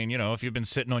 So I mean, if you've been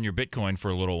sitting on your Bitcoin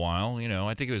for a little while,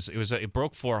 I think it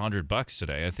broke $400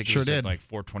 today. I think it was at like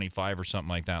 425 or something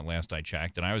like that last I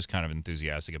checked, and I was kind of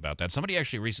enthusiastic about that. Somebody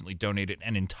actually recently donated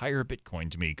an entire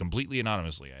Bitcoin to me completely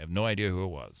anonymously. I have no idea who it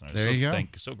was. And I was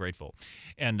so grateful.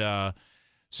 And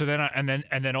so then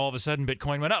and then all of a sudden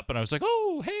Bitcoin went up, and I was like,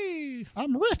 oh hey,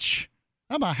 I'm rich.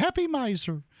 I'm a happy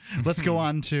miser. Let's go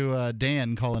on to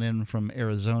Dan calling in from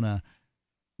Arizona.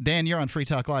 Dan, you're on Free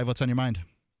Talk Live. What's on your mind?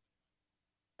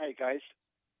 Hey, guys.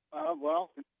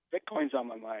 Well, Bitcoin's on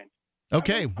my mind.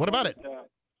 Okay, what about it?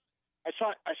 I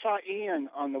saw Ian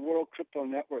on the World Crypto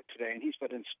Network today, and he's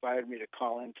what inspired me to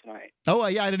call in tonight. Oh,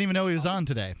 yeah, I didn't even know he was on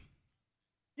today.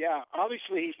 Yeah,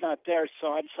 obviously he's not there,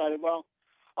 so I decided, well,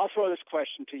 I'll throw this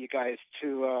question to you guys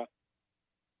to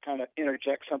kind of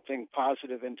interject something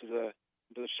positive into the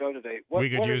show today. We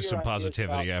could use some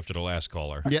positivity after the last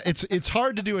caller. Yeah, it's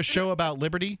hard to do a show about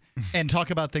liberty and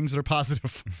talk about things that are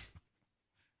positive.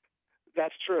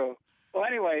 That's true. Well,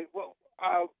 anyway,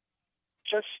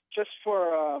 just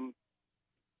for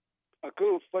a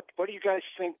goof, what do you guys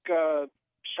think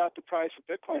shot the price of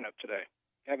Bitcoin up today?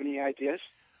 Have any ideas?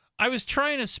 I was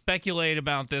trying to speculate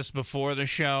about this before the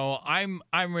show. I'm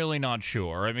really not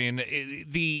sure. I mean,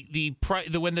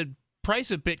 when the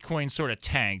price of Bitcoin sort of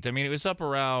tanked. I mean, it was up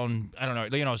around, I don't know,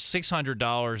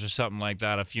 $600 or something like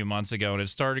that a few months ago, and it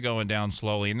started going down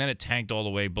slowly, and then it tanked all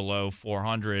the way below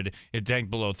 400. It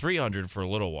tanked below 300 for a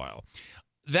little while.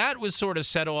 That was sort of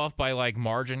set off by like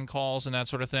margin calls and that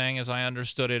sort of thing, as I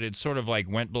understood it. It sort of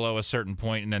like went below a certain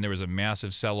point, and then there was a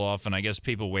massive sell-off, and I guess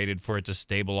people waited for it to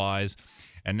stabilize.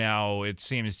 And now it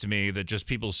seems to me that just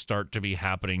people start to be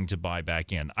happening to buy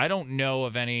back in. I don't know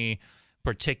of any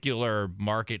particular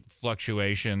market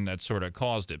fluctuation that sort of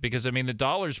caused it, because I mean the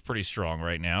dollar's pretty strong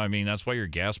right now. I mean, that's why your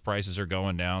gas prices are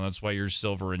going down, that's why your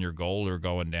silver and your gold are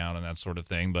going down and that sort of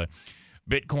thing. But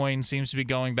Bitcoin seems to be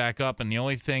going back up, and the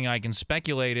only thing I can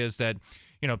speculate is that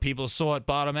people saw it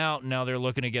bottom out and now they're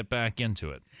looking to get back into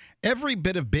it. Every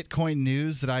bit of Bitcoin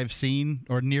news that I've seen,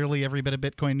 or nearly every bit of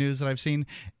Bitcoin news that I've seen,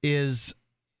 is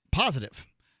positive.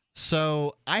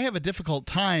 So I have a difficult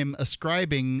time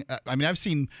ascribing. I've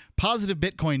seen positive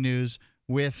Bitcoin news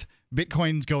with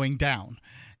Bitcoins going down,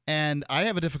 and I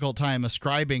have a difficult time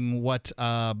ascribing what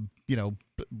to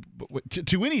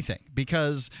anything,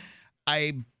 because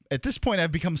at this point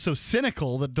I've become so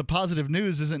cynical that the positive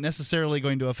news isn't necessarily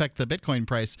going to affect the Bitcoin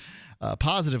price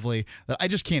positively, that I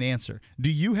just can't answer. Do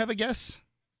you have a guess?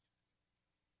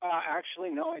 Actually,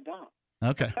 no, I don't.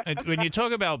 Okay. When you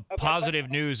talk about positive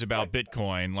news about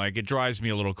Bitcoin, like, it drives me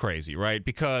a little crazy, right?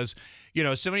 Because,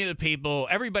 so many of the people,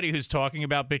 everybody who's talking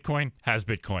about Bitcoin has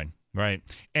Bitcoin, right?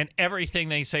 And everything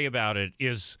they say about it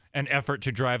is an effort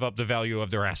to drive up the value of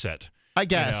their asset. I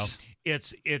guess.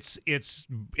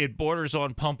 It borders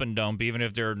on pump and dump, even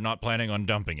if they're not planning on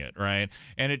dumping it, right?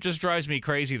 And it just drives me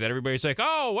crazy that everybody's like,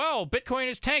 oh, well, Bitcoin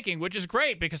is tanking, which is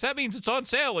great because that means it's on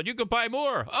sale and you can buy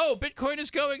more. Oh, Bitcoin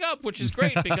is going up, which is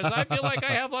great because I feel like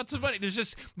I have lots of money.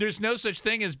 There's no such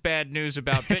thing as bad news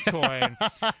about Bitcoin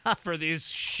for these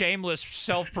shameless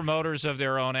self-promoters of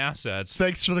their own assets.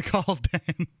 Thanks for the call,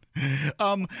 Dan.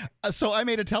 So I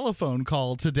made a telephone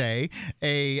call today.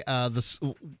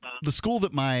 The school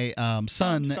that my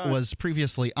son was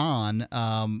previously on,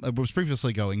 was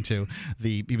previously going to,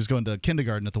 he was going to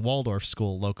kindergarten at the Waldorf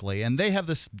school locally, and they have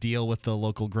this deal with the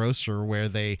local grocer where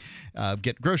they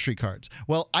get grocery cards.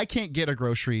 Well, I can't get a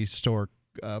grocery store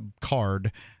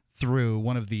card through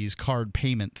one of these card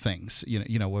payment things.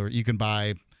 You know where you can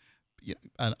buy you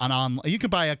can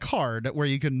buy a card where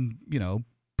you can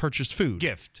purchase food.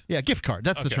 Gift. Yeah, gift card.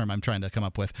 That's the term I'm trying to come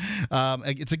up with.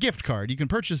 It's a gift card. You can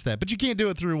purchase that, but you can't do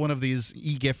it through one of these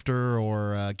eGifter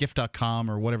or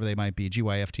gift.com or whatever they might be,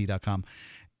 gyft.com.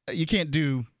 You can't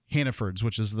do Hannaford's,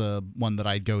 which is the one that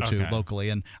I go to locally,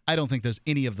 and I don't think there's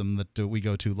any of them that we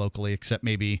go to locally except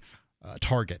maybe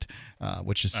Target,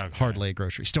 which is hardly a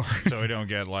grocery store. So we don't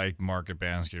get like Market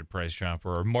Basket, Price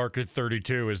Chopper, or Market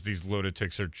 32, as these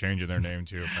lunatics are changing their name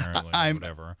to, apparently, or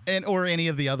whatever. Or any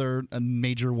of the other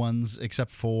major ones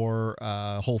except for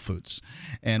Whole Foods.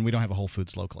 And we don't have a Whole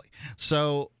Foods locally.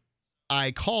 So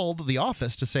I called the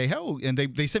office to say, and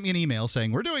they sent me an email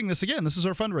saying, we're doing this again. This is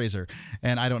our fundraiser.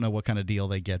 And I don't know what kind of deal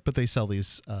they get, but they sell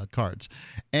these cards.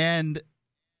 And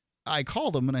I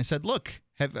called them and I said, look,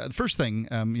 first thing,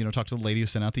 talk to the lady who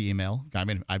sent out the email. I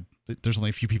mean, there's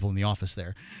only a few people in the office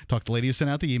there. Talked to the lady who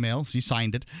sent out the email. She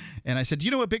signed it. And I said, do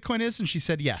you know what Bitcoin is? And she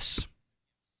said, yes.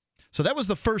 So that was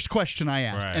the first question I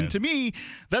asked. Right. And to me,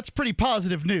 that's pretty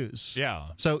positive news. Yeah.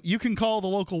 So you can call the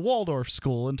local Waldorf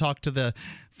school and talk to the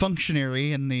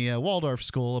functionary in the Waldorf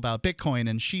school about Bitcoin,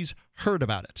 and she's heard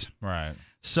about it. Right.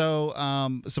 So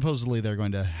supposedly they're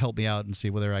going to help me out and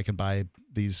see whether I can buy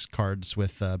these cards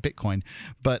with Bitcoin.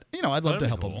 But, I'd love to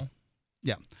help them.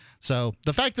 Yeah. So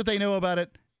the fact that they know about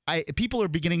it, people are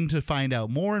beginning to find out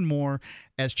more and more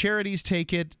as charities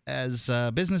take it, as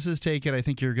businesses take it. I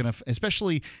think you're going to,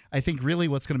 especially, I think really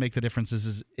what's going to make the difference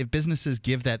is if businesses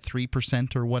give that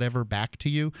 3% or whatever back to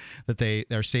you that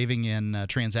they're saving in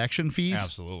transaction fees.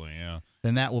 Absolutely, yeah.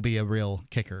 Then that will be a real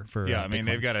kicker for I mean, Bitcoin.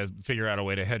 they've got to figure out a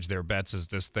way to hedge their bets as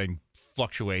this thing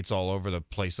fluctuates all over the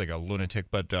place like a lunatic.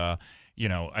 But, I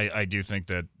do think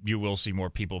that you will see more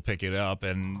people pick it up.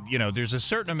 And, there's a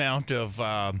certain amount of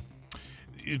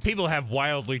people have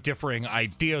wildly differing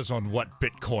ideas on what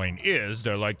Bitcoin is.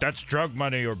 They're like, that's drug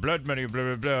money or blood money, blah,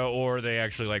 blah, blah. Or they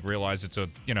actually realize it's a,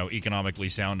 economically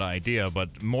sound idea.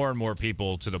 But more and more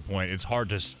people, to the point, it's hard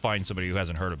to find somebody who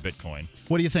hasn't heard of Bitcoin.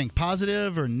 What do you think?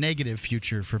 Positive or negative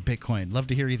future for Bitcoin? Love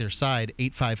to hear either side.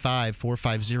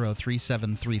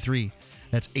 855-450-3733.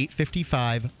 That's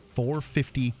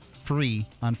 855-450-FREE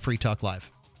on Free Talk Live.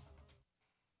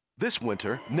 This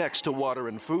winter, next to water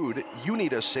and food, you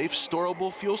need a safe,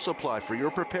 storable fuel supply for your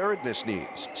preparedness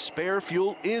needs. Spare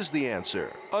fuel is the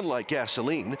answer. Unlike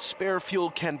gasoline, spare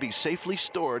fuel can be safely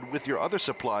stored with your other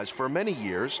supplies for many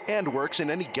years and works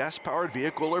in any gas-powered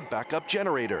vehicle or backup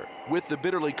generator. With the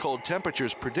bitterly cold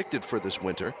temperatures predicted for this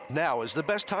winter, now is the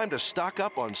best time to stock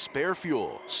up on spare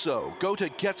fuel. So go to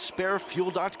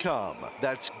GetSpareFuel.com.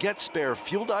 That's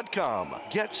GetSpareFuel.com.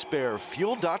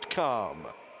 GetSpareFuel.com.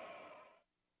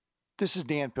 This is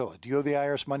Dan Pilla. Do you owe the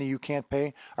IRS money you can't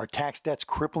pay? Are tax debts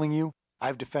crippling you?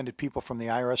 I've defended people from the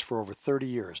IRS for over 30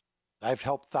 years. I've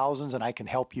helped thousands, and I can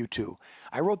help you too.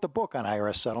 I wrote the book on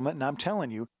IRS settlement, and I'm telling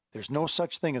you, there's no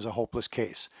such thing as a hopeless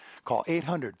case. Call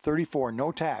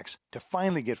 800-34-NO-TAX to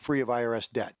finally get free of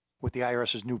IRS debt. With the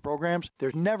IRS's new programs,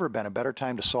 there's never been a better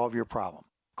time to solve your problem.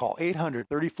 Call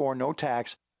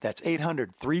 800-34-NO-TAX. That's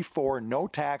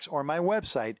 800-34-NO-TAX, or my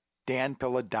website,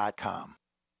 danpilla.com.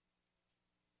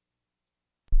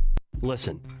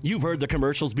 Listen, you've heard the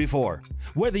commercials before.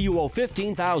 Whether you owe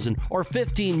 $15,000 or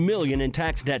 $15 million in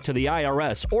tax debt to the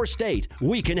IRS or state,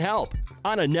 we can help.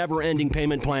 On a never-ending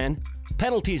payment plan?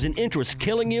 Penalties and interest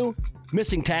killing you?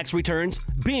 Missing tax returns?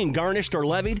 Being garnished or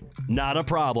levied? Not a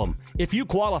problem. If you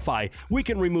qualify, we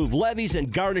can remove levies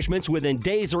and garnishments within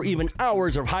days or even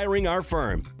hours of hiring our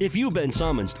firm. If you've been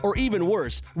summoned, or even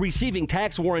worse, receiving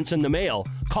tax warrants in the mail,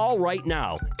 call right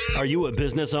now. Are you a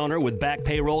business owner with back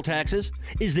payroll taxes?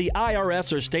 Is the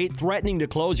IRS or state threatening to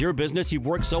close your business you've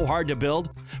worked so hard to build?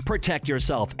 Protect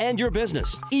yourself and your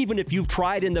business. Even if you've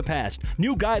tried in the past,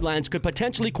 new guidelines could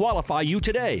potentially qualify you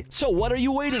today. So what are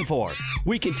you waiting for?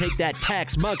 We can take that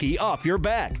tax monkey off your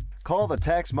back. Call the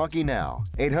Tax Monkey now.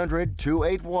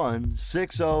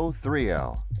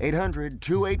 800-281-6030.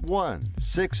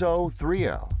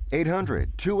 800-281-6030.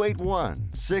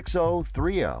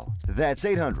 800-281-6030. That's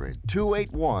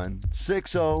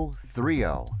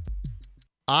 800-281-6030.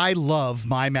 I love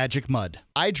My Magic Mud.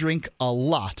 I drink a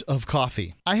lot of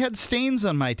coffee. I had stains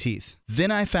on my teeth. Then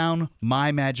I found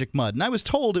My Magic Mud, and I was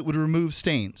told it would remove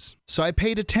stains. So I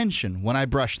paid attention when I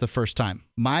brushed the first time.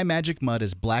 My Magic Mud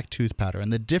is black tooth powder,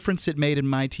 and the difference it made in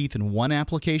my teeth in one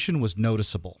application was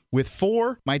noticeable. With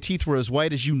 4, my teeth were as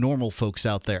white as you normal folks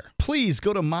out there. Please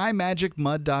go to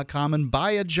mymagicmud.com and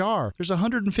buy a jar. There's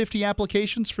 150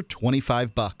 applications for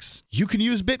 $25. You can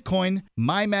use Bitcoin,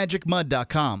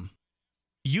 mymagicmud.com.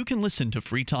 You can listen to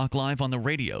Free Talk Live on the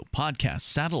radio, podcast,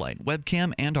 satellite,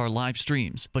 webcam, and our live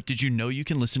streams. But did you know you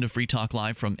can listen to Free Talk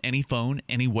Live from any phone,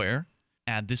 anywhere?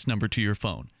 Add this number to your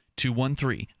phone,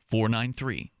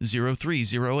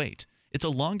 213-493-0308. It's a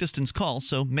long-distance call,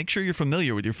 so make sure you're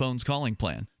familiar with your phone's calling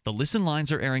plan. The listen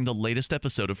lines are airing the latest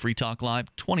episode of Free Talk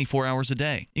Live 24 hours a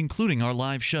day, including our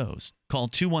live shows. Call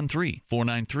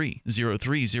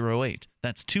 213-493-0308.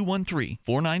 That's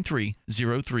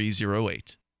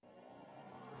 213-493-0308.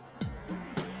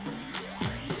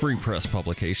 Free Press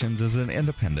Publications is an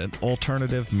independent,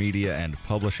 alternative media and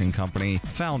publishing company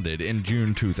founded in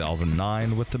June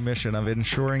 2009 with the mission of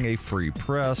ensuring a free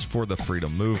press for the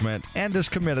freedom movement and is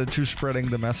committed to spreading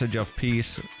the message of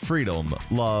peace, freedom,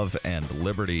 love, and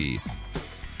liberty.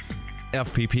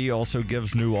 FPP also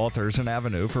gives new authors an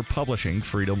avenue for publishing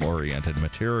freedom-oriented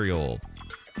material.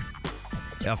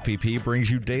 FPP brings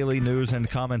you daily news and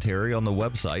commentary on the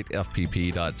website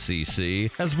fpp.cc,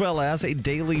 as well as a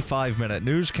daily 5-minute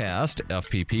newscast,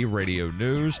 FPP Radio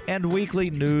News, and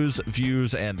weekly news,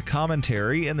 views, and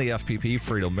commentary in the FPP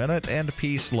Freedom Minute and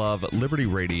Peace, Love, Liberty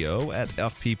Radio at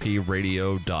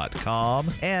fppradio.com,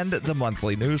 and the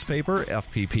monthly newspaper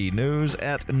FPP News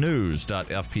at news.fpp.cc.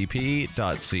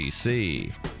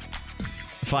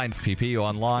 Find FPP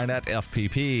online at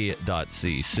fpp.cc.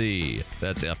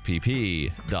 That's fpp.cc,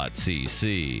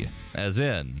 as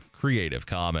in Creative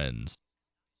Commons.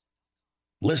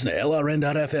 Listen to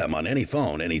LRN.FM on any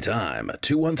phone, anytime.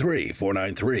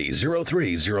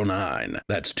 213-493-0309.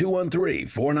 That's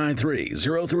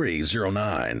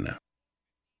 213-493-0309.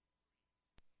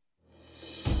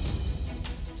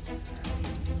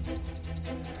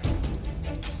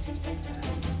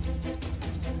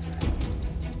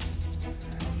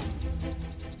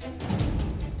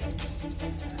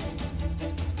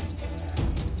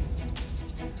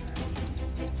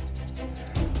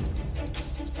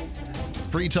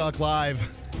 Free Talk Live,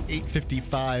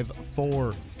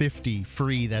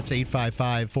 855-450-FREE. That's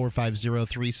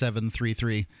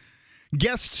 855-450-3733.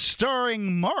 Guest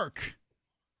starring Mark.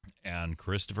 And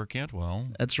Christopher Cantwell.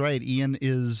 That's right. Ian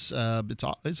is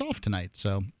off tonight,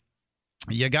 so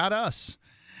you got us.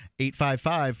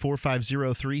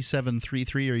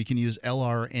 855-450-3733, or you can use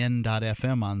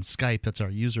lrn.fm on Skype. That's our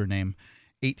username.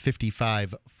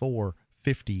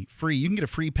 855-450-FREE. You can get a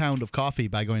free pound of coffee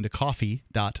by going to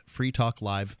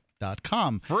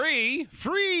coffee.freetalklive.com. Free?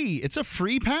 Free! It's a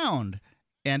free pound.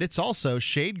 And it's also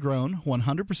shade-grown,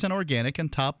 100% organic,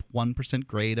 and top 1%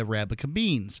 grade Arabica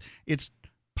beans. It's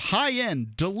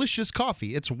high-end, delicious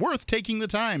coffee. It's worth taking the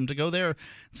time to go there,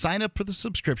 sign up for the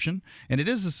subscription, and it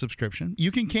is a subscription.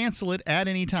 You can cancel it at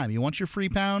any time. You want your free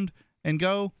pound and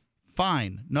go?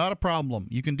 Fine, not a problem.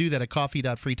 You can do that at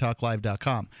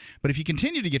coffee.freetalklive.com. But if you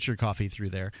continue to get your coffee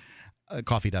through there,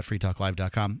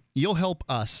 coffee.freetalklive.com, you'll help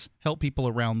us help people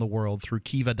around the world through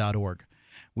kiva.org.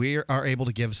 We are able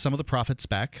to give some of the profits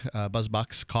back.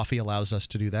 BuzzBox Coffee allows us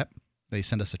to do that. They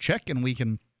send us a check, and we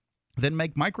can then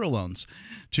make microloans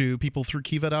to people through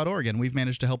kiva.org. And we've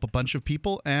managed to help a bunch of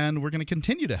people, and we're going to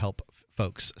continue to help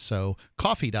folks. So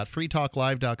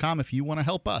coffee.freetalklive.com if you want to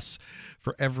help us.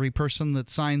 For every person that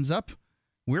signs up,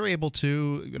 we're able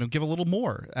to give a little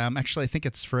more. Actually, I think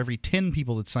it's for every 10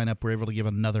 people that sign up, we're able to give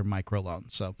another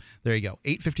microloan. So there you go.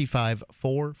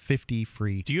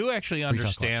 855-450-FREE. Do you actually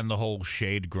understand the whole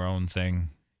shade-grown thing?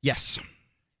 Yes.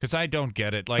 Because I don't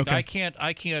get it. Like, okay.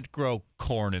 I can't grow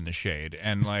corn in the shade.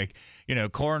 And, like,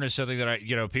 corn is something that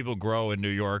people grow in New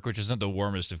York, which isn't the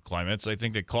warmest of climates. I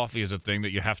think that coffee is a thing that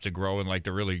you have to grow in, like,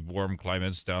 the really warm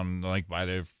climates down, like, by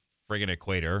the friggin'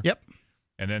 equator. Yep.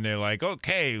 And then they're like,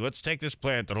 okay, let's take this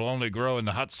plant that'll only grow in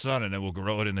the hot sun, and then we'll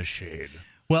grow it in the shade.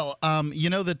 Well,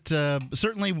 you know that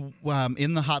certainly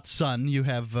in the hot sun, you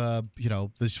have,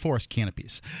 these forest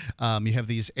canopies. You have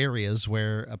these areas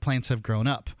where plants have grown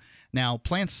up. Now,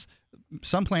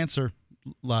 some plants are,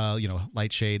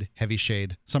 light shade, heavy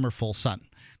shade. Some are full sun.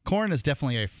 corn is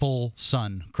definitely a full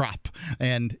sun crop,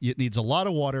 and it needs a lot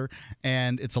of water,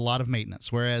 and it's a lot of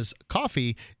maintenance, whereas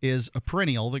coffee is a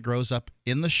perennial that grows up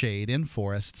in the shade in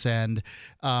forests, and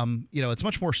it's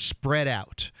much more spread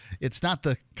out. It's not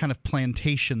the kind of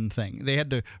plantation thing. They had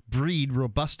to breed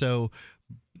Robusto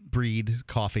breed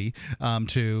coffee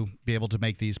to be able to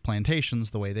make these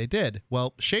plantations the way they did.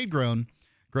 Well, shade grown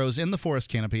grows in the forest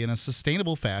canopy in a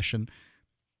sustainable fashion,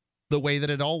 the way that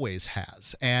it always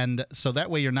has. And so that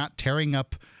way you're not tearing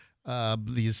up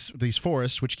these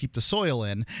forests, which keep the soil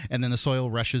in, and then the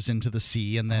soil rushes into the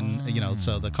sea, and then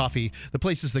so the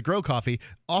places that grow coffee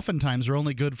oftentimes are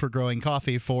only good for growing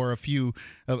coffee for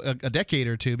a decade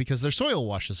or two, because their soil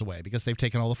washes away because they've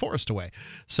taken all the forest away.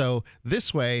 So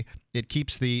this way it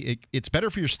keeps it's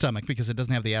better for your stomach because it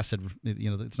doesn't have the acid.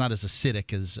 It's not as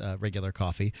acidic as regular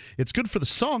coffee. It's good for the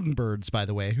songbirds, by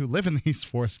the way, who live in these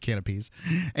forest canopies,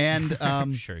 and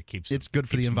I'm sure it's good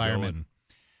for the environment. Going.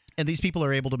 And these people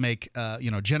are able to make,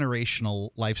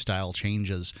 generational lifestyle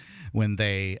changes when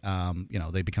they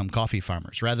become coffee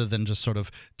farmers, rather than just sort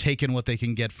of taking what they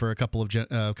can get for a couple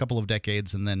of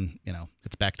decades, and then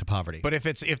it's back to poverty. But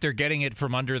if they're getting it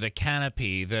from under the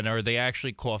canopy, then are they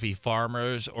actually coffee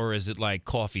farmers, or is it like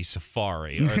coffee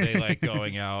safari? Are they like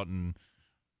going out and...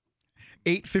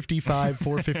 855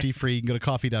 450 free. You can go to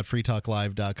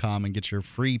coffee.freetalklive.com and get your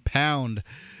free pound.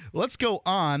 Let's go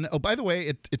on. Oh, by the way,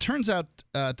 it turns out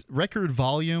record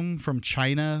volume from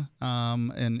China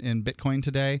in Bitcoin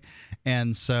today,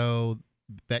 and so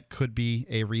that could be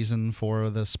a reason for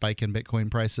the spike in Bitcoin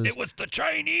prices. It was the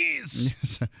Chinese.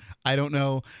 I don't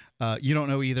know. You don't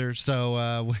know either,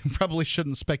 so we probably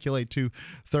shouldn't speculate too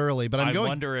thoroughly. But I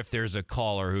wonder if there's a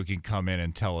caller who can come in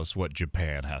and tell us what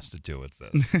Japan has to do with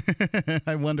this.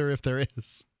 I wonder if there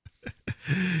is.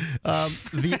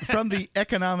 From the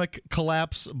Economic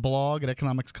Collapse blog at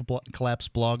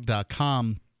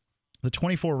economicscollapseblog.com, the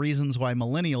 24 reasons why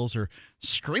millennials are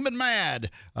screaming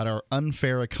mad at our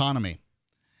unfair economy.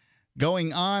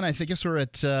 Going on, I guess we're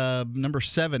at number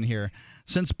 7 here.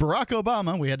 Since Barack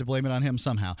Obama, we had to blame it on him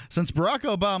somehow. Since Barack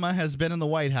Obama has been in the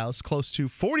White House, close to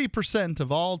 40%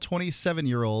 of all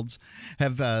 27-year-olds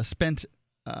have spent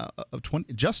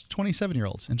just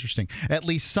 27-year-olds, interesting, at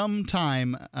least some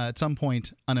time at some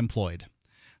point unemployed.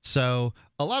 So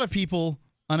a lot of people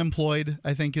unemployed,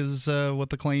 I think, is what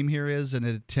the claim here is, and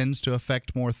it tends to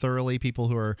affect more thoroughly people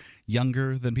who are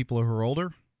younger than people who are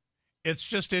older. It's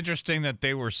just interesting that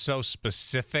they were so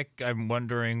specific. I'm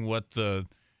wondering what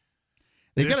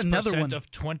They've got another one of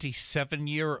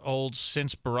 27-year-olds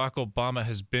since Barack Obama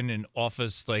has been in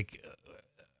office.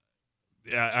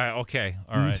 Okay,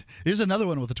 all right. Here's another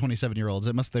one with the 27-year-olds.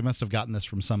 They must have gotten this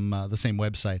from the same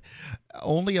website.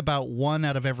 Only about 1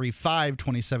 out of every 5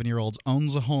 27-year-olds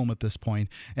owns a home at this point,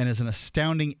 and as an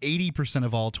astounding 80%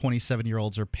 of all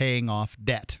 27-year-olds are paying off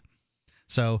debt.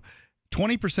 So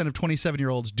 20% of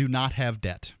 27-year-olds do not have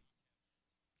debt.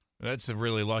 That's a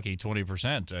really lucky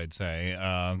 20%, I'd say.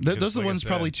 Those are the ones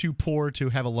probably too poor to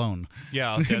have a loan.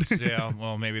 Yeah,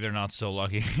 well, maybe they're not so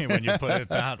lucky when you put it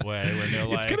that way. When they're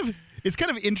like, it's kind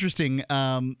of interesting.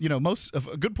 A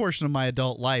good portion of my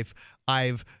adult life,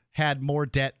 I've had more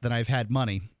debt than I've had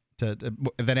money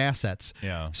than assets.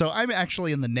 Yeah. So I'm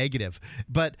actually in the negative.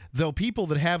 But though people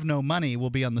that have no money will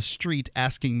be on the street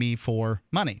asking me for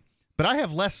money. But I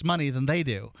have less money than they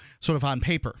do, sort of on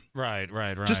paper. Right.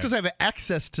 Just because I have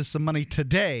access to some money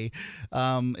today,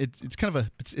 it's kind of a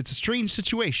strange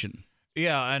situation.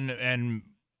 Yeah, and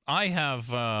I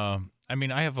have I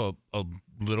have a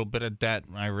little bit of debt.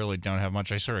 I really don't have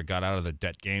much. I sort of got out of the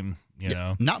debt game, you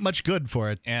know. Not much good for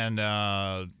it. And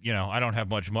I don't have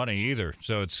much money either,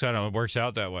 so it works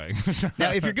out that way.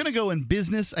 Now, if you're going to go in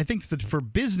business, I think that for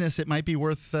business it might be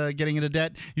worth getting into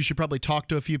debt. You should probably talk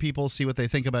to a few people, see what they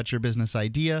think about your business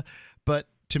idea. But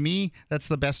to me, that's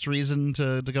the best reason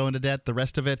to go into debt. The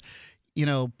rest of it,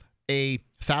 a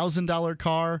 $1,000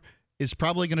 car is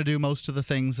probably going to do most of the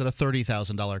things that a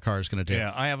 $30,000 car is going to do.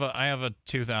 Yeah, I have a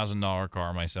 $2,000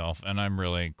 car myself, and I'm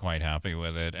really quite happy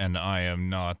with it. And I am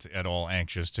not at all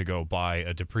anxious to go buy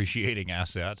a depreciating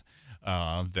asset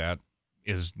that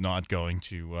is not going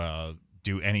to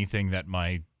do anything that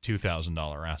my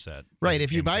 $2,000 asset. Right.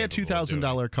 If you buy a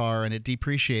 $2,000 car and it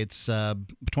depreciates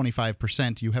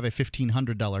 25%, you have a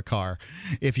 $1,500 car.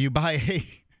 If you buy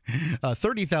a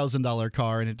 $30,000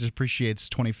 car and it depreciates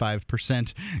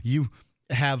 25%, you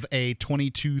have a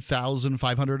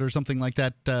 $22,500 or something like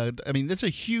that. That's a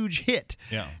huge hit.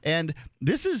 Yeah. And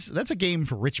that's a game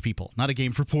for rich people, not a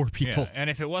game for poor people. Yeah. And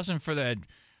if it wasn't for that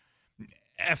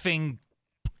effing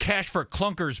cash for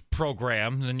clunkers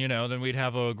program, then we'd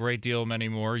have a great deal many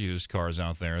more used cars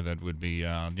out there that would be,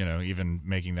 even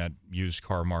making that used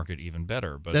car market even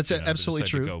better. But that's absolutely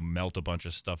true. To go melt a bunch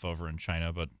of stuff over in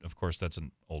China, but of course that's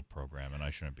an old program, and I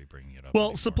shouldn't be bringing it up.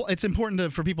 Well, it's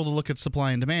important for people to look at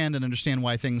supply and demand and understand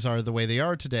why things are the way they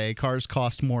are today. Cars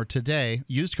cost more today.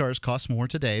 Used cars cost more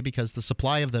today because the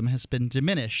supply of them has been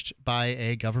diminished by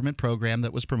a government program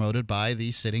that was promoted by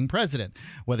the sitting president,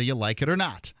 whether you like it or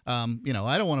not. I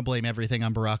don't want to blame everything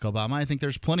on Barack Obama. I think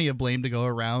there's plenty of blame to go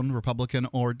around, Republican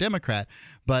or Democrat.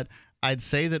 But I'd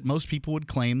say that most people would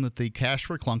claim that the Cash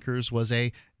for Clunkers was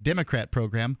a Democrat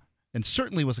program and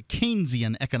certainly was a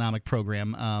Keynesian economic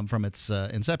program from its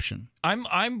inception.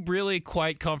 I'm really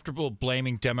quite comfortable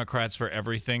blaming Democrats for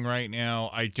everything right now.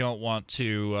 I don't want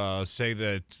to say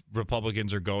that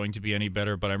Republicans are going to be any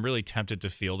better, but I'm really tempted to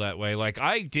feel that way. Like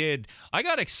I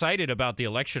got excited about the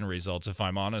election results, if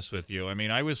I'm honest with you. I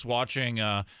mean, I was watching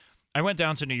I went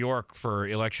down to New York for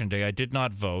Election Day. I did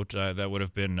not vote. That would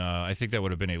have been, I think that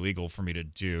would have been illegal for me to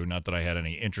do. Not that I had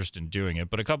any interest in doing it,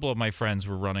 but a couple of my friends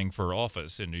were running for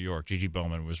office in New York. Gigi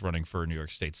Bowman was running for New York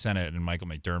State Senate, and Michael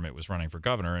McDermott was running for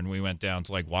governor. And we went down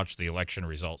to watch the election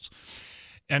results.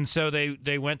 And so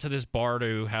they went to this bar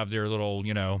to have their little,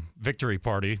 victory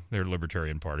party, their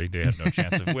Libertarian Party. They had no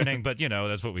chance of winning, but,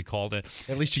 that's what we called it.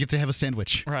 At least you get to have a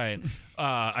sandwich. Right.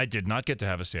 I did not get to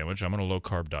have a sandwich. I'm on a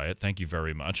low-carb diet. Thank you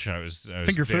very much. I was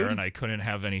finger there, food? And I couldn't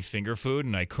have any finger food,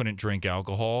 and I couldn't drink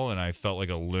alcohol, and I felt like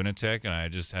a lunatic, and I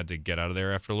just had to get out of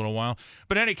there after a little while.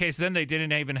 But in any case, then they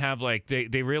didn't even have,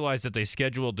 they realized that they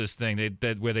scheduled this thing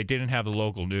where they didn't have the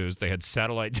local news. They had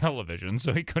satellite television,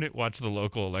 so he couldn't watch the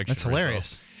local election That's hilarious.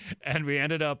 results. And we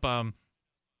ended up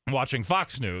watching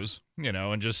Fox News,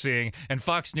 and just seeing, and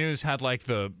Fox News had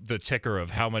the ticker of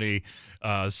how many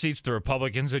seats the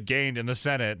Republicans had gained in the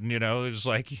Senate, and it was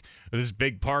like this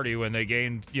big party when they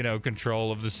gained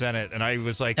control of the Senate, and I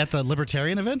was like, at the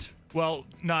Libertarian event. Well,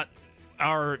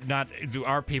 our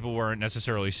people weren't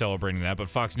necessarily celebrating that, but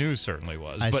Fox News certainly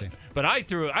was. But I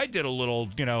did a little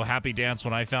happy dance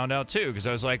when I found out too, because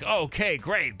I was like, okay,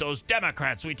 great, those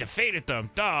Democrats, we defeated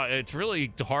them. Duh. It's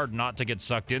really hard not to get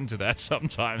sucked into that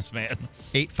sometimes, man.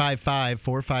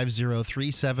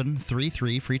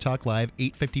 855-450-3733 Free Talk Live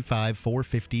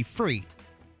 855-450-FREE.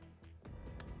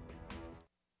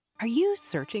 Are you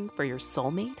searching for your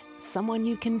soulmate? Someone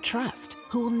you can trust,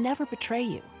 who will never betray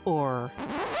you? Or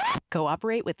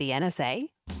cooperate with the NSA?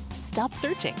 Stop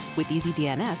searching. With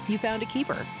EasyDNS, you found a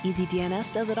keeper.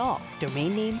 EasyDNS does it all.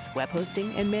 Domain names, web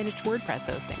hosting, and managed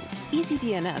WordPress hosting.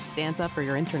 EasyDNS stands up for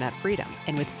your internet freedom.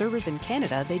 And with servers in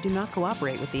Canada, they do not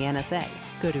cooperate with the NSA.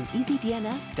 Go to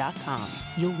EasyDNS.com.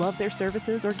 You'll love their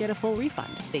services or get a full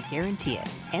refund. They guarantee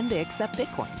it. And they accept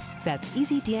Bitcoin. That's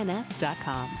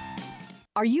EasyDNS.com.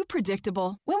 Are you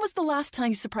predictable? When was the last time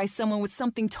you surprised someone with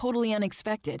something totally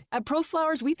unexpected? At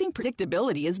ProFlowers, we think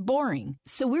predictability is boring.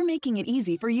 So we're making it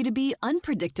easy for you to be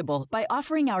unpredictable by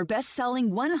offering our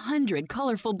best-selling 100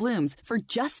 colorful blooms for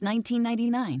just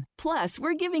 $19.99. Plus,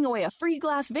 we're giving away a free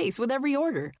glass vase with every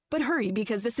order. But hurry,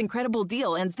 because this incredible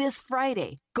deal ends this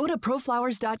Friday. Go to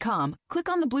proflowers.com, click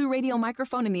on the blue radio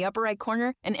microphone in the upper right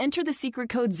corner, and enter the secret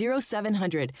code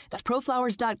 0700. That's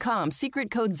proflowers.com, secret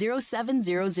code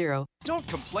 0700. Don't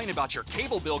complain about your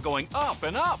cable bill going up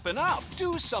and up and up.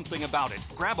 Do something about it.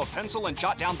 Grab a pencil and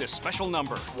jot down this special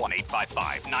number,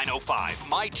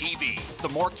 1-855-905-MY-TV. The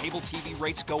more cable TV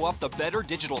rates go up, the better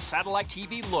digital satellite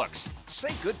TV looks. Say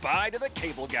goodbye to the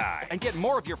cable guy and get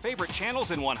more of your favorite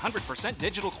channels in 100%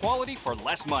 digital quality for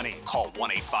less money. Call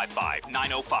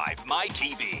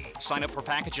 1-855-905-MY-TV. Sign up for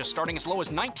packages starting as low as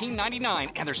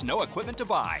 $19.99, and there's no equipment to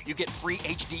buy. You get free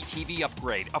HD TV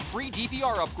upgrade, a free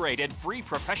DVR upgrade, and free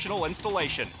professional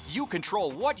installation. You control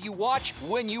what you watch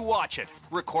when you watch it.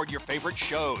 Record your favorite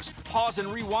shows, pause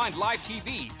and rewind live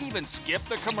TV, even skip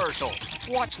the commercials.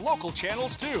 Watch local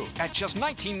channels too. At just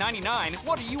 $19.99,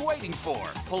 what are you waiting for?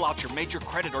 Pull out your major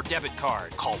credit or debit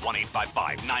card. Call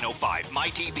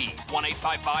 1-855-905-MY-TV.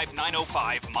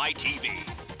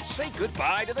 1-855-905-MY-TV. Say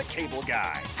goodbye to the cable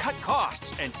guy. Cut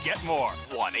costs and get more.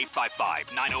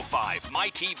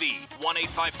 1-855-905-MY-TV.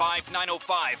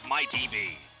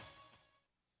 1-855-905-MY-TV.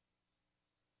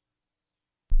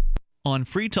 On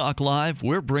Free Talk Live,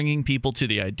 we're bringing people to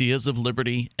the ideas of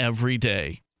liberty every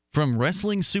day. From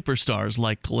wrestling superstars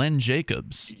like Glenn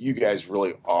Jacobs. You guys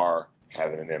really are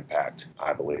having an impact,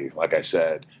 I believe. Like I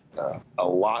said, a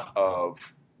lot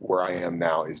of where I am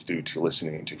now is due to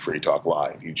listening to Free Talk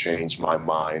Live. You changed my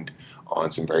mind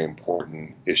on some very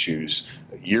important issues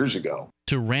years ago.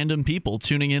 To random people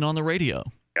tuning in on the radio.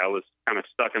 I was kind of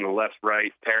stuck in the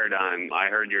left-right paradigm. I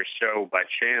heard your show by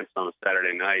chance on a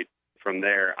Saturday night. from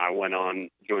there, I went on,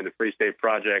 joined the Free State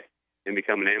Project, and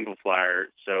become an amplifier.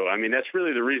 So, I mean, that's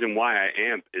really the reason why I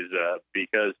amp is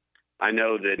because I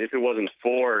know that if it wasn't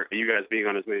for you guys being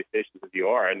on as many stations as you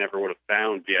are, I never would have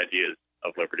found the ideas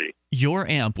of liberty. Your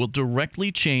amp will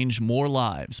directly change more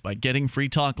lives by getting Free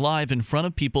Talk Live in front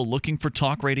of people looking for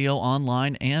talk radio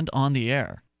online and on the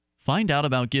air. Find out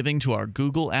about giving to our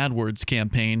Google AdWords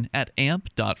campaign at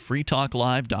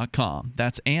amp.freetalklive.com.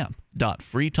 That's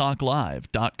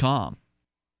amp.freetalklive.com.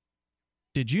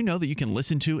 Did you know that you can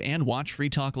listen to and watch Free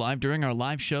Talk Live during our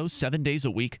live show 7 days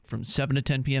a week from 7 to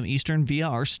 10 p.m. Eastern via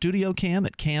our studio cam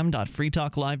at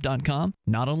cam.freetalklive.com?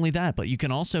 Not only that, but you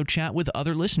can also chat with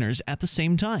other listeners at the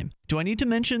same time. Do I need to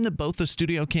mention that both the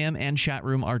studio cam and chat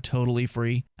room are totally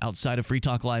free? Outside of Free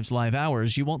Talk Live's live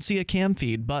hours, you won't see a cam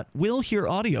feed, but will hear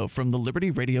audio from the Liberty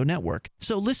Radio Network.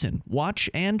 So listen, watch,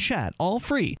 and chat all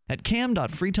free at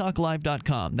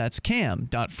cam.freetalklive.com. That's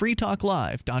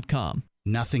cam.freetalklive.com.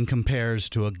 Nothing compares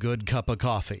to a good cup of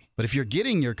coffee. But if you're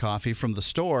getting your coffee from the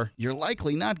store, you're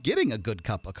likely not getting a good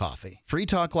cup of coffee. Free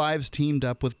Talk Live's teamed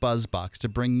up with BuzzBox to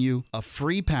bring you a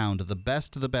free pound of the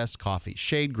best coffee,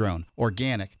 shade-grown,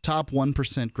 organic, top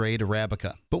 1% grade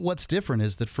Arabica. But what's different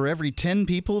is that for every 10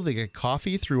 people that get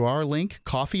coffee through our link,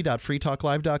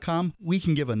 coffee.freetalklive.com, we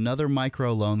can give another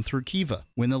microloan through Kiva.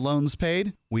 When the loan's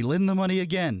paid, we lend the money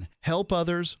again. Help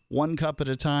others, one cup at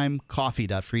a time,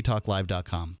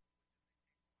 coffee.freetalklive.com.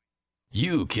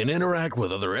 You can interact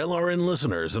with other LRN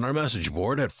listeners in our message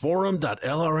board at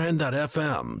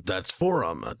forum.lrn.fm. That's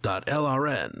forum.lrn.fm.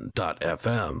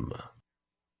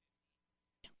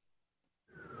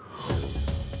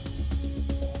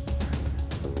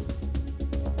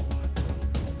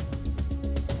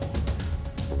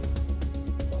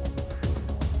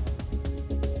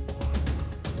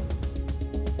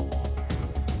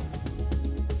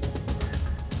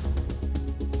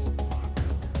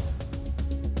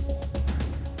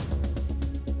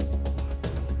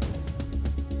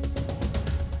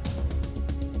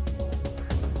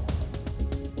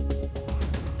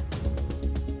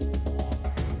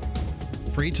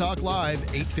 Free Talk Live,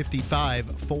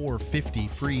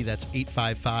 855-450-FREE. That's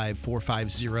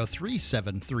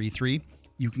 855-450-3733.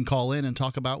 You can call in and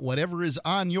talk about whatever is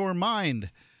on your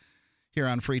mind here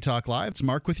on Free Talk Live. It's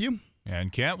Mark with you.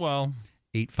 And Cantwell.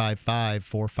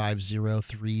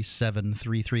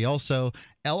 855-450-3733. Also,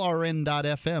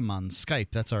 LRN.FM on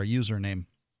Skype. That's our username.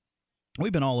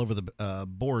 We've been all over the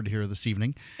board here this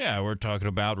evening. Yeah, we're talking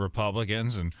about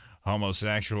Republicans and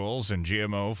homosexuals and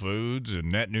GMO foods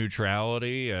and net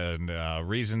neutrality and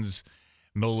reasons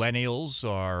millennials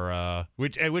are,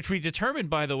 which we determined,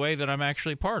 by the way, that I'm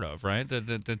actually part of, right?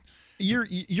 That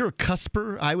You're a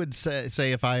cusper. I would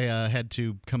say if I had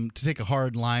to come to take a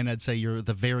hard line, I'd say you're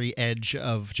the very edge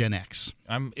of Gen X.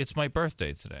 It's my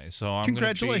birthday today, so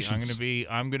Congratulations. I'm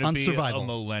gonna be a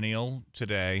millennial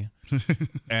today,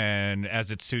 and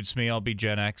as it suits me, I'll be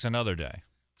Gen X another day.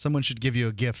 Someone should give you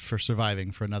a gift for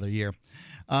surviving for another year.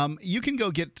 You can go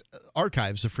get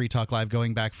archives of Free Talk Live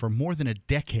going back for more than a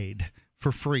decade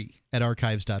for free at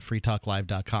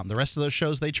archives.freetalklive.com. The rest of those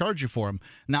shows, they charge you for them.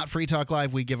 Not Free Talk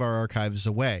Live, we give our archives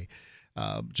away.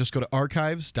 Just go to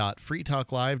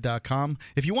archives.freetalklive.com.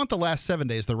 If you want the last 7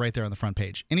 days, they're right there on the front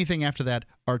page. Anything after that,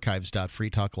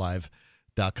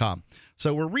 archives.freetalklive.com.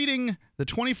 So we're reading the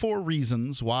 24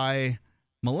 reasons why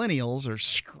millennials are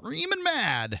screaming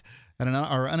mad at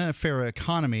our unfair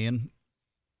economy, and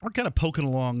we're kind of poking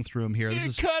along through them here.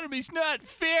 The economy's not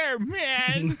fair,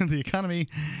 man. The economy,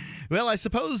 well, I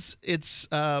suppose it's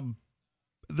the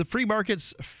free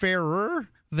market's fairer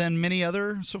than many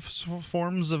other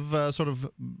forms of sort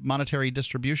of monetary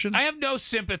distribution. I have no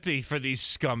sympathy for these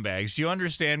scumbags. Do you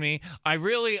understand me? I'm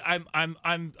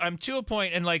to a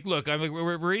point, and like, look,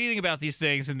 we're reading about these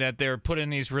things, and that they're put in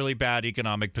these really bad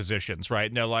economic positions,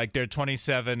 right? And they're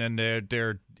 27 and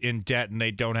they're in debt and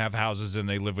they don't have houses and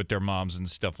they live with their moms and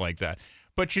stuff like that.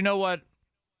 But you know what?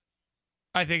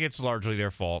 I think it's largely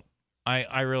their fault.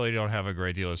 I really don't have a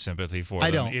great deal of sympathy for them.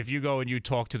 I don't. If you go and you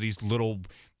talk to these little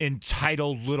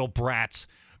entitled little brats,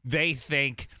 they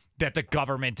think that the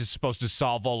government is supposed to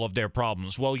solve all of their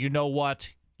problems. Well, you know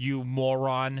what, you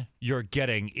moron? You're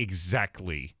getting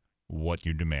exactly what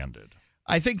you demanded.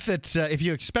 I think that if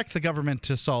you expect the government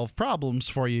to solve problems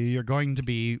for you, you're going to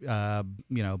be, You're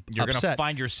going to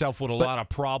find yourself with a lot of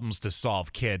problems to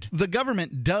solve, kid. The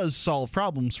government does solve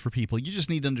problems for people. You just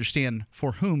need to understand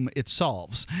for whom it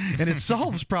solves. And it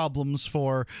solves problems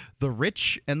for the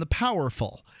rich and the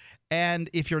powerful. And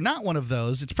if you're not one of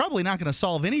those, it's probably not going to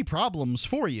solve any problems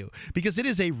for you because it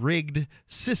is a rigged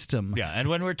system. Yeah, and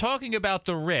when we're talking about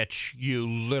the rich, you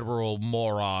literal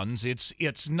morons,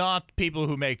 it's not people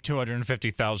who make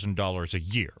 $250,000 a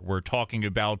year. We're talking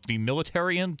about the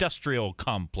military-industrial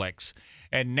complex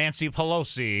and Nancy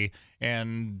Pelosi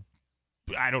and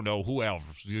I don't know who else,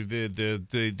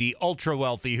 the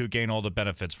ultra-wealthy who gain all the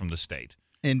benefits from the state.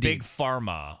 Indeed. Big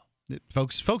pharma.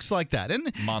 Folks like that, and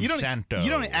Monsanto. You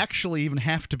don't actually even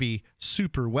have to be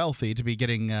super wealthy to be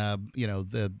getting,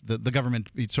 the government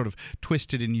sort of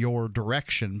twisted in your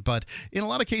direction. But in a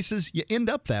lot of cases, you end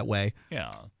up that way.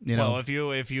 Yeah. Well, if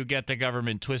you get the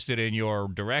government twisted in your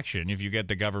direction, if you get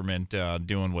the government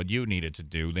doing what you need it to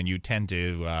do, then you tend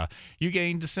to you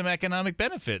gain some economic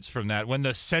benefits from that. When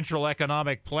the central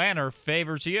economic planner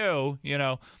favors you,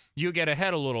 you get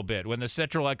ahead a little bit. When the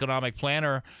central economic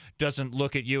planner doesn't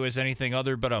look at you as anything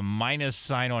other but a minus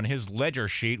sign on his ledger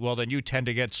sheet, well, then you tend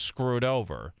to get screwed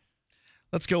over.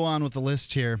 Let's go on with the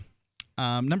list here.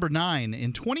 Number 9,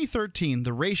 in 2013,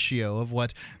 the ratio of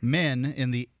what men in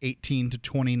the 18 to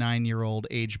 29-year-old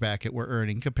age bracket were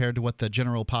earning compared to what the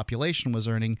general population was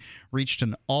earning reached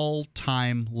an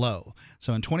all-time low.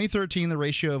 So in 2013, the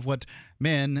ratio of what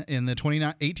men in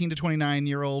the 18 to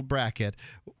 29-year-old bracket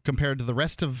compared to the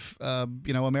rest of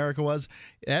America was,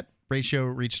 that ratio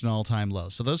reached an all-time low.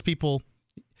 So those people...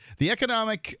 The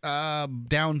economic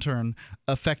downturn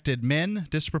affected men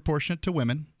disproportionate to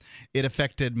women. It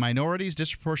affected minorities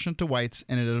disproportionate to whites,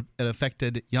 and it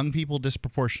affected young people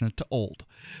disproportionate to old.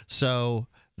 So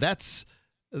that's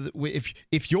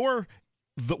if you're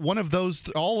one of those,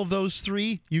 all of those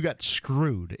three, you got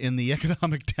screwed in the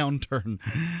economic downturn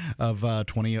of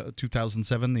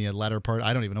 2007, the latter part.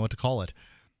 I don't even know what to call it.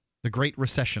 The Great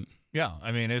Recession. Yeah,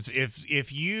 I mean,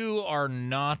 if you are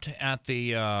not at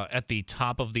the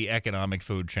top of the economic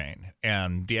food chain,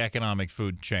 and the economic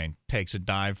food chain takes a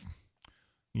dive,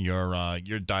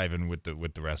 you're diving with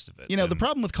the rest of it. The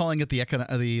problem with calling it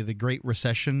the Great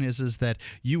Recession is that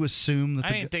you assume that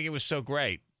I didn't think it was so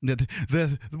great.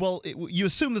 You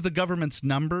assume that the government's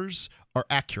numbers are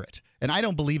accurate, and I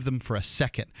don't believe them for a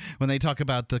second when they talk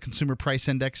about the consumer price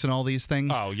index and all these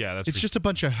things. Oh yeah, it's just a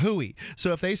bunch of hooey.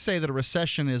 So if they say that a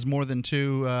recession is more than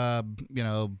two,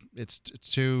 it's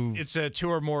two. It's 2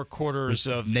 or more quarters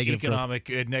of negative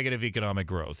economic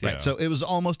growth. Right. Yeah. So it was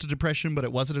almost a depression, but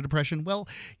it wasn't a depression. Well,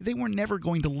 they were never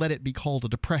going to let it be called a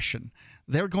depression.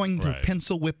 They're going to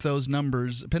pencil whip those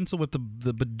numbers, pencil whip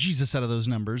the bejesus out of those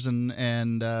numbers, and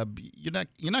you're not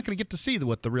going to get to see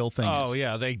what the real thing is. Oh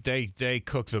yeah, they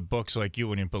cook the books like you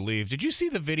wouldn't believe. Did you see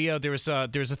the video? There was a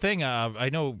thing. I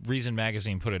know Reason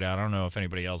Magazine put it out. I don't know if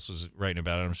anybody else was writing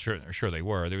about it. I'm sure they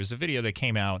were. There was a video that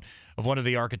came out of one of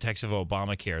the architects of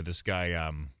Obamacare. This guy,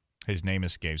 his name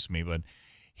escapes me, but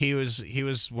he was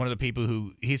one of the people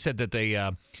who he said that they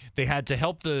had to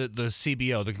help the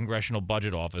CBO, the Congressional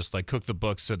Budget Office, like cook the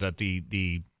books so that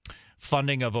the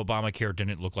funding of Obamacare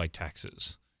didn't look like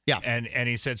taxes. Yeah. And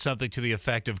he said something to the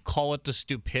effect of, call it the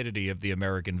stupidity of the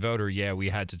American voter. Yeah, we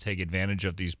had to take advantage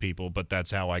of these people, but that's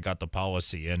how I got the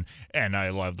policy, and I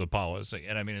love the policy.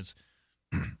 And I mean, it's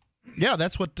yeah,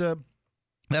 that's what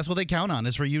they count on,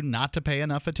 is for you not to pay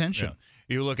enough attention. Yeah.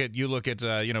 You look at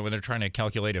when they're trying to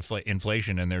calculate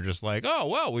inflation, and they're just like, oh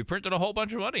well, we printed a whole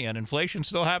bunch of money and inflation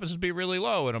still happens to be really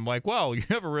low. And I'm like, well, you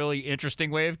have a really interesting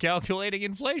way of calculating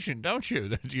inflation, don't you?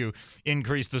 That you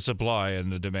increase the supply and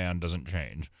the demand doesn't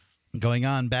change. Going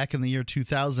on, back in the year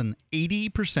 2000,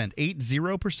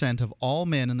 80% of all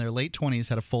men in their late 20s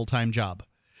had a full-time job.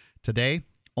 Today,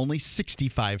 only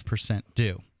 65%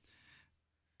 do.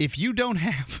 If you don't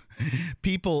have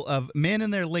men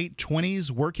in their late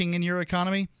 20s working in your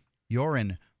economy, you're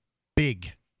in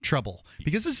big trouble,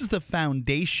 because this is the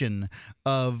foundation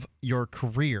of your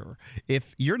career.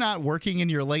 If you're not working in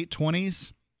your late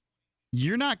 20s,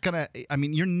 you're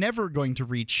never going to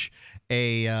reach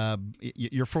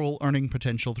your full earning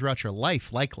potential throughout your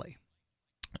life, likely.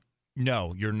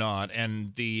 No, you're not.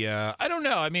 And I don't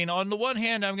know. I mean, on the one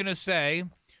hand, I'm going to say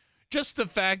just the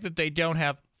fact that they don't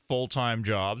have full-time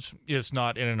jobs is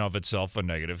not in and of itself a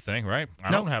negative thing, right?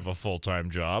 I don't have a full-time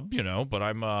job, but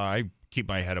I keep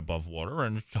my head above water,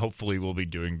 and hopefully we'll be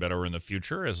doing better in the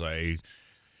future as I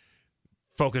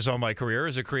focus on my career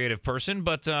as a creative person.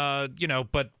 But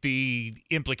but the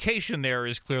implication there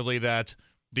is clearly that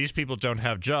these people don't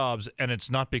have jobs, and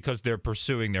it's not because they're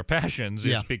pursuing their passions.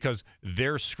 It's because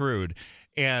they're screwed,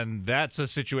 and that's a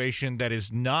situation that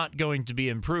is not going to be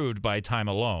improved by time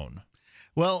alone.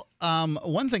 Well,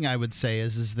 one thing I would say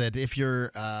is that if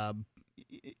you're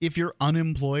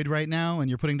unemployed right now and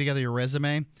you're putting together your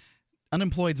resume,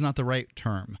 unemployed's not the right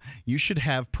term. You should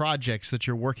have projects that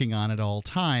you're working on at all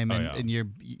time, and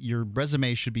your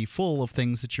resume should be full of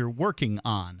things that you're working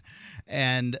on.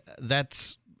 And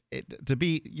that's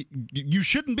you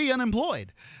shouldn't be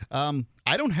unemployed.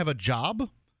 I don't have a job.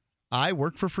 I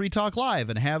work for Free Talk Live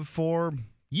and have for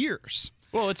years.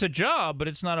 Well, it's a job, but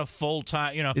it's not a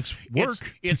full-time, It's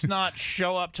work. It's not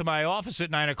show up to my office at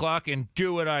 9 o'clock and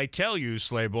do what I tell you,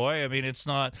 slave boy. I mean, it's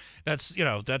not, that's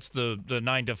the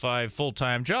 9 to 5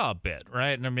 full-time job bit,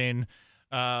 right? And I mean,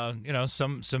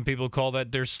 some people call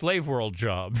that their slave world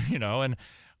job, and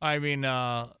I mean,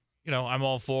 I'm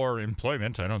all for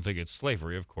employment. I don't think it's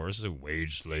slavery, of course. It's a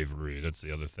wage slavery. That's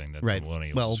the other thing that the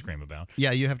millennials scream about. Yeah,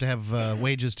 you have to have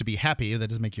wages to be happy. That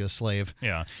doesn't make you a slave.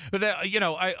 Yeah, but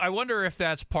I wonder if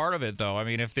that's part of it, though. I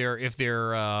mean, if they're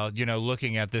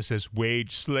looking at this as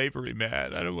wage slavery,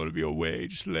 man. I don't want to be a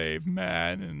wage slave,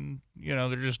 man, and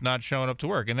they're just not showing up to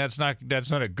work, and that's not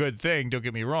a good thing. Don't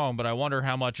get me wrong, but I wonder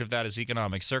how much of that is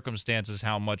economic circumstances,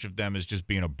 how much of them is just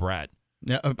being a brat.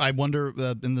 Yeah, I wonder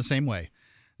in the same way.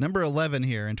 Number 11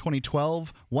 here. In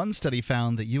 2012, one study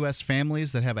found that U.S.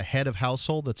 families that have a head of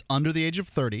household that's under the age of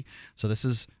 30, so this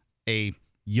is a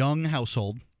young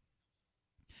household,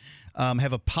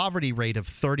 have a poverty rate of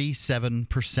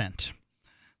 37%.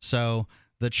 So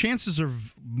the chances are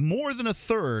more than a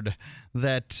third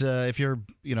that if you're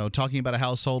talking about a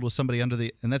household with somebody and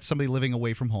that's somebody living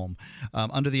away from home,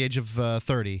 under the age of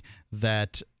 30,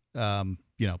 that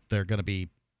they're going to be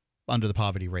under the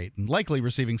poverty rate and likely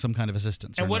receiving some kind of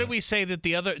assistance. And what did we say that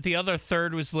the other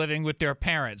third was living with their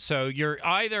parents? So you're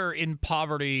either in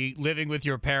poverty living with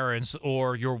your parents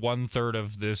or you're 1/3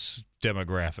 of this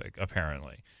demographic,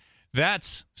 apparently.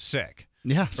 That's sick.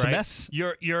 Yeah, right? So that's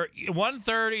you're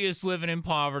 1/3 is living in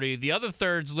poverty. The other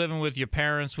third's living with your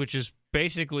parents, which is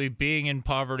basically being in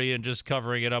poverty and just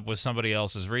covering it up with somebody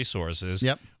else's resources.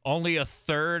 Yep. Only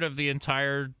 1/3 of the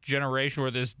entire generation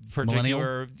or this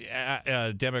particular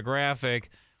demographic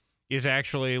is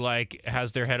actually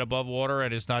has their head above water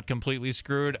and is not completely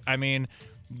screwed. I mean,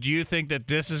 do you think that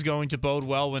this is going to bode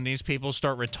well when these people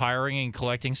start retiring and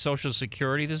collecting Social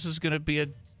Security? This is going to be a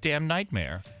damn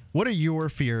nightmare. What are your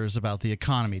fears about the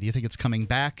economy? Do you think it's coming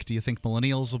back? Do you think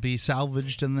millennials will be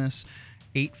salvaged in this?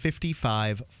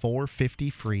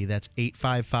 855-450-FREE. That's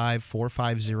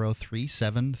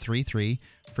 855-450-3733.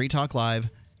 Free Talk Live,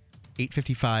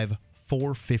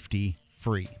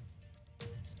 855-450-FREE.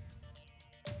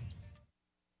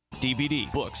 DVD,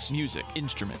 books, music,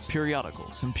 instruments,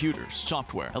 periodicals, computers,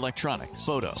 software, electronics,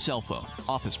 photo, cell phone,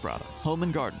 office products, home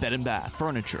and garden, bed and bath,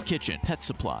 furniture, kitchen, pet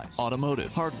supplies,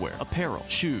 automotive, hardware, apparel,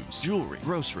 shoes, jewelry,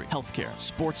 grocery, healthcare,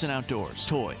 sports and outdoors,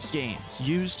 toys, games,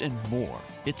 used, and more.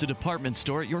 It's a department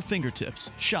store at your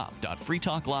fingertips.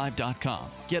 Shop.freetalklive.com.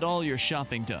 Get all your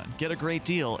shopping done, get a great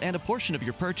deal, and a portion of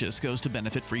your purchase goes to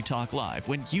benefit Free Talk Live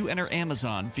when you enter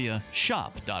Amazon via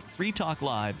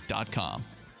shop.freetalklive.com.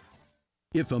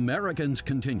 If Americans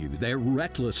continue their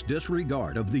reckless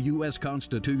disregard of the U.S.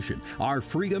 Constitution, our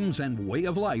freedoms and way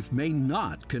of life may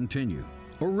not continue.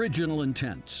 Original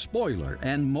Intent, Spoiler,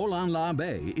 and Moulin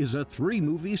L'Abbé is a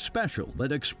 3-movie special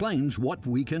that explains what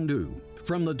we can do.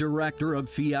 From the director of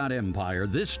Fiat Empire,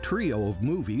 this trio of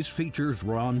movies features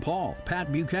Ron Paul,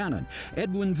 Pat Buchanan,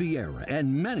 Edwin Vieira,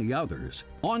 and many others.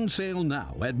 On sale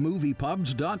now at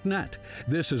moviepubs.net.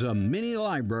 This is a mini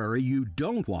library you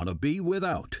don't want to be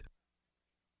without.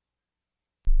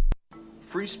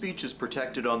 Free speech is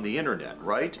protected on the internet,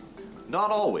 right?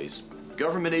 Not always.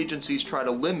 Government agencies try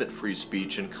to limit free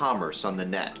speech and commerce on the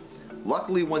net.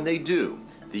 Luckily, when they do,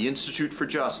 the Institute for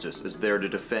Justice is there to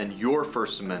defend your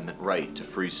First Amendment right to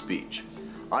free speech.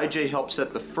 IJ helped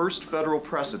set the first federal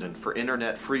precedent for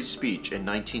internet free speech in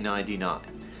 1999,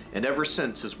 and ever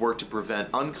since has worked to prevent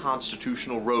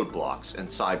unconstitutional roadblocks in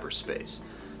cyberspace.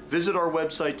 Visit our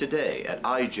website today at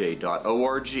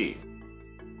ij.org.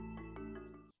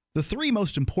 The 3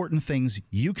 most important things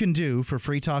you can do for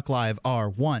Free Talk Live are: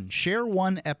 1, share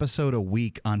 1 episode a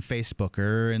week on Facebook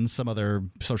or in some other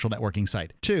social networking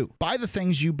site. 2, buy the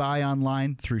things you buy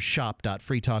online through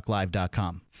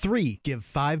shop.freetalklive.com. 3, give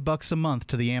 $5 a month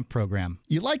to the AMP program.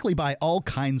 You likely buy all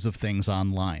kinds of things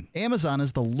online. Amazon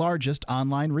is the largest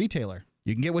online retailer.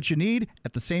 You can get what you need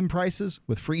at the same prices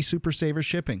with free Super Saver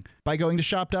shipping by going to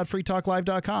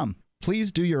shop.freetalklive.com.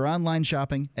 Please do your online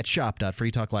shopping at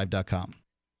shop.freetalklive.com.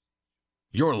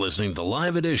 You're listening to the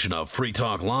live edition of Free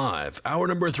Talk Live. Hour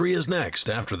number 3 is next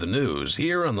after the news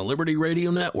here on the Liberty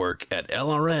Radio Network at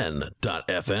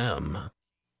LRN.FM.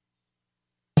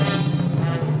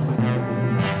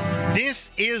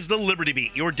 This is the Liberty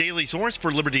Beat, your daily source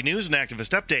for Liberty news and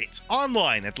activist updates,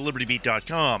 online at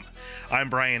thelibertybeat.com. I'm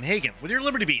Brian Hagan with your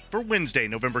Liberty Beat for Wednesday,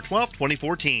 November 12th,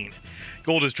 2014.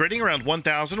 Gold is trading around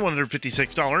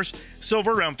 $1,156,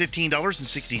 silver around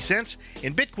 $15.60,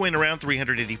 and Bitcoin around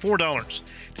 $384.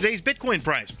 Today's Bitcoin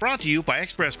price brought to you by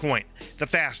ExpressCoin, the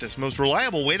fastest, most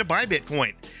reliable way to buy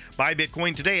Bitcoin. Buy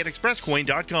Bitcoin today at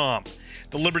expresscoin.com.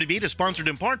 The Liberty Beat is sponsored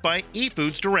in part by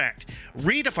eFoods Direct,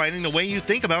 redefining the way you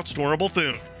think about storable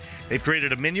food. They've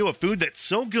created a menu of food that's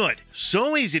so good,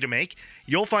 so easy to make,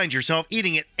 you'll find yourself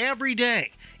eating it every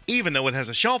day, even though it has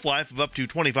a shelf life of up to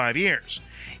 25 years.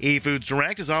 eFoods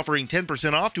Direct is offering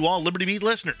 10% off to all Liberty Beat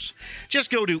listeners.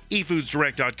 Just go to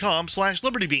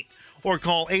efoodsdirect.com/LibertyBeat or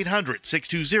call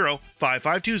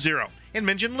 800-620-5520 and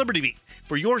mention Liberty Beat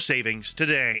for your savings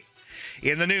today.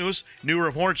 In the news, new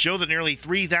reports show that nearly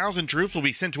 3,000 troops will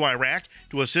be sent to Iraq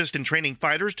to assist in training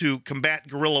fighters to combat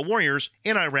guerrilla warriors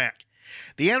in Iraq.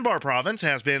 The Anbar province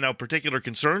has been of particular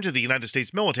concern to the United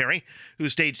States military, who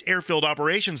staged airfield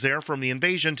operations there from the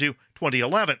invasion to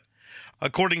 2011.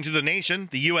 According to The Nation,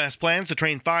 the U.S. plans to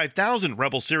train 5,000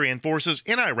 rebel Syrian forces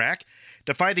in Iraq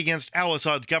to fight against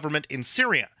al-Assad's government in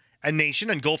Syria, a nation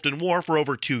engulfed in war for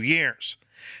over 2 years.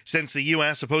 Since the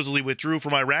U.S. supposedly withdrew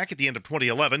from Iraq at the end of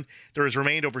 2011, there has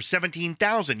remained over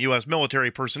 17,000 U.S.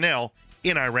 military personnel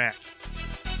in Iraq.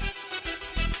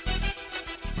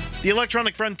 The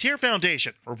Electronic Frontier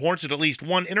Foundation reports that at least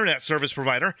one internet service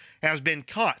provider has been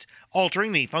caught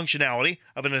altering the functionality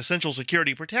of an essential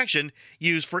security protection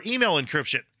used for email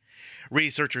encryption.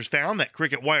 Researchers found that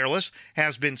Cricket Wireless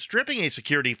has been stripping a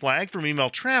security flag from email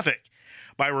traffic.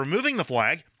 By removing the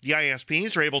flag, the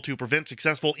ISPs are able to prevent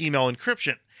successful email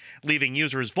encryption, leaving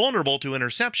users vulnerable to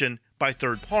interception by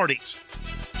third parties.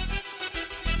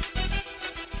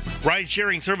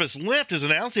 Ride-sharing service Lyft has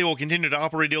announced they will continue to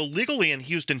operate illegally in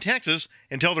Houston, Texas,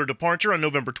 until their departure on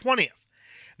November 20th.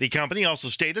 The company also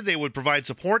stated they would provide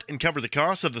support and cover the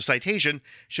costs of the citation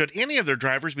should any of their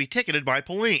drivers be ticketed by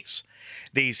police.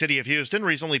 The City of Houston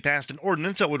recently passed an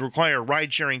ordinance that would require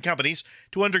ride-sharing companies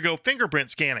to undergo fingerprint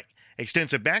scanning,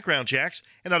 extensive background checks,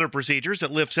 and other procedures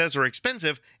that Lyft says are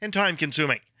expensive and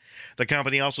time-consuming. The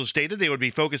company also stated they would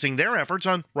be focusing their efforts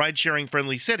on ride-sharing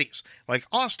friendly cities like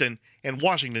Austin and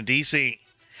Washington, D.C.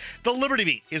 The Liberty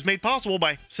Beat is made possible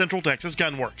by Central Texas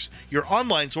Gunworks, your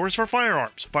online source for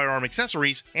firearms, firearm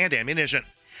accessories, and ammunition.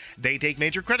 They take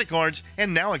major credit cards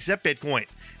and now accept Bitcoin.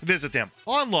 Visit them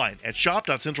online at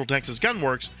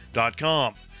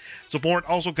shop.centraltexasgunworks.com. Support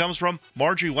also comes from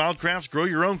Marjorie Wildcraft's Grow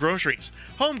Your Own Groceries,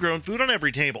 homegrown food on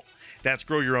every table. That's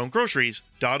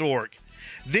growyourowngroceries.org.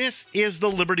 This is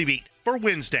the Liberty Beat for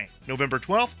Wednesday, November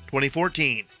 12th,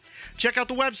 2014. Check out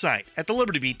the website at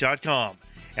thelibertybeat.com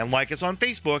and like us on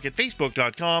Facebook at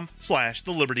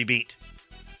facebook.com/thelibertybeat.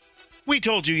 We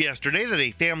told you yesterday that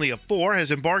a family of 4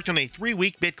 has embarked on a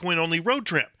 3-week Bitcoin-only road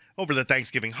trip over the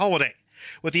Thanksgiving holiday,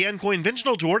 with the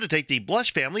Uncoinventional Tour to take the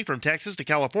Blush family from Texas to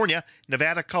California,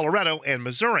 Nevada, Colorado, and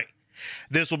Missouri.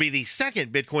 This will be the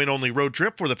second Bitcoin-only road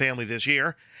trip for the family this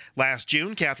year. Last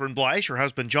June, Catherine Bleish, her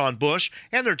husband John Bush,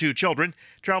 and their 2 children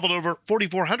traveled over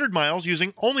 4,400 miles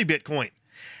using only Bitcoin.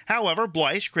 However,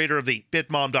 Bleish, creator of the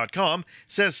Bitmom.com,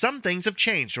 says some things have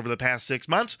changed over the past 6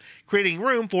 months, creating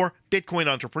room for Bitcoin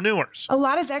entrepreneurs. A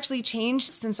lot has actually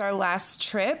changed since our last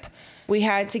trip. We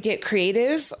had to get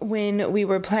creative when we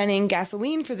were planning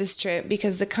gasoline for this trip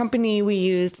because the company we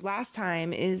used last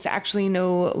time is actually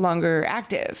no longer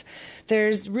active.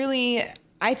 There's really,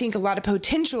 I think, a lot of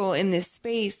potential in this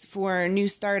space for new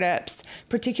startups,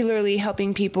 particularly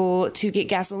helping people to get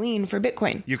gasoline for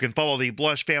Bitcoin. You can follow the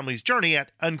Blush family's journey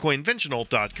at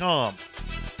uncoinventional.com.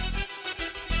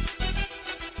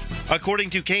 According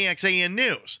to KXAN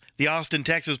News, the Austin,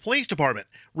 Texas Police Department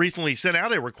recently sent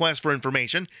out a request for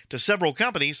information to several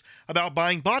companies about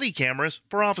buying body cameras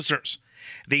for officers.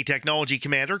 The technology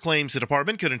commander claims the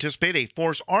department could anticipate a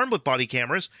force armed with body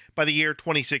cameras by the year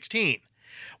 2016.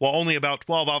 While only about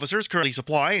 12 officers currently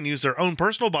supply and use their own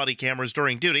personal body cameras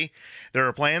during duty, there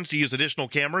are plans to use additional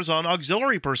cameras on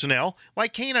auxiliary personnel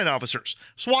like canine officers,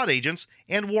 SWAT agents,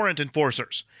 and warrant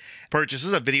enforcers.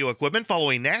 Purchases of video equipment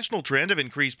follow a national trend of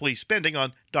increased police spending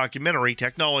on documentary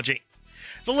technology.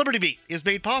 The Liberty Beat is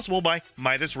made possible by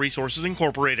Midas Resources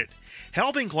Incorporated,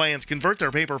 helping clients convert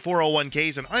their paper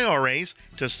 401ks and IRAs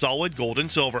to solid gold and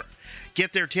silver.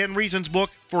 Get their 10 Reasons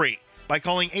book free by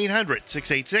calling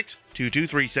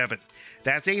 800-686-2237.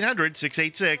 That's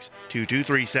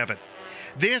 800-686-2237.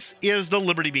 This is the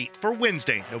Liberty Beat for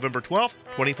Wednesday, November 12th,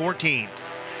 2014.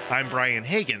 I'm Brian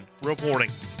Hagan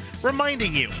reporting,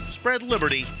 reminding you, spread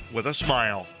liberty with a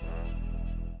smile.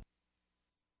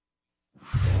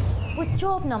 With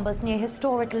job numbers near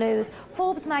historic lows,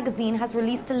 Forbes magazine has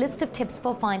released a list of tips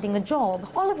for finding a job,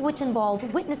 all of which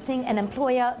involve witnessing an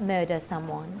employer murder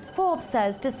someone. Forbes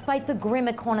says despite the grim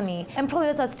economy,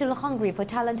 employers are still hungry for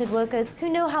talented workers who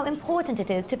know how important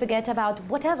it is to forget about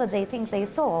whatever they think they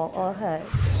saw or heard.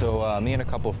 So me and a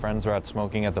couple of friends were out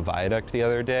smoking at the Viaduct the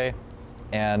other day,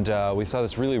 and we saw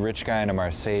this really rich guy in a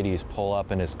Mercedes pull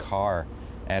up in his car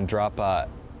and drop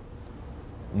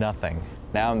nothing.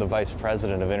 Now I'm the Vice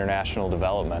President of International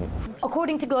Development.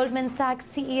 According to Goldman Sachs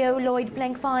CEO Lloyd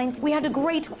Blankfein, we had a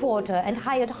great quarter and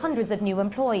hired hundreds of new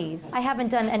employees. I haven't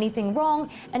done anything wrong,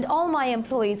 and all my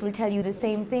employees will tell you the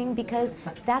same thing because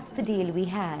that's the deal we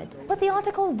had. But the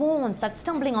article warns that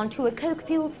stumbling onto a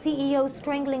coke-fueled CEO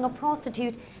strangling a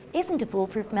prostitute isn't a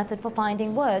foolproof method for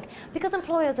finding work because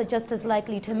employers are just as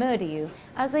likely to murder you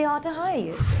as they are to hire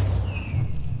you.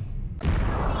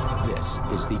 This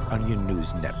is the Onion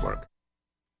News Network.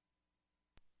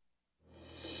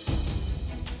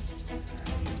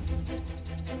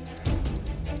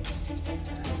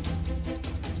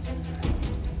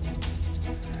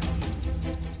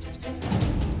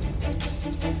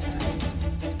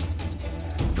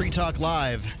 Free Talk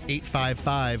Live,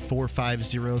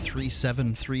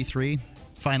 855-450-3733.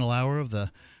 Final hour of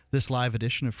this live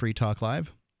edition of Free Talk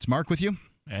Live. It's Mark with you.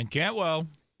 And Cantwell.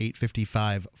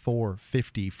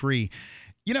 855-450-FREE.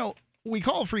 You know, we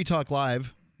call Free Talk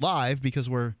Live because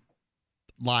we're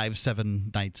live 7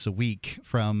 nights a week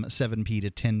from 7p to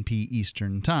 10p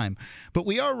Eastern Time. But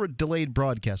we are a delayed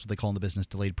broadcast, what they call in the business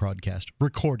delayed broadcast,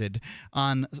 recorded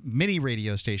on many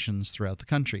radio stations throughout the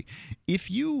country.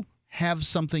 If you have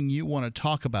something you want to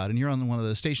talk about and you're on one of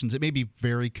those stations, it may be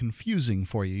very confusing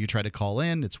for you. You try to call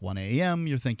in, it's 1 a.m.,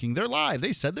 you're thinking, they're live.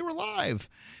 They said they were live.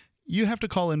 You have to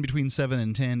call in between 7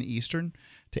 and 10 Eastern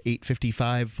to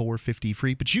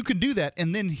 855-450-FREE. But you can do that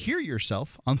and then hear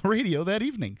yourself on the radio that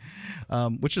evening,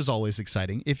 which is always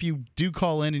exciting. If you do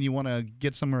call in and you want to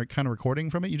get some kind of recording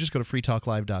from it, you just go to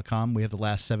freetalklive.com. We have the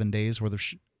last 7 days worth of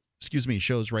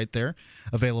shows right there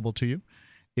available to you.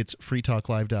 It's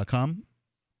freetalklive.com.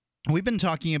 We've been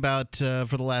talking about,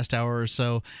 for the last hour or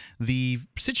so, the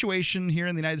situation here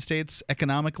in the United States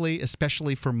economically,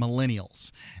 especially for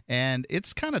millennials. And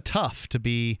it's kind of tough to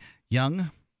be young,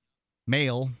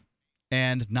 male,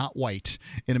 and not white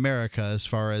in America as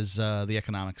far as the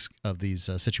economics of these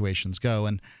situations go.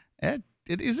 And it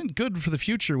isn't good for the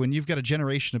future when you've got a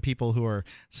generation of people who are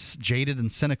jaded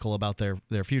and cynical about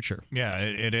their future. Yeah,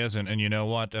 it isn't. And you know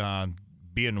what?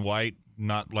 Being white,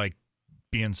 not like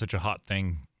being such a hot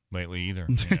thing lately either.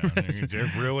 You know,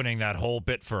 they're ruining that whole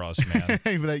bit for us, man.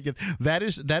 That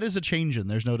is a change-in.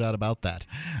 There's no doubt about that.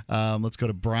 Let's go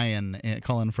to Brian,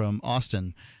 calling from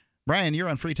Austin. Brian, you're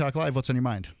on Free Talk Live. What's on your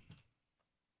mind?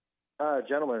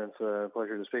 Gentlemen, it's a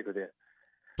pleasure to speak with you.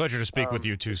 Pleasure to speak with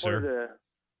you too, sir.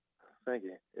 Thank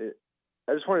you.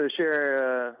 I just wanted to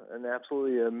share an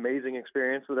absolutely amazing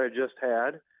experience that I just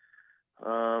had.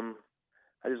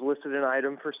 I just listed an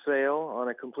item for sale on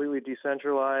a completely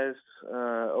decentralized,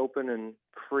 open and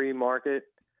free market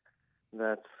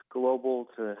that's global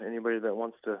to anybody that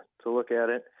wants to look at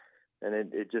it, and it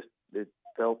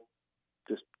felt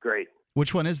just great.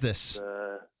 Which one is this?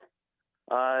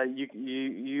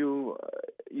 You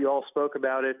all spoke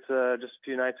about it just a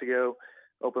few nights ago.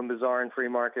 Open Bazaar and Free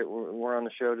Market were on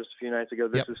the show just a few nights ago.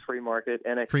 This is Free Market,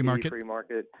 NXT Free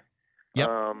Market. Yep.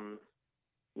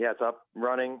 Yeah, it's up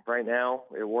running right now.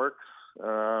 It works,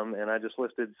 and I just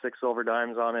listed 6 silver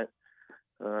dimes on it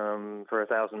for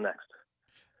 $1,000 next.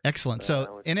 Excellent.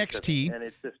 So NXT and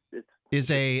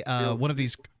is one of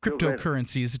these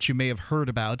cryptocurrencies that you may have heard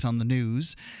about on the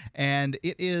news, and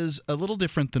it is a little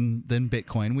different than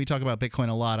Bitcoin. We talk about Bitcoin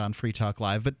a lot on Free Talk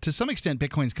Live, but to some extent,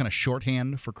 Bitcoin is kind of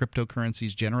shorthand for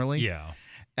cryptocurrencies generally. Yeah.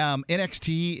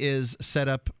 NXT is set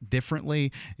up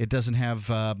differently. It doesn't have.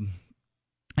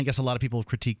 I guess a lot of people have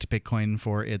critiqued Bitcoin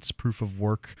for its proof of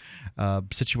work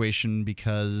situation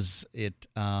because it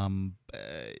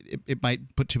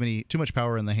might put too much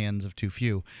power in the hands of too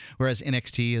few. Whereas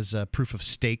NXT is a proof of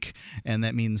stake, and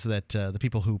that means that the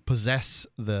people who possess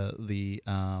the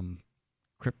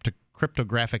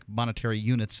cryptographic monetary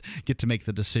units get to make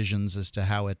the decisions as to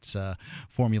how it's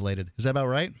formulated. Is that about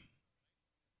right?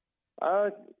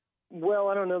 Well,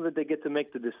 I don't know that they get to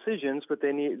make the decisions, but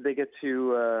they get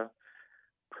to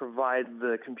provide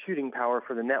the computing power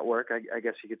for the network, I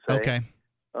guess you could say. Okay.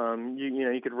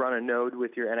 You could run a node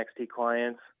with your NXT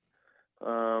clients,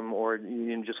 or you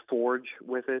can just forge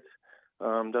with it.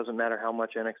 Doesn't matter how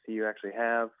much NXT you actually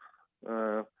have,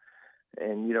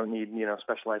 and you don't need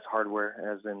specialized hardware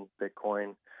as in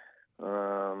Bitcoin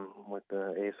with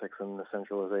the ASICs and the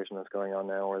centralization that's going on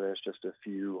now, where there's just a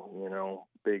few,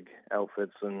 big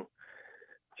outfits in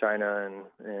China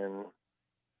and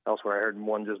elsewhere. I heard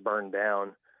one just burned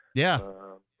down. Yeah.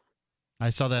 I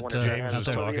saw that. James was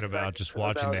talking about just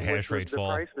watching the hash rate fall.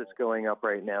 The price that's going up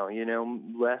right now,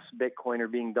 less Bitcoin are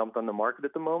being dumped on the market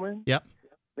at the moment. Yep.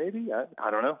 Maybe. I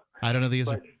don't know. I don't know the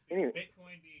answer. Anyway,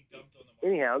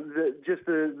 anyhow,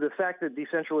 the fact that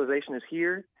decentralization is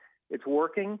here, it's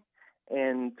working,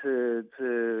 and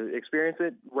to experience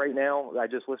it right now, I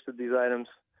just listed these items.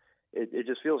 It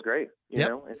just feels great.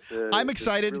 I'm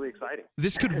excited. It's really exciting.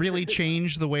 This could really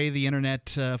change the way the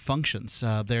internet functions.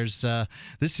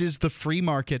 This is the free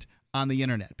market on the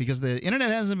internet, because the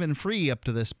internet hasn't been free up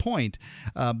to this point.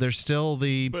 There's still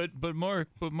the but Mark,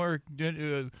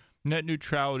 net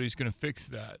neutrality is going to fix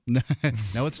that. No,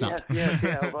 it's not. Yeah.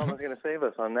 Obama's going to save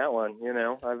us on that one.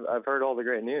 I've heard all the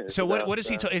great news. So what is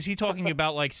he? Is he talking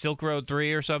about like Silk Road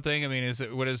 3 or something? I mean,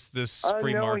 what is this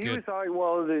free market? No, he was talking.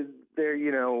 Well,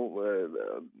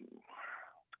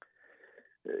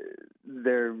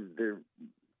 they're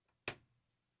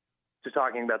just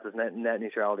talking about this net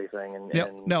neutrality thing and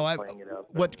playing it up.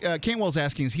 What Cantwell's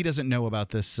asking is he doesn't know about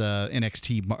this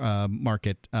NXT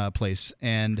marketplace,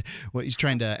 and what he's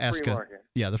trying to ask.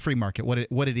 The free market. What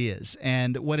it is,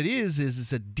 and what it is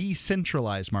it's a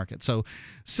decentralized market. So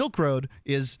Silk Road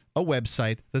is a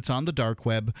website that's on the dark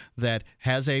web that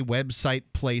has a website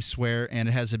place and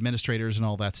it has administrators and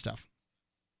all that stuff.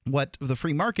 What the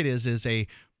free market is a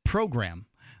program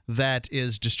that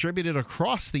is distributed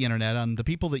across the internet on the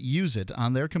people that use it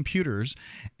on their computers,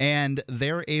 and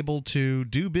they're able to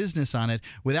do business on it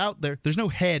without there's no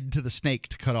head to the snake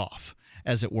to cut off,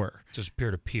 as it were. It's just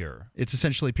peer-to-peer. It's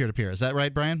essentially peer-to-peer. Is that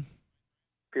right, Brian?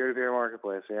 Peer-to-peer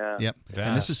marketplace, yeah. Yep.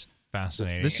 And this is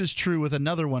fascinating. This is true with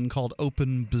another one called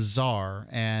Open Bazaar,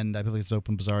 and I believe it's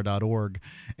openbazaar.org,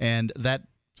 and that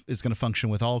is going to function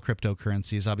with all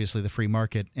cryptocurrencies. Obviously, the free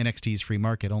market, NXT's free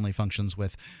market, only functions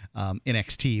with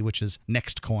NXT, which is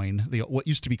Nextcoin, what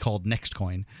used to be called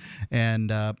Nextcoin.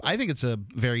 And I think it's a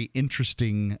very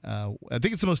interesting. I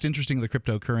think it's the most interesting of the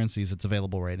cryptocurrencies that's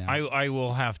available right now. I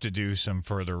will have to do some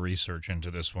further research into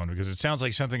this one, because it sounds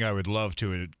like something I would love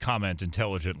to comment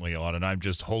intelligently on, and I'm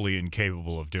just wholly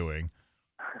incapable of doing.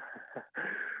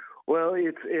 Well,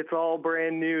 it's all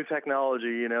brand new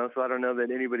technology, so I don't know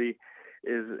that anybody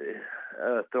is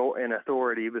an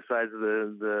authority besides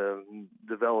the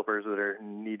developers that are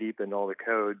knee deep in all the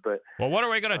code. But what are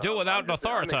we going to do without an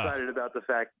authority? I'm excited about the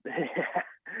fact.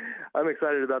 I'm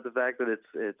excited about the fact that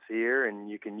it's here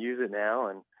and you can use it now,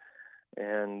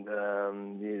 and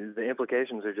the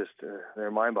implications are just they're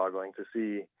mind-boggling to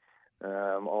see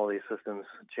all these systems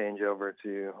change over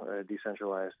to a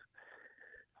decentralized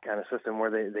kind of system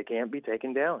where they can't be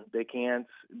taken down. They can't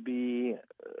be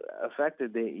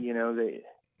affected. I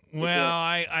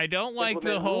don't like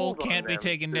the whole can't be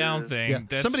taken down thing. Yeah.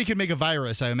 Somebody could make a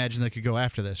virus, I imagine, that could go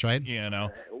after this, right?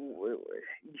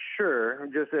 Sure,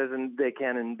 just as they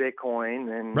can in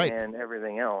Bitcoin and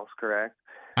everything else, correct?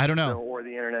 I don't know. Or the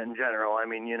internet in general. I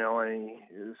mean,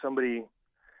 somebody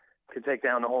could take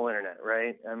down the whole internet,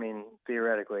 right? I mean,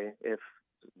 theoretically, if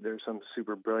there's some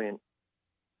super brilliant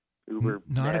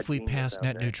Not if we pass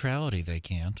net neutrality, they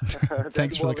can't.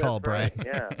 Thanks for the call, Brian. Right.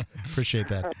 Yeah. Appreciate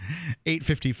that.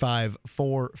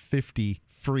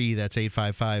 855-450-FREE. That's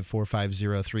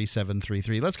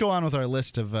 855-450-3733. Let's go on with our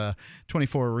list of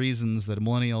 24 reasons that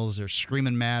millennials are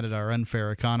screaming mad at our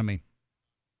unfair economy.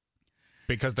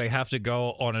 Because they have to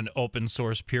go on an open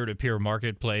source peer-to-peer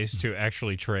marketplace to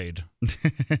actually trade.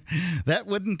 That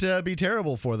wouldn't be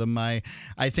terrible for them. I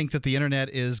think that the internet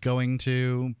is going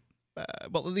to...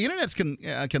 the internet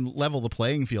can level the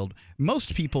playing field.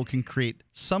 Most people can create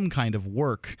some kind of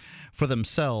work for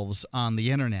themselves on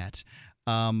the internet.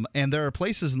 And there are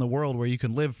places in the world where you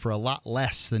can live for a lot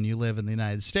less than you live in the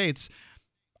United States.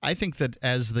 I think that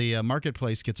as the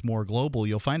marketplace gets more global,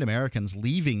 you'll find Americans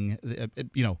leaving,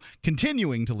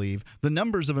 continuing to leave. The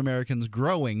numbers of Americans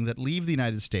growing that leave the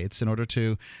United States in order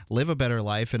to live a better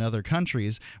life in other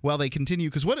countries while they continue.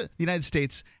 Because what the United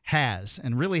States has,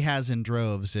 and really has in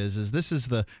droves, is this is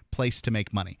the place to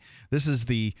make money. This is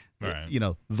the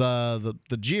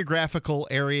geographical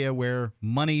area where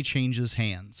money changes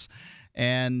hands.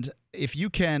 And if you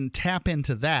can tap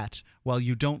into that while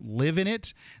you don't live in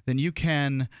it, then you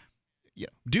can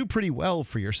do pretty well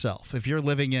for yourself. If you're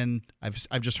living in, I've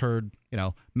just heard,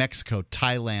 Mexico,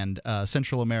 Thailand,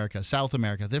 Central America, South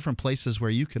America, different places where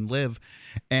you can live,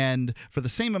 and for the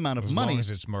same amount of money. As long as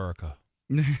it's America.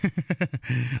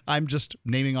 I'm just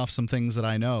naming off some things that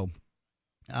I know.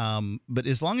 But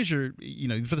as long as you're,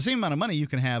 for the same amount of money, you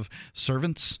can have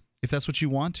servants if that's what you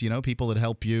want. People that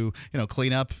help you,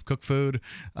 clean up, cook food,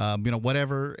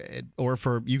 whatever. Or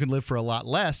you can live for a lot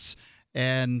less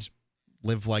and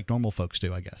live like normal folks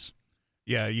do, I guess.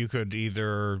 Yeah, you could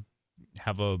either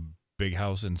have a big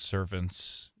house and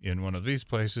servants in one of these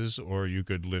places, or you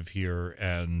could live here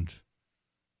and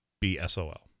be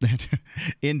SOL.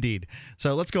 Indeed.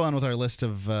 So let's go on with our list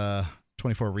of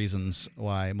 24 reasons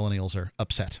why millennials are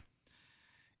upset.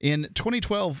 In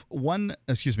 2012,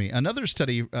 another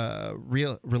study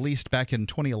released back in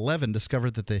 2011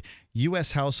 discovered that the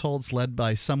U.S. households led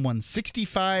by someone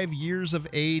 65 years of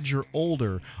age or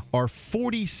older are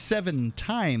 47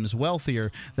 times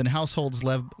wealthier than households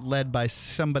led by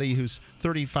somebody who's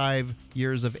 35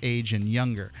 years of age and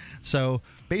younger. So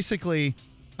basically,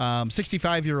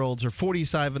 65-year-olds are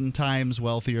 47 times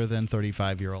wealthier than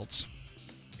 35-year-olds.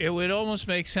 It would almost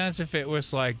make sense if it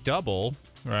was like double,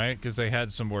 right? Because they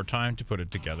had some more time to put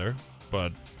it together.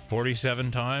 But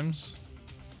 47 times?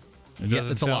 It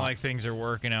doesn't sound like things are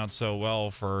working out so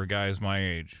well for guys my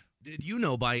age. Did you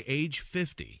know by age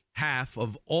 50, half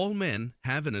of all men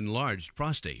have an enlarged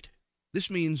prostate? This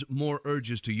means more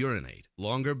urges to urinate,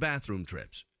 longer bathroom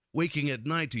trips, waking at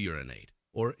night to urinate,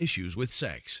 or issues with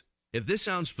sex. If this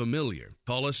sounds familiar,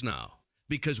 call us now,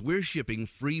 because we're shipping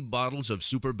free bottles of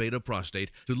Super Beta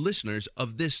Prostate to listeners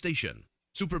of this station.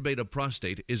 Super Beta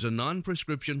Prostate is a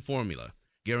non-prescription formula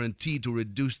guaranteed to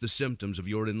reduce the symptoms of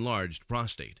your enlarged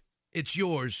prostate. It's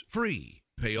yours free.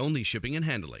 Pay only shipping and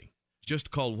handling. Just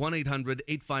call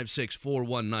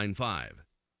 1-800-856-4195.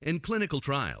 In clinical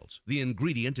trials, the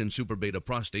ingredient in Super Beta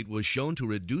Prostate was shown to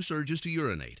reduce urges to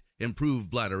urinate, improve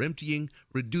bladder emptying,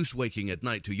 reduce waking at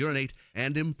night to urinate,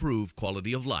 and improve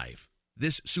quality of life.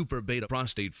 This Super Beta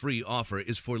Prostate free offer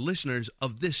is for listeners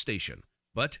of this station,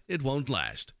 but it won't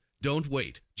last. Don't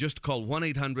wait. Just call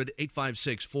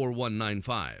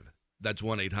 1-800-856-4195. That's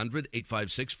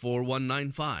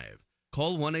 1-800-856-4195.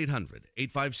 Call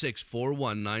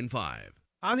 1-800-856-4195.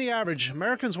 On the average,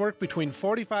 Americans work between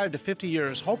 45 to 50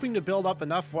 years, hoping to build up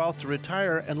enough wealth to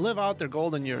retire and live out their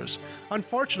golden years.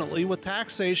 Unfortunately, with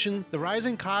taxation, the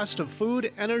rising cost of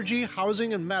food, energy,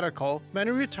 housing, and medical,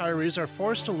 many retirees are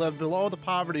forced to live below the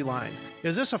poverty line.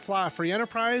 Is this a flaw of free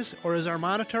enterprise, or is our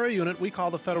monetary unit we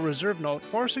call the Federal Reserve Note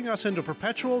forcing us into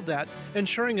perpetual debt,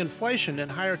 ensuring inflation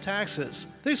and higher taxes?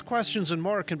 These questions and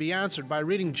more can be answered by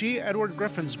reading G. Edward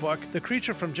Griffin's book, The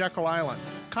Creature from Jekyll Island.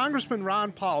 Congressman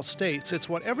Ron Paul states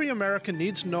it's what every American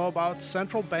needs to know about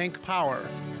central bank power.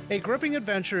 A gripping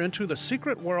adventure into the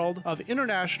secret world of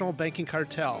international banking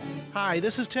cartel. Hi,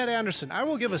 this is Ted Anderson. I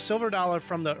will give a silver dollar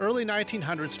from the early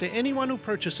 1900s to anyone who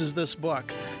purchases this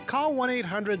book. Call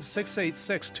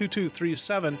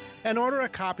 1-800-686-2237 and order a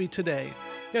copy today.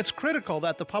 It's critical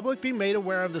that the public be made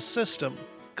aware of the system.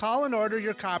 Call and order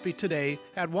your copy today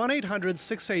at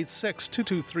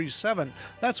 1-800-686-2237.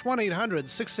 That's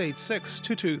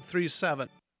 1-800-686-2237.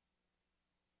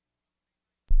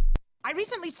 I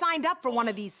recently signed up for one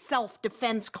of these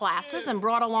self-defense classes and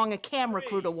brought along a camera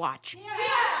crew to watch.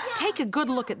 Take a good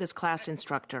look at this class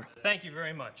instructor. Thank you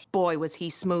very much. Boy, was he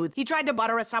smooth. He tried to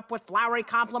butter us up with flowery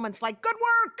compliments like, "Good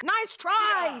work, nice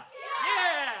try."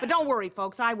 Yeah. But don't worry,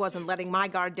 folks, I wasn't letting my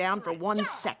guard down for 1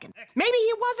 second. Maybe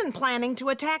he wasn't planning to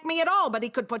attack me at all, but he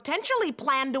could potentially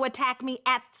plan to attack me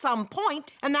at some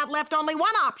point, and that left only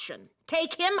one option.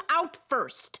 Take him out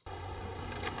first.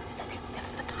 This is him. This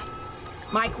is the guy.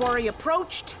 My quarry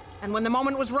approached, and when the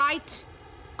moment was right,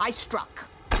 I struck.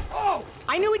 Oh!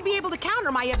 I knew he'd be able to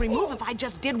counter my every move if I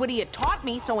just did what he had taught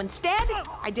me, so instead,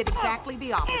 I did exactly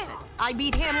the opposite. I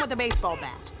beat him with a baseball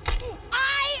bat.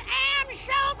 I am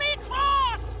Shelby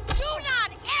Cross! Do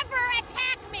not ever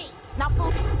attack me! Now,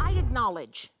 folks, I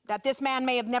acknowledge that this man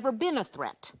may have never been a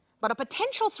threat, but a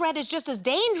potential threat is just as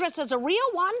dangerous as a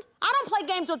real one. I don't play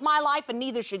games with my life, and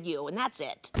neither should you, and that's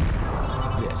it.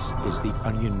 This is the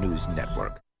Onion News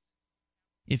Network.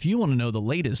 If you want to know the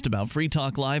latest about Free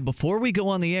Talk Live before we go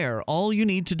on the air, all you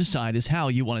need to decide is how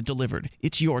you want it delivered.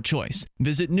 It's your choice.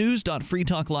 Visit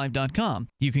news.freetalklive.com.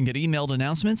 You can get emailed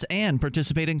announcements and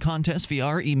participate in contests via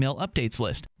our email updates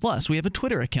list. Plus, we have a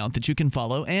Twitter account that you can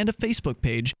follow and a Facebook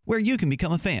page where you can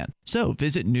become a fan. So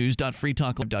visit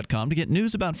news.freetalklive.com to get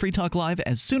news about Free Talk Live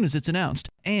as soon as it's announced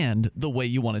and the way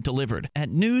you want it delivered at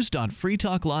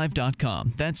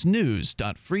news.freetalklive.com. That's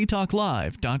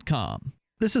news.freetalklive.com.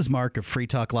 This is Mark of Free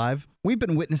Talk Live. We've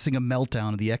been witnessing a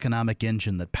meltdown of the economic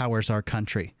engine that powers our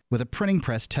country. With a printing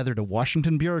press tethered to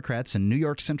Washington bureaucrats and New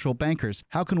York central bankers,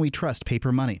 how can we trust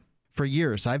paper money? For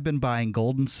years, I've been buying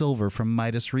gold and silver from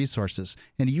Midas Resources,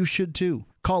 and you should too.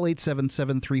 Call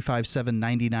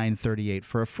 877-357-9938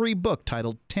 for a free book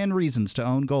titled 10 Reasons to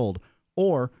Own Gold,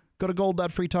 or go to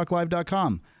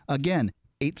gold.freetalklive.com. Again,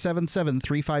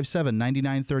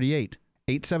 877-357-9938.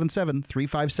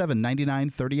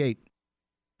 877-357-9938.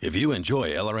 If you enjoy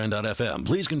LRN.FM,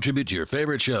 please contribute to your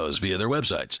favorite shows via their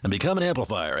websites and become an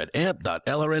amplifier at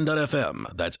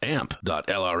amp.lrn.fm. That's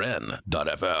amp.lrn.fm.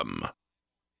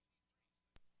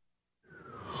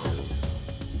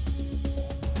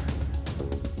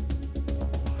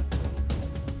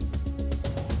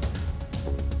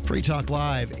 Free Talk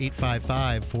Live,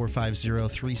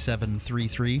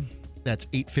 855-450-3733. That's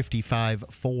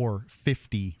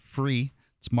 855-450-FREE.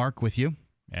 It's Mark with you.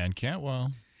 And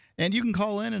Cantwell. And you can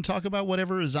call in and talk about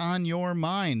whatever is on your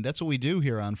mind. That's what we do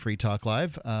here on Free Talk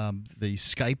Live. The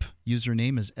Skype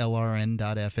username is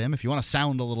lrn.fm. If you want to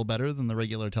sound a little better than the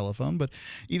regular telephone, but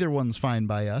either one's fine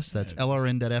by us. That's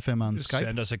lrn.fm on Skype.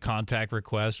 Send us a contact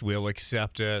request. We'll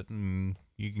accept it, and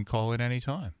you can call it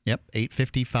anytime. Yep,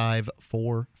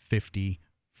 855-450-FREE.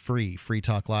 Free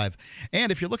Talk Live.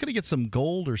 And if you're looking to get some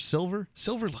gold or silver,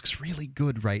 silver looks really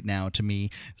good right now to me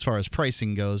as far as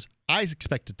pricing goes. I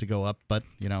expect it to go up, but,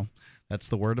 you know, that's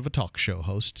the word of a talk show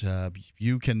host.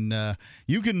 You can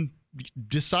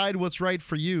decide what's right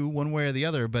for you one way or the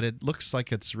other, but it looks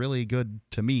like it's really good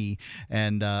to me.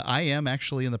 And I am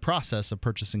actually in the process of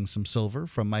purchasing some silver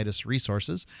from Midas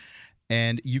Resources.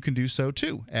 And you can do so,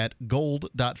 too, at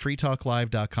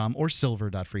gold.freetalklive.com or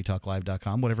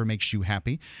silver.freetalklive.com, whatever makes you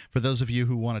happy. For those of you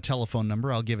who want a telephone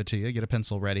number, I'll give it to you. Get a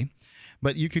pencil ready.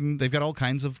 But they've got all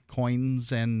kinds of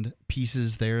coins and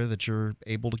pieces there that you're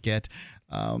able to get.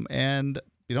 And,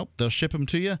 you know, they'll ship them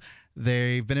to you.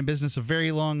 They've been in business a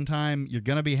very long time. You're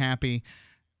going to be happy.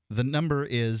 The number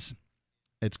is...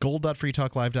 It's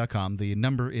gold.freetalklive.com. The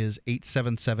number is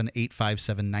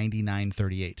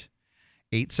 877-857-9938.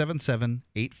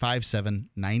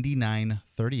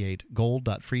 877-857-9938,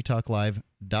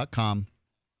 gold.freetalklive.com.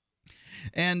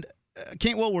 And,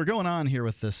 Cantwell, we're going on here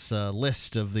with this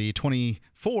list of the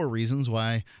 24 reasons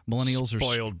why millennials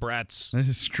spoiled brats are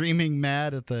screaming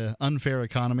mad at the unfair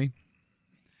economy.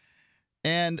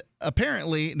 And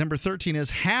apparently, number 13 is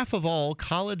half of all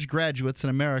college graduates in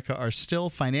America are still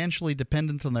financially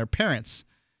dependent on their parents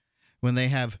when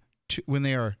they are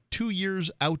 2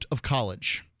 years out of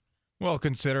college. Well,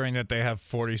 considering that they have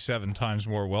 47 times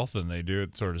more wealth than they do,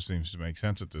 it sort of seems to make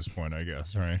sense at this point, I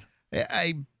guess, right?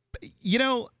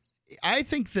 I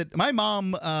think that my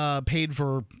mom paid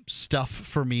for stuff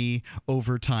for me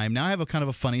over time. Now, I have a kind of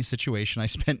a funny situation. I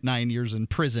spent 9 years in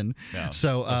prison. Yeah,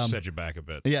 so it'll set you back a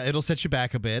bit. Yeah, it'll set you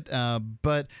back a bit.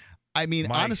 But, I mean,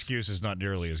 my excuse is not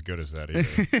nearly as good as that either.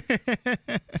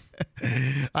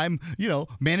 I'm,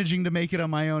 managing to make it on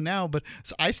my own now, but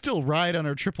I still ride on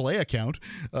her AAA account.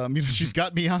 She's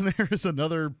got me on there as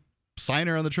another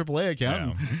signer on the AAA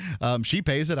account. Yeah. She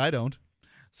pays it. I don't.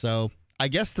 So I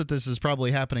guess that this is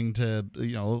probably happening to,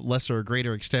 lesser or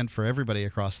greater extent for everybody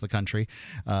across the country.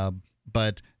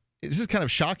 But this is kind of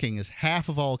shocking, as half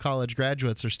of all college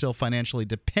graduates are still financially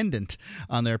dependent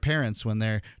on their parents when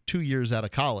they're 2 years out of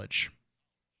college.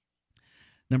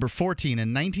 Number 14,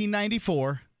 in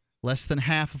 1994, less than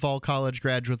half of all college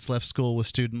graduates left school with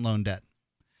student loan debt.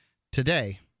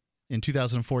 Today, in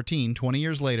 2014, 20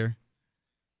 years later,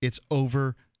 it's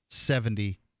over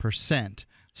 70%.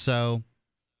 So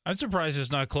I'm surprised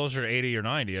it's not closer to 80 or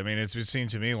 90. I mean, it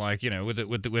seems to me like,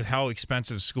 with how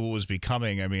expensive school is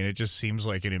becoming, I mean, it just seems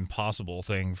like an impossible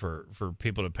thing for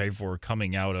people to pay for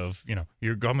coming out of,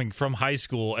 you're coming from high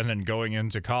school and then going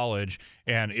into college,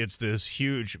 and it's this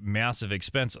huge, massive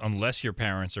expense unless your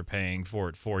parents are paying for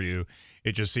it for you.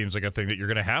 It just seems like a thing that you're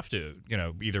going to have to,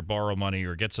 either borrow money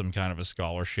or get some kind of a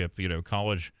scholarship.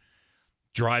 College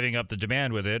driving up the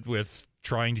demand with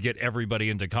trying to get everybody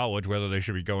into college, whether they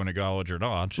should be going to college or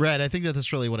not. Right. I think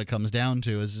that's really what it comes down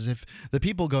to, is if the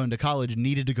people going to college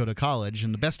needed to go to college,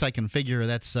 and the best I can figure,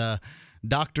 that's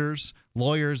doctors,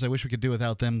 lawyers. I wish we could do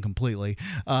without them completely.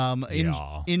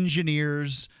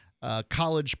 Engineers,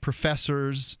 college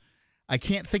professors. I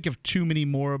can't think of too many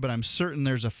more, but I'm certain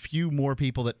there's a few more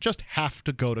people that just have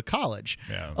to go to college.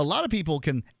 Yeah. A lot of people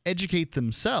can educate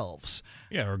themselves.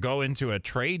 Yeah, or go into a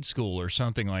trade school or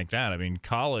something like that. I mean,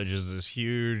 college is this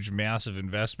huge, massive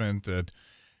investment that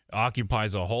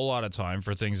occupies a whole lot of time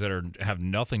for things that have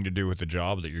nothing to do with the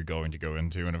job that you're going to go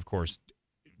into. And, of course,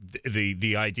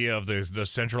 the idea of the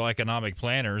central economic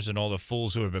planners and all the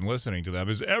fools who have been listening to them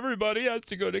is everybody has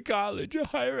to go to college, a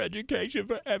higher education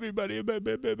for everybody, and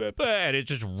it's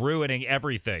just ruining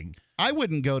everything. I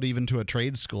wouldn't go even to a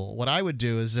trade school. What I would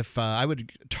do is, if I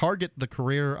would target the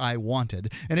career I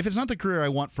wanted, and if it's not the career I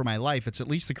want for my life, it's at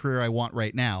least the career I want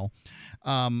right now.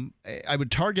 I would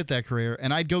target that career,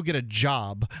 and I'd go get a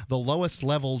job, the lowest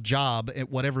level job at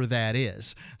whatever that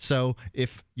is. So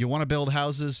if you want to build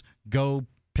houses, go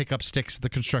pick up sticks at the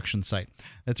construction site.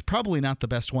 That's probably not the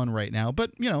best one right now,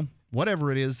 but,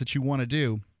 whatever it is that you want to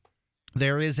do,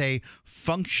 there is a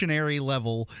functionary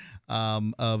level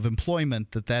of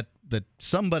employment that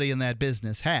somebody in that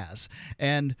business has,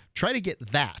 and try to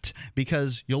get that,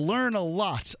 because you'll learn a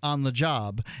lot on the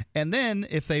job. And then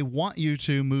if they want you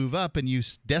to move up and you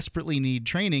desperately need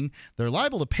training, they're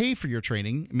liable to pay for your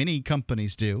training. Many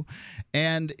companies do.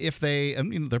 And if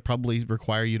they'll probably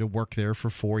require you to work there for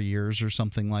 4 years or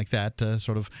something like that to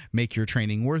sort of make your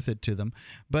training worth it to them.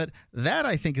 But that,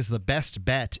 I think, is the best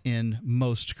bet in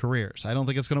most careers. I don't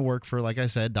think it's going to work for, like I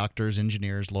said, doctors,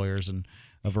 engineers, lawyers, and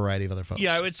a variety of other folks.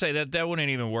 Yeah, I would say that wouldn't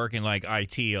even work in like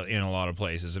IT in a lot of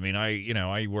places. I mean,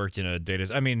 I worked in a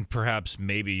data. I mean, perhaps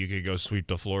maybe you could go sweep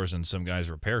the floors in some guy's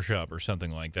repair shop or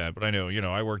something like that. But I know,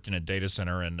 I worked in a data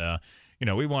center, and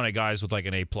we wanted guys with like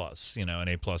an A+, an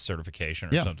A+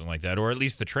 certification or something like that, or at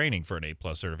least the training for an A+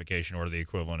 certification or the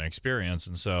equivalent experience.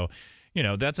 And so,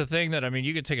 that's a thing that, I mean,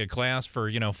 you could take a class for,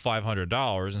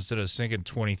 $500 instead of sinking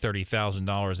 $20,000,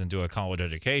 $30,000 into a college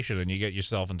education, and you get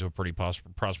yourself into a pretty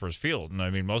prosperous field. And I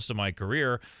mean, most of my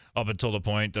career, up until the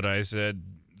point that I said,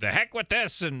 the heck with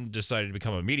this, and decided to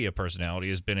become a media personality,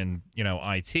 has been in,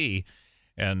 IT.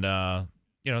 And,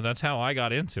 that's how I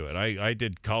got into it. I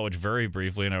did college very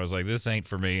briefly, and I was like, this ain't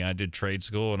for me. I did trade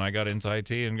school, and I got into IT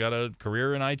and got a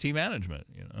career in IT management,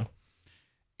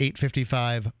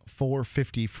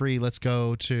 855-450 free. Let's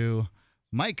go to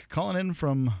Mike calling in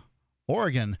from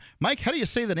Oregon. Mike, how do you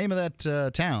say the name of that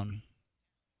town?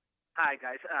 Hi,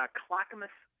 guys.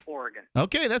 Clackamas, Oregon.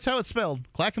 Okay, that's how it's spelled.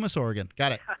 Clackamas, Oregon.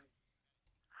 Got it.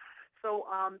 So,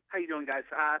 how you doing, guys?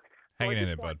 Hanging in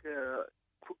there, bud.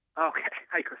 Okay.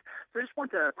 Hi, Chris. So I just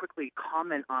want to quickly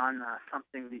comment on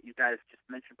something that you guys just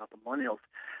mentioned about the Millennials.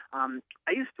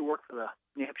 I used to work for the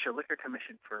New Hampshire Liquor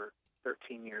Commission for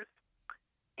 13 years.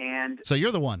 And so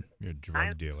you're the one. You're a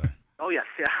drug dealer. Oh, yes.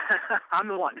 Yeah. I'm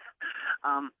the one.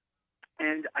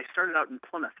 And I started out in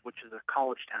Plymouth, which is a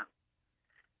college town.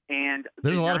 And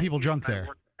there's a lot of people drunk there.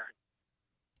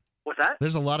 What's that?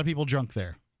 There's a lot of people drunk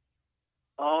there.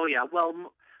 Oh, yeah. Well,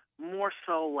 more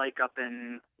so like up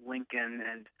in Lincoln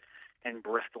and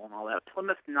Bristol and all that.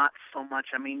 Plymouth, not so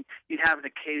much. I mean, you'd have an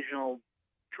occasional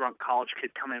drunk college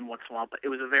kid come in once in a while, but it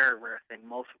was a very rare thing.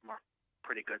 Most of them are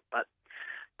pretty good. But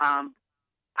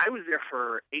I was there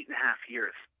for 8.5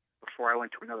 years before I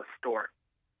went to another store.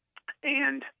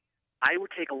 And I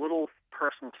would take a little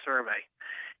personal survey,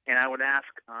 and I would ask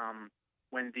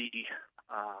when the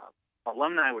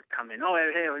alumni would come in, oh,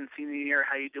 hey, I haven't seen you in a year,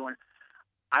 how you doing?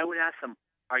 I would ask them,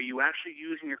 are you actually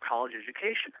using your college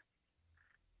education?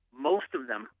 Most of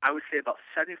them, I would say about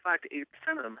 75 to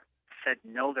 80% of them said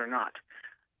no, they're not.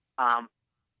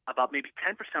 About maybe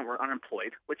 10% were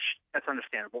unemployed, which that's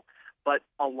understandable, but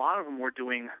a lot of them were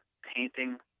doing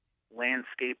painting,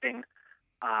 landscaping,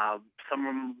 some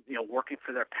of them, working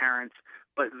for their parents,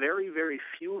 but very, very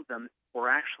few of them were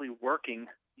actually working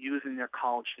using their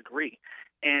college degree.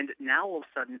 And now all of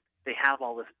a sudden they have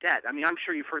all this debt. I mean, I'm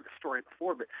sure you've heard the story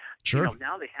before, but sure.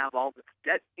 Now they have all this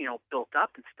debt, built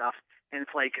up and stuff. And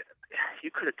it's like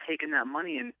you could have taken that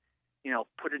money and,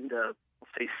 put it into,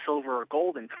 let's say, silver or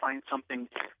gold and find something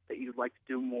that you'd like to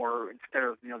do more instead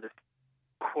of, this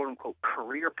quote-unquote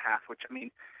career path, which, I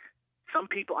mean, some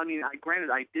people, I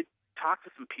did talk to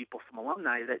some people, some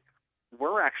alumni that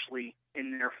were actually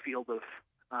in their field of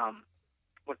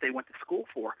what they went to school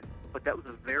for, but that was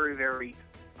a very, very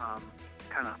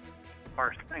kind of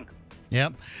harsh thing.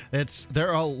 Yep. There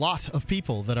are a lot of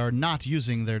people that are not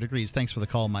using their degrees. Thanks for the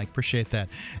call, Mike. Appreciate that.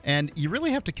 And you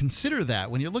really have to consider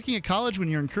that when you're looking at college, when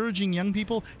you're encouraging young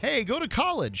people, hey, go to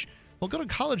college. Well, go to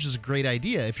college is a great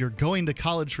idea if you're going to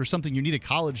college for something you need a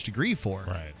college degree for.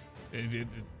 Right.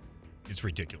 It's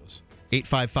ridiculous.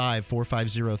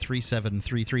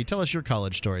 855-450-3733. Tell us your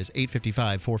college stories.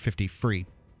 855-450-FREE.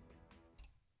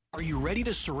 Are you ready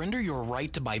to surrender your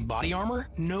right to buy body armor?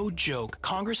 No joke.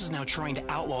 Congress is now trying to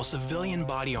outlaw civilian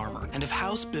body armor. And if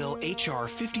House Bill H.R.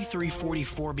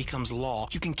 5344 becomes law,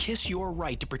 you can kiss your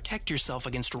right to protect yourself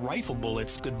against rifle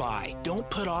bullets goodbye. Don't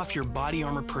put off your body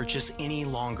armor purchase any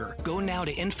longer. Go now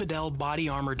to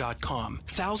InfidelBodyArmor.com.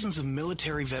 Thousands of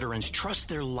military veterans trust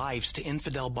their lives to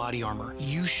Infidel Body Armor.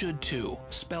 You should too.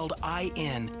 Spelled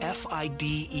INFIDEL.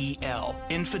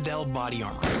 Infidel Body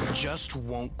Armor. Just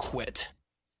won't quit.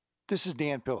 This is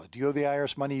Dan Pilla. Do you owe the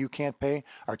IRS money you can't pay?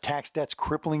 Are tax debts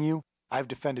crippling you? I've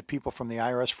defended people from the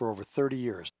IRS for over 30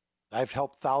 years. I've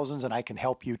helped thousands, and I can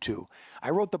help you too.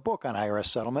 I wrote the book on IRS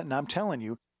settlement, and I'm telling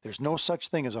you, there's no such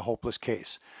thing as a hopeless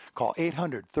case. Call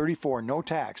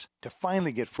 800-34-NO-TAX to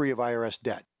finally get free of IRS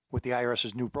debt. With the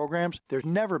IRS's new programs, there's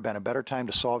never been a better time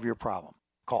to solve your problem.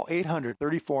 Call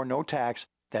 800-34-NO-TAX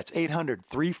That's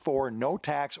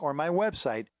 800-34-NO-TAX or my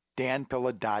website,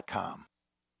 danpilla.com.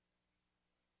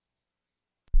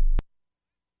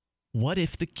 What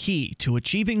if the key to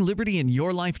achieving liberty in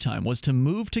your lifetime was to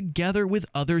move together with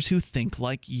others who think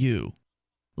like you?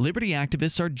 Liberty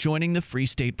activists are joining the Free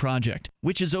State Project,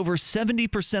 which is over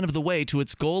 70% of the way to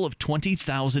its goal of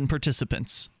 20,000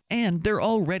 participants. And they're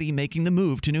already making the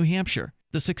move to New Hampshire.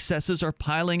 The successes are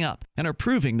piling up and are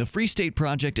proving the Free State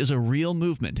Project is a real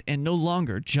movement and no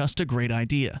longer just a great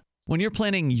idea. When you're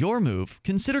planning your move,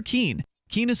 consider Keene.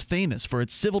 Keene is famous for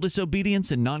its civil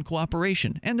disobedience and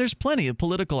non-cooperation, and there's plenty of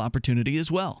political opportunity as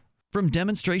well. From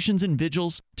demonstrations and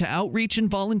vigils to outreach and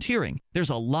volunteering, there's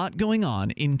a lot going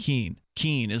on in Keene.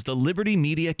 Keene is the liberty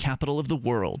media capital of the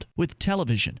world, with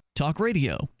television, talk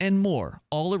radio, and more,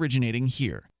 all originating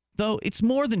here. Though it's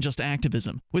more than just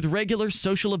activism, with regular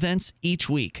social events each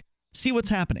week. See what's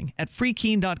happening at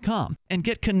freekeene.com and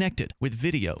get connected with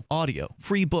video, audio,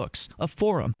 free books, a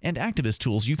forum, and activist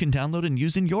tools you can download and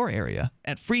use in your area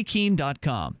at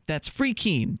freekeene.com. That's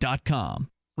freekeene.com.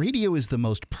 Radio is the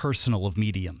most personal of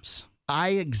mediums. I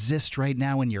exist right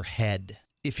now in your head.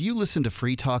 If you listen to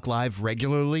Free Talk Live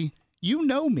regularly, you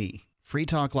know me. Free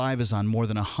Talk Live is on more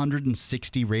than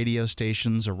 160 radio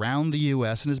stations around the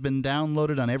U.S. and has been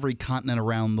downloaded on every continent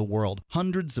around the world.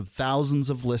 Hundreds of thousands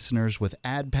of listeners with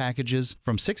ad packages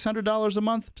from $600 a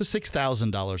month to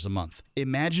 $6,000 a month.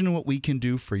 Imagine what we can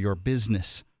do for your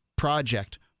business,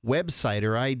 project, website,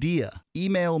 or idea.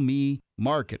 Email me,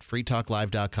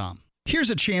 mark@freetalklive.com.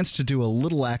 Here's a chance to do a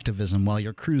little activism while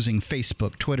you're cruising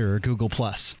Facebook, Twitter, or Google+.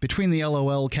 Between the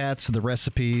LOL cats, the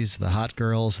recipes, the hot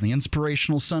girls, and the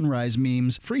inspirational sunrise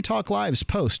memes, Free Talk Live's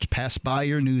posts pass by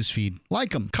your newsfeed.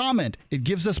 Like them, comment. It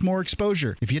gives us more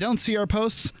exposure. If you don't see our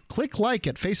posts, click like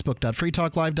at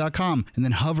facebook.freetalklive.com and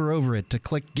then hover over it to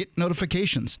click Get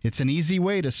Notifications. It's an easy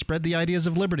way to spread the ideas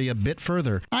of liberty a bit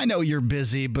further. I know you're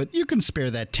busy, but you can spare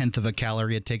that 1/10 of a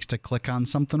calorie it takes to click on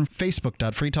something.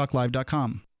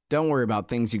 Facebook.freetalklive.com. Don't worry about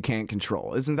things you can't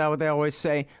control. Isn't that what they always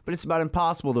say? But it's about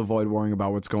impossible to avoid worrying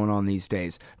about what's going on these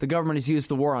days. The government has used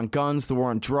the war on guns, the war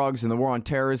on drugs, and the war on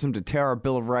terrorism to tear our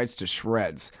Bill of Rights to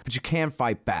shreds. But you can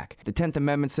fight back. The 10th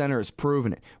Amendment Center has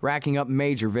proven it, racking up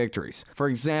major victories. For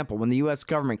example, when the U.S.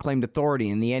 government claimed authority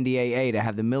in the NDAA to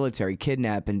have the military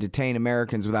kidnap and detain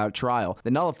Americans without trial,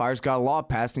 the nullifiers got a law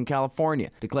passed in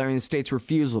California, declaring the state's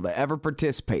refusal to ever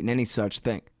participate in any such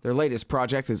thing. Their latest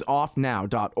project is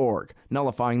offnow.org,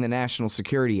 nullifying the National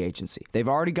Security Agency. They've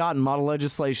already gotten model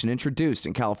legislation introduced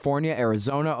in California,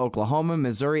 Arizona, Oklahoma,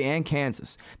 Missouri, and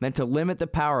Kansas, meant to limit the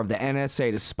power of the NSA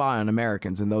to spy on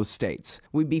Americans in those states.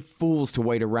 We'd be fools to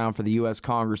wait around for the U.S.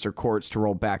 Congress or courts to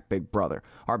roll back Big Brother.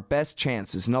 Our best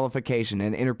chance is nullification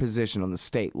and interposition on the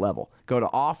state level. Go to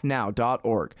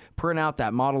offnow.org, print out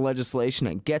that model legislation,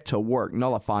 and get to work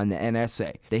nullifying the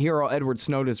NSA. The hero Edward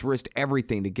Snowden has risked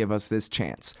everything to give us this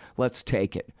chance. Let's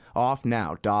take it.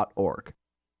 Offnow.org.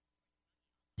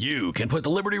 You can put the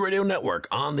Liberty Radio Network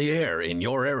on the air in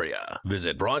your area.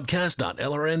 Visit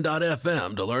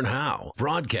broadcast.lrn.fm to learn how.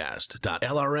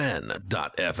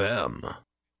 Broadcast.lrn.fm.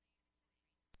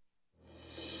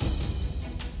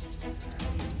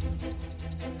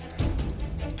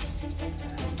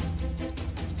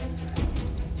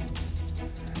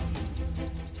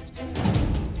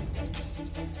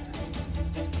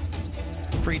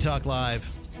 Free Talk Live,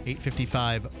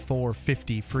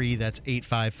 855-450-FREE. That's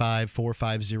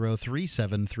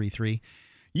 855-450-3733.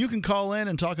 You can call in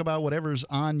and talk about whatever's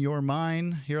on your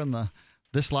mind here on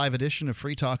this live edition of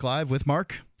Free Talk Live with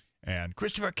Mark. And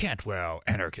Christopher Cantwell,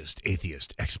 anarchist,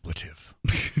 atheist, expletive.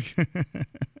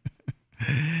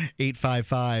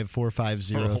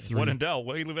 855-450-3. When in doubt,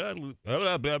 leave it out.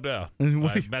 Blah, blah, blah.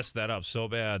 I messed that up so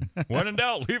bad. When in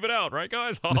doubt, leave it out, right,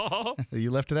 guys?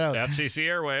 You left it out. FCC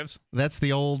Airwaves. That's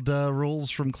the old rules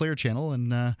from Clear Channel,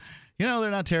 and they're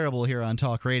not terrible here on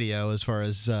talk radio as far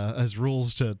as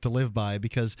rules to live by,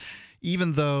 because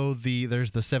even though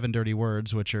there's the 7 dirty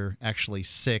words, which are actually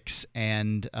 6,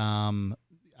 and from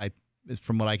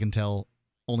what I can tell,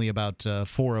 only about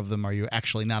 4 of them are you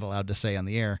actually not allowed to say on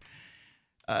the air.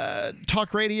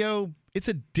 Talk radio, it's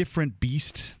a different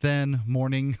beast than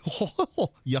morning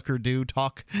yucker-do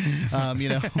talk,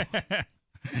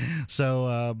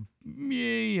 So,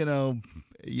 you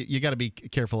got to be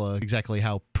careful of exactly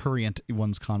how prurient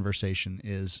one's conversation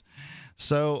is.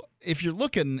 So if you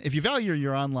value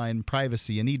your online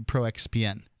privacy, you need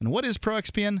ProXPN. And what is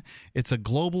ProXPN? It's a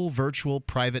global virtual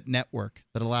private network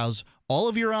that allows all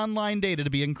of your online data to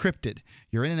be encrypted.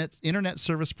 Your internet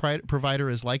service provider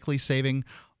is likely saving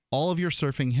all of your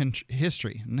surfing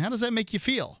history. And how does that make you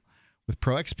feel? With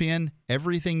ProXPN,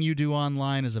 everything you do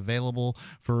online is available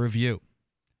for review.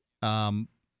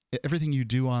 everything you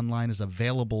do online is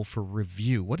available for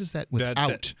review. What is that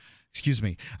without? Excuse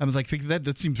me. I was like,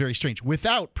 that seems very strange.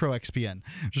 Without ProXPN.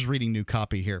 Just reading new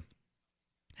copy here.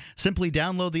 Simply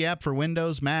download the app for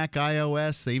Windows, Mac,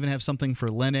 iOS. They even have something for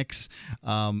Linux,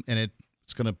 and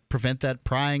it's going to prevent that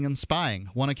prying and spying.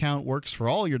 One account works for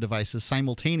all your devices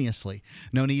simultaneously.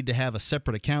 No need to have a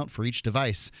separate account for each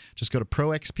device. Just go to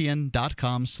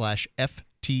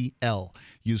proxpn.com/FTL.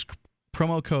 Use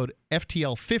promo code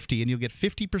FTL50, and you'll get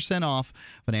 50% off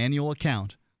of an annual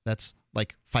account. That's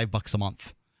like $5 a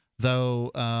month.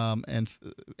 Though, and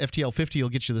FTL50 will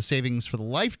get you the savings for the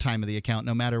lifetime of the account,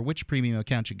 no matter which premium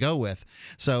account you go with.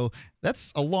 So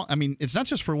that's a long, I mean, it's not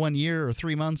just for 1 year or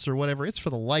 3 months or whatever, it's for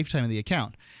the lifetime of the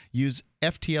account. Use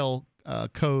FTL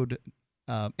code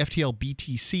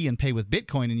FTLBTC and pay with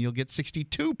Bitcoin, and you'll get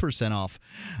 62% off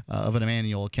of an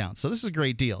annual account. So this is a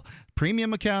great deal.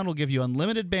 Premium account will give you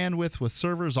unlimited bandwidth with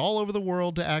servers all over the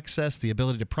world to access, the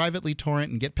ability to privately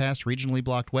torrent and get past regionally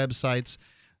blocked websites.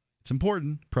 It's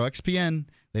important. ProXPN,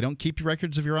 they don't keep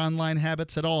records of your online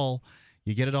habits at all.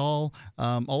 You get it all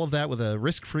of that with a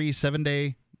risk-free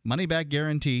 7-day money-back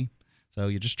guarantee. So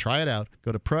you just try it out.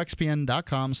 Go to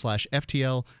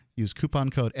proxpn.com/FTL. Use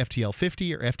coupon code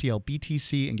FTL50 or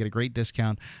FTLBTC and get a great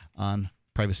discount on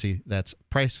privacy that's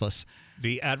priceless.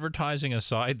 The advertising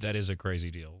aside, that is a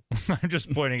crazy deal. I'm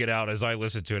just pointing it out as I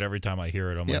listen to it every time I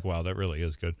hear it. I'm like, wow, that really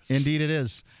is good. Indeed it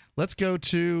is. Let's go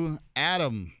to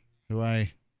Adam, who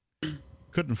I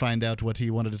couldn't find out what he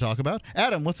wanted to talk about.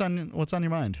 Adam, what's on your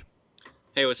mind?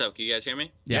 Hey, what's up? Can you guys hear me?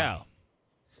 Yeah.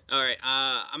 All right.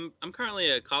 I'm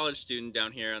currently a college student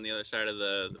down here on the other side of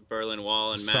the Berlin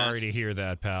Wall in Mass. Sorry to hear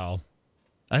that, pal.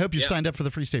 I hope you've signed up for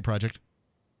the Free State Project.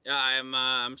 Yeah,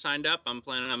 I'm signed up. I'm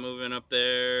planning on moving up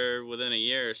there within a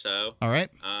year or so. All right.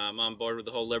 I'm on board with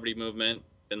the whole Liberty movement.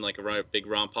 Been like a big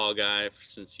Ron Paul guy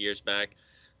since years back.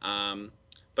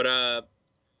 But I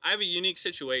have a unique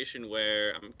situation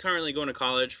where I'm currently going to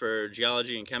college for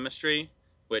geology and chemistry,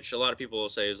 which a lot of people will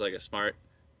say is like a smart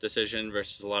decision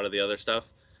versus a lot of the other stuff.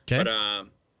 Okay. But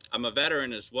I'm a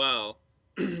veteran as well,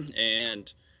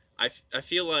 and I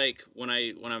feel like when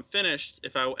I'm finished,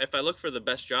 if I look for the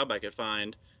best job I could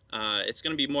find, it's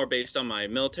going to be more based on my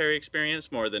military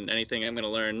experience more than anything I'm going to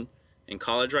learn in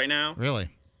college right now. Really?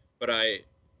 But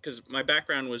because my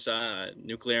background was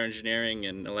nuclear engineering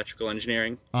and electrical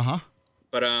engineering. Uh-huh.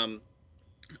 But I'm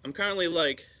currently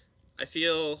I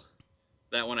feel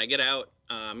that when I get out,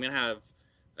 I'm going to have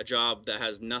a job that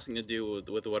has nothing to do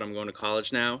with what I'm going to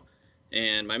college now.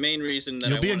 And my main reason that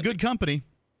You'll be in good company.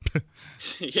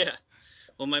 Yeah.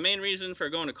 Well, my main reason for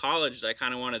going to college is I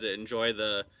kind of wanted to enjoy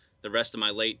the rest of my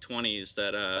late 20s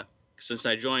that since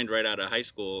I joined right out of high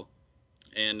school.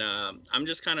 And I'm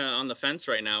just kind of on the fence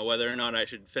right now whether or not I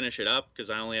should finish it up because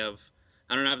I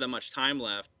don't have that much time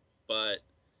left. But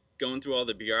going through all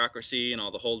the bureaucracy and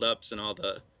all the holdups and all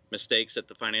the mistakes that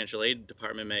the financial aid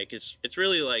department make, it's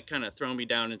really kind of thrown me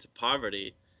down into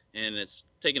poverty, and it's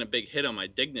taken a big hit on my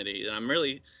dignity. And I'm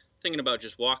really thinking about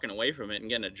just walking away from it and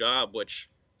getting a job, which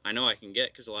I know I can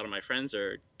get because a lot of my friends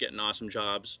are getting awesome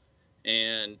jobs.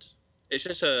 And it's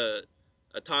just a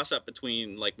toss-up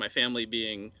between my family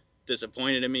being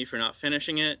disappointed in me for not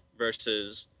finishing it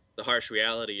versus the harsh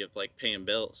reality of paying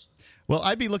bills. Well,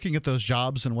 I'd be looking at those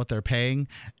jobs and what they're paying,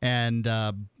 and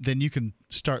then you can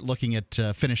start looking at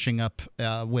finishing up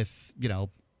with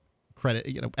credit,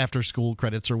 after school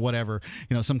credits or whatever,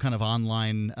 some kind of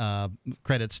online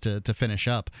credits to finish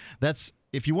up. That's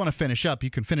if you want to finish up, you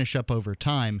can finish up over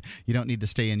time. You don't need to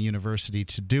stay in university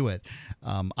to do it.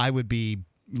 I would be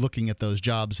looking at those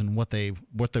jobs and what they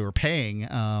were paying,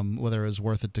 whether it was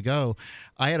worth it to go.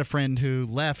 I had a friend who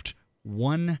left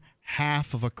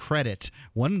 1/2 of a credit,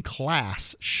 one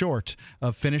class short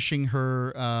of finishing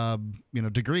her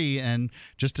degree, and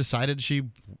just decided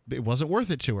it wasn't worth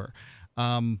it to her.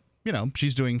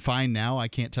 She's doing fine now. I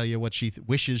can't tell you what she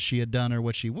wishes she had done or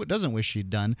what she doesn't wish she'd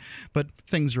done, but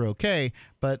things are okay.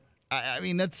 But I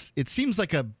mean, it seems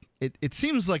like it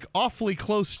seems like awfully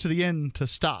close to the end to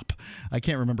stop. I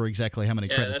can't remember exactly how many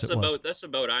credits it was. That's the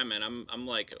boat I'm in. I'm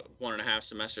like 1.5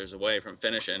 semesters away from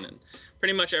finishing, and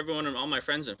pretty much everyone and all my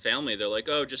friends and family, they're like,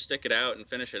 "Oh, just stick it out and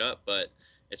finish it up." But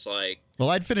it's like, well,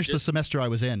 I'd finish the semester I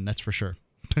was in. That's for sure.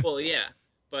 Well, yeah,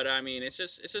 but I mean, it's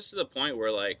just to the point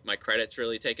where my credit's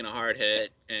really taking a hard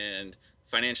hit, and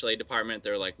financial aid department,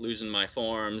 they're losing my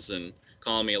forms and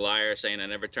calling me a liar, saying I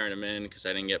never turned them in because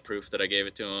I didn't get proof that I gave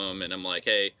it to them, and I'm like,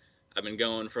 hey. I've been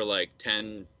going for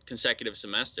 10 consecutive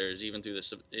semesters, even through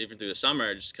the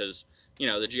summer, just because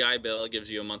the GI Bill gives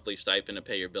you a monthly stipend to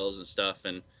pay your bills and stuff,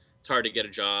 and it's hard to get a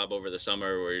job over the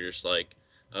summer where you're just like,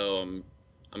 oh,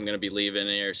 I'm going to be leaving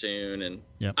here soon. And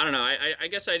I don't know. I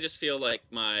guess I just feel like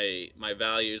my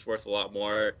value is worth a lot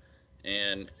more.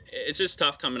 And it's just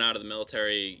tough coming out of the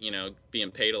military, you know, being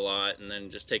paid a lot and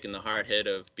then just taking the hard hit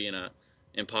of being a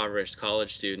impoverished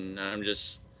college student.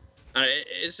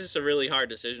 It's just a really hard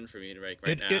decision for me to make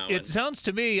now. It sounds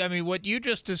to me, I mean, what you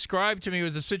just described to me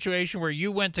was a situation where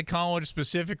you went to college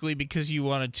specifically because you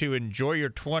wanted to enjoy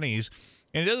your 20s.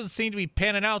 And it doesn't seem to be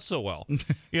panning out so well.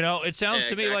 You know, it sounds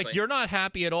to me like you're not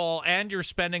happy at all and you're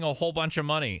spending a whole bunch of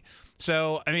money.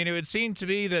 So, I mean, it would seem to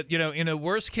me that, you know, in a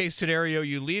worst case scenario,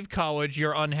 you leave college,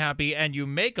 you're unhappy, and you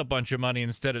make a bunch of money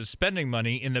instead of spending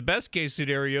money. In the best case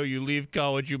scenario, you leave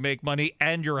college, you make money,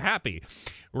 and you're happy.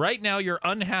 Right now, you're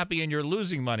unhappy and you're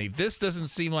losing money. This doesn't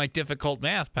seem like difficult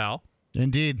math, pal.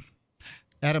 Indeed.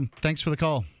 Adam, thanks for the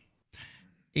call.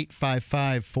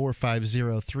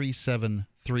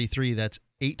 855-450-3733. That's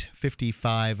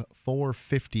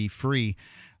 855-450-FREE.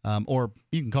 Or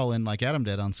you can call in like Adam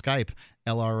did on Skype,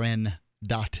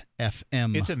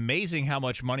 LRN.FM. It's amazing how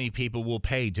much money people will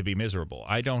pay to be miserable.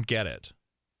 I don't get it.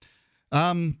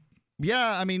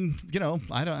 Yeah, I mean, you know,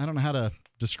 I don't know how to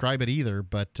describe it either,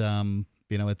 but you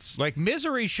know, it's like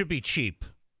misery should be cheap.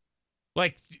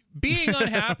 Like being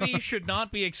unhappy should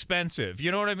not be expensive.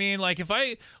 You know what I mean? Like if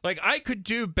I could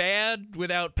do bad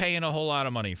without paying a whole lot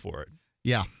of money for it.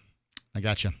 Yeah, I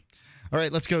gotcha. All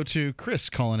right, let's go to Chris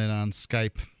calling in on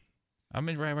Skype. I'm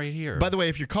in right here. By the way,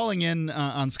 if you're calling in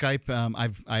on Skype,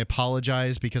 I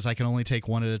apologize because I can only take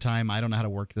one at a time. I don't know how to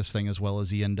work this thing as well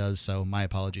as Ian does, so my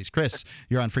apologies. Chris,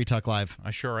 you're on Free Talk Live.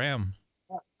 I sure am.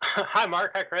 Hi,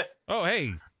 Mark. Hi, Chris. Oh,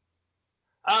 hey.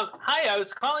 Hi, I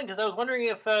was calling because I was wondering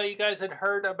if you guys had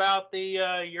heard about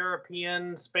the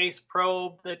European space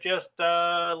probe that just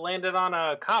landed on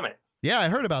a comet. Yeah, I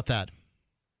heard about that.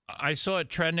 I saw it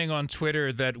trending on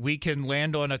Twitter that we can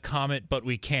land on a comet, but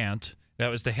we can't. That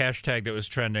was the hashtag that was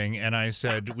trending, and I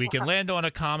said, we can land on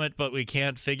a comet, but we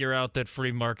can't figure out that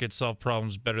free markets solve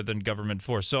problems better than government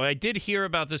force. So I did hear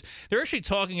about this. They're actually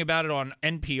talking about it on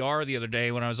NPR the other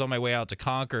day when I was on my way out to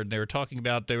Concord. They were talking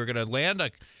about they were going to land a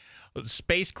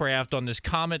spacecraft on this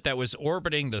comet that was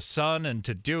orbiting the sun, and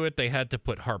to do it, they had to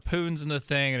put harpoons in the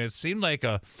thing, and it seemed like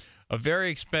a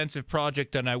very expensive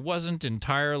project, and I wasn't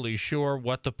entirely sure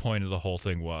what the point of the whole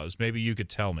thing was. Maybe you could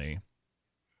tell me.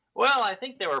 Well, I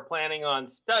think they were planning on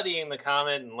studying the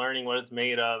comet and learning what it's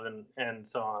made of and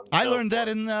so on. I learned that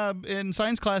in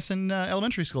science class in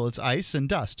elementary school. It's ice and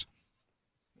dust.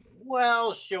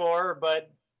 Well, sure,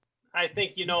 but I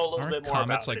think you know a little bit more about it.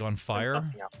 Comets like on fire?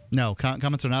 No,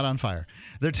 comets are not on fire.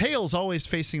 Their tail's always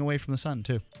facing away from the sun,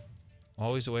 too.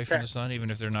 Always away from the sun, even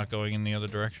if they're not going in the other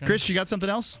direction? Chris, you got something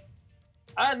else?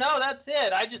 No, that's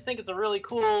it. I just think it's a really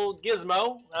cool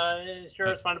gizmo. Sure,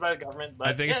 it's funded by the government. But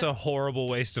I think it's a horrible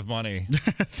waste of money.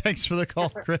 Thanks for the call,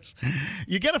 Chris.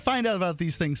 You got to find out about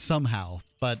these things somehow,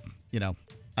 but, you know,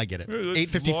 I get it.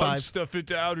 8:55. Launch stuff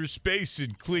into outer space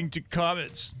and cling to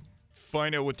comets.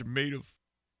 Find out what they're made of.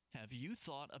 Have you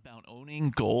thought about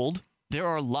owning gold? There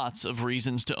are lots of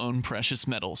reasons to own precious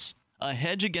metals. A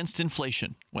hedge against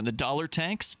inflation. When the dollar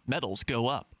tanks, metals go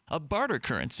up. A barter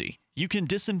currency. You can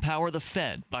disempower the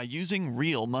Fed by using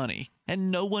real money. And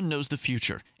no one knows the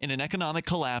future. In an economic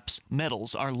collapse,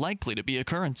 metals are likely to be a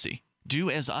currency. Do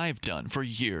as I've done for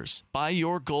years. Buy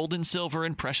your gold and silver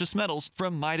and precious metals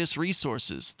from Midas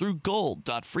Resources through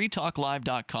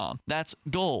gold.freetalklive.com. That's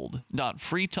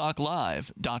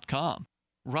gold.freetalklive.com.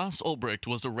 Ross Ulbricht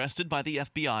was arrested by the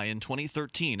FBI in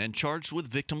 2013 and charged with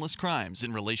victimless crimes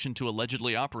in relation to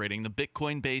allegedly operating the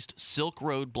Bitcoin-based Silk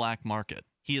Road black market.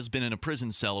 He has been in a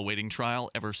prison cell awaiting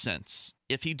trial ever since.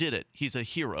 If he did it, he's a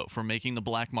hero for making the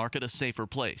black market a safer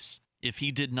place. If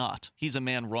he did not, he's a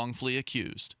man wrongfully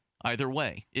accused. Either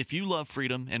way, if you love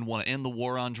freedom and want to end the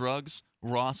war on drugs,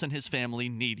 Ross and his family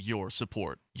need your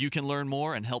support. You can learn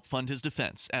more and help fund his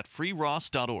defense at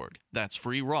freeross.org. That's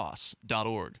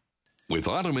freeross.org. With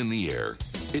autumn in the air,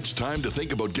 it's time to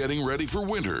think about getting ready for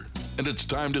winter. And it's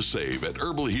time to save at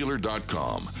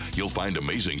herbalhealer.com. You'll find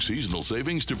amazing seasonal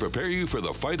savings to prepare you for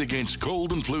the fight against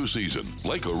cold and flu season.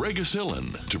 Like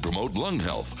Oregacillin to promote lung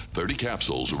health. 30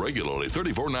 capsules, regularly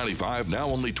 $34.95, now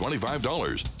only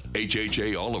 $25.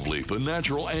 HHA olive leaf, the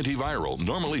natural antiviral,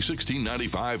 normally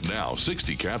 $16.95, now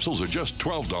 60 capsules are just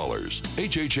 $12.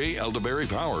 HHA elderberry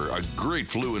power, a great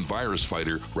flu and virus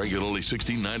fighter, regularly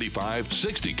 $16.95,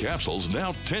 60 capsules,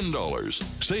 now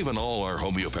 $10. Save on all our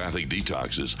homeopathic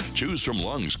detoxes. Choose from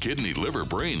lungs, kidney, liver,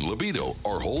 brain, libido,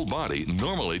 or whole body,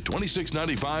 normally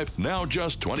 $26.95, now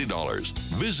just $20.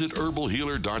 Visit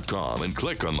herbalhealer.com and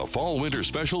click on the Fall Winter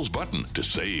Specials button to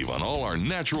save on all our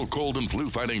natural cold and flu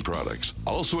fighting products.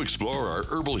 Also to explore our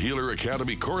Herbal Healer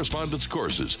Academy correspondence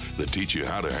courses that teach you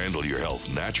how to handle your health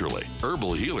naturally.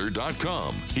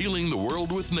 HerbalHealer.com. Healing the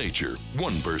world with nature,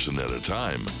 one person at a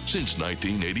time, since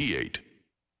 1988.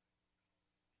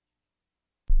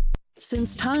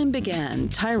 Since time began,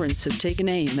 tyrants have taken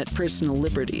aim at personal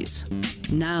liberties.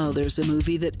 Now there's a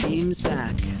movie that aims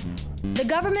back. The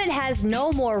government has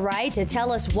no more right to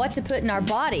tell us what to put in our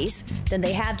bodies than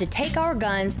they have to take our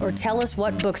guns or tell us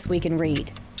what books we can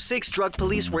read. 6 drug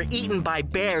police were eaten by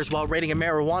bears while raiding a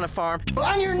marijuana farm.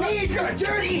 On your knees, you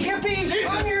dirty hippies! Jesus.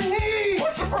 On your knees!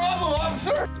 What's the problem,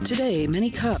 officer? Today,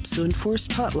 many cops who enforce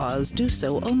pot laws do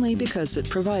so only because it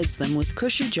provides them with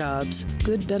cushy jobs,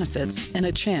 good benefits, and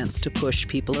a chance to push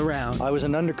people around. I was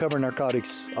an undercover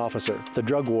narcotics officer. The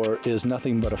drug war is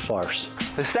nothing but a farce.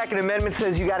 The Second Amendment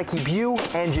says you gotta keep you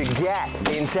and your gat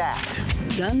intact.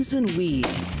 Guns and Weed,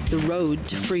 The Road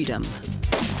to Freedom.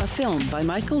 A film by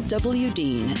Michael W.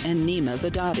 Dean and Nima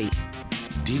Vadadi.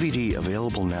 DVD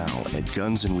available now at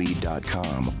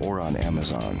gunsandweed.com or on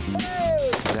Amazon.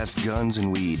 That's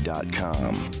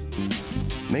gunsandweed.com.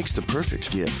 Makes the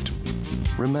perfect gift.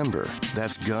 Remember,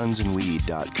 that's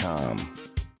gunsandweed.com.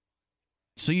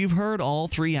 So you've heard all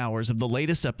 3 hours of the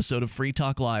latest episode of Free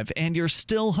Talk Live, and you're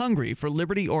still hungry for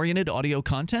liberty-oriented audio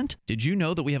content? Did you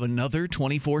know that we have another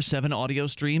 24/7 audio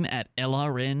stream at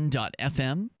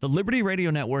LRN.FM? The Liberty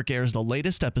Radio Network airs the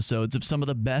latest episodes of some of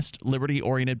the best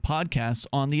liberty-oriented podcasts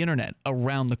on the internet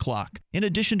around the clock. In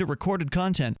addition to recorded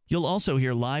content, you'll also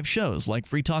hear live shows like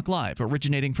Free Talk Live,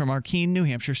 originating from our Keene, New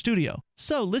Hampshire studio.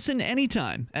 So listen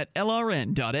anytime at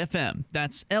LRN.FM.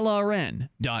 That's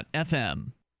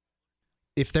LRN.FM.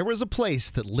 If there was a place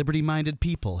that liberty-minded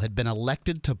people had been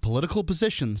elected to political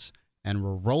positions and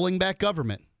were rolling back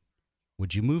government,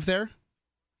 would you move there?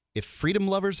 If freedom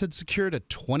lovers had secured a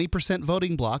 20%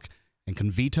 voting block and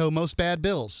can veto most bad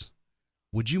bills,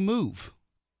 would you move?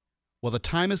 Well, the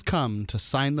time has come to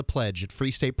sign the pledge at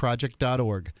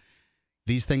freestateproject.org.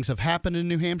 These things have happened in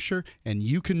New Hampshire, and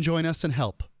you can join us and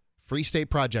help.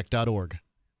 freestateproject.org.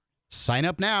 Sign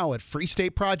up now at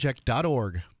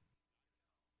freestateproject.org.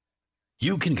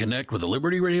 You can connect with the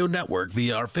Liberty Radio Network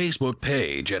via our Facebook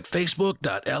page at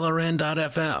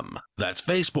facebook.lrn.fm. That's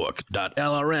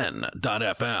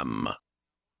facebook.lrn.fm.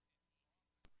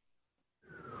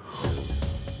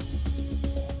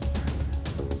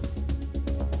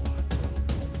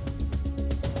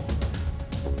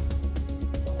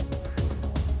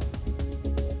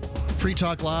 Free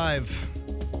Talk Live,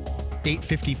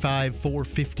 855,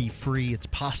 450 free. It's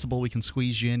possible we can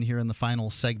squeeze you in here in the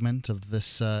final segment of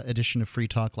this edition of Free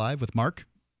Talk Live with Mark.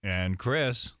 And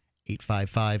Chris.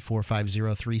 855,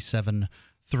 450,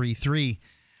 3733.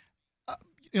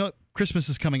 Christmas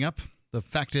is coming up. The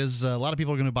fact is, a lot of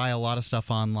people are going to buy a lot of stuff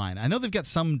online. I know they've got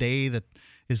some day that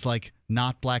is like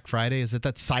not Black Friday. Is it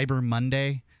that Cyber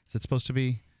Monday? Is it supposed to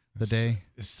be the day?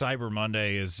 Cyber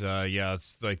Monday is,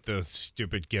 it's like the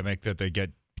stupid gimmick that they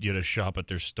get you to shop at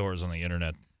their stores on the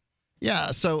internet.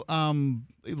 Yeah, so a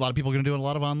lot of people are going to do a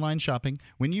lot of online shopping.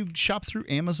 When you shop through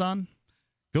Amazon,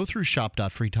 go through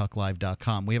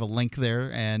shop.freetalklive.com. We have a link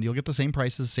there, and you'll get the same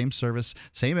prices, same service,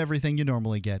 same everything you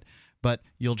normally get, but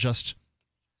you'll just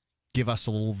give us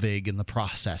a little vig in the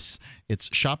process.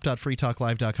 It's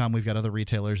shop.freetalklive.com. We've got other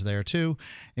retailers there, too,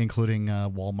 including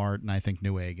Walmart and I think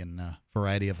Newegg and a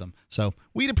variety of them. So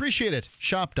we'd appreciate it.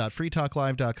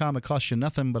 Shop.freetalklive.com. It costs you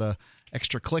nothing but a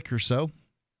extra click or so.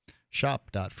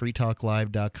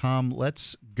 Shop.freetalklive.com.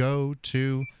 Let's go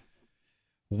to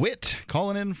Whit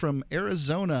calling in from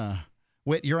Arizona.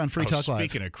 Whit, you're on Free Talk Live.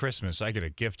 Speaking of Christmas, I get a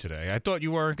gift today. I thought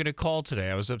you weren't going to call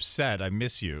today. I was upset. I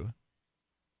miss you.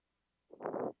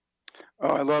 Oh,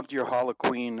 I loved your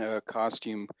Holoqueen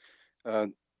costume.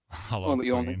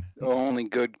 Only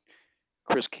good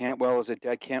Chris Cantwell is a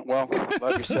dead Cantwell.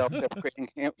 Love your self-deprecating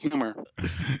humor.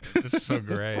 That's so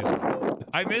great.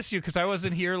 I miss you because I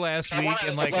wasn't here last week,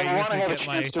 and I want to have a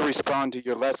chance to respond to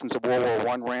your Lessons of World War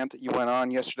I rant that you went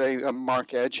on yesterday,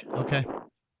 Mark Edge. Okay.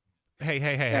 Hey!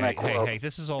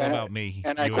 This is all about me.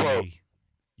 And I quote.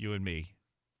 You and me,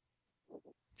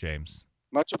 James.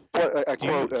 Much of what I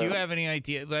quote. Do you have any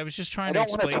idea? I was just trying to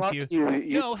explain to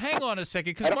you. No, hang on a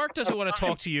second, because Mark doesn't want to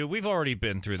talk to you. We've already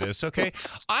been through this, okay?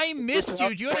 I missed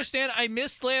you. Do you understand? I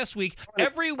missed last week.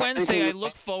 Every Wednesday, I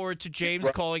look forward to James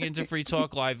calling into Free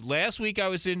Talk Live. Last week, I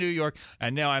was in New York,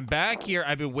 and now I'm back here.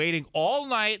 I've been waiting all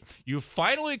night. You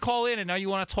finally call in, and now you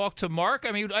want to talk to Mark?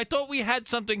 I mean, I thought we had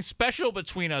something special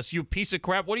between us, you piece of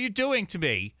crap. What are you doing to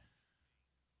me?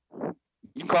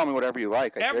 You can call me whatever you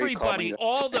like. Everybody,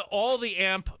 all the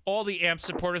AMP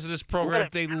supporters of this program,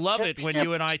 they love it when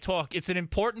you and I talk. It's an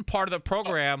important part of the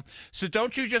program. So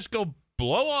don't you just go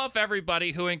blow off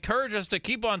everybody who encourage us to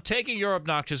keep on taking your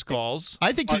obnoxious calls.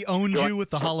 I think he owns you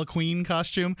with the Halloween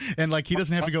costume, and like he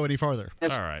doesn't have to go any farther. All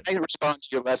right. I respond to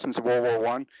your lessons of World War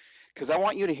I because I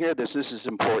want you to hear this. This is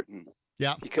important.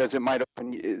 Yeah. Because it might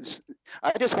open.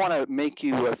 I just want to make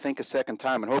you think a second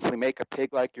time and hopefully make a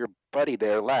pig like your buddy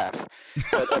there laugh.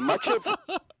 But much of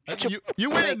you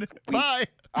win. Bye.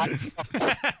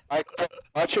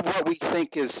 Much of what we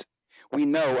think we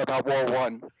know about World War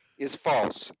I is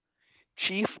false.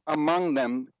 Chief among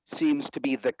them seems to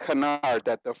be the canard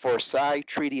that the Versailles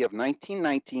Treaty of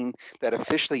 1919 that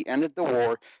officially ended the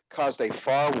war caused a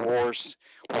far worse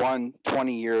one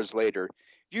 20 years later,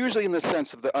 usually in the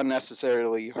sense of the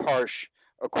unnecessarily harsh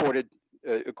accorded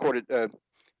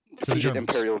defeated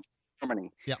Imperial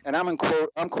Germany. Yeah. And I'm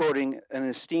quoting an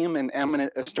esteemed and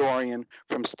eminent historian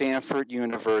from Stanford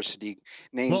University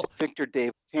named Victor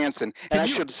Davis Hansen. And I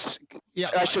should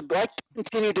like to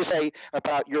continue to say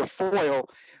about your foil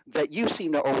that you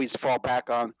seem to always fall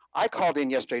back on. I called in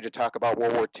yesterday to talk about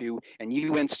World War II, and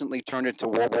you instantly turned it to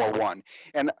World War I.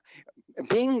 And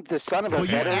being the son of a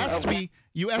veteran...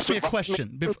 You asked me a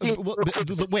question.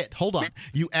 Wait, hold on.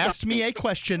 You asked me a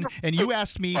question, and you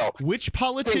asked me which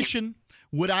politician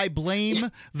would I blame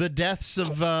the deaths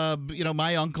of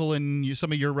my uncle and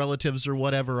some of your relatives or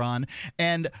whatever on,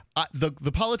 and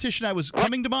the politician I was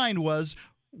coming to mind was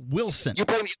Wilson. You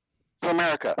blame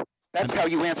America. That's how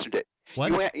you answered it.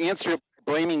 What? You answered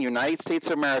blaming United States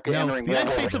of America entering the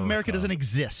United States of America doesn't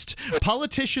exist.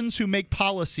 Politicians who make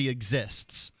policy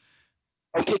exists.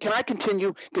 Okay, can I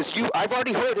continue? Because I've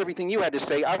already heard everything you had to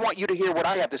say. I want you to hear what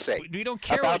I have to say. We don't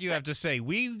care what you have to say.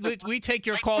 We take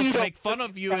your calls to make fun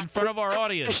of you in front of our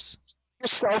audience.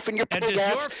 Yourself and your and does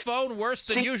your phone worse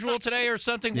than usual today or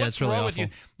something? Yeah, What's really wrong awful.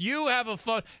 with you? You have a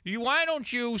phone. Why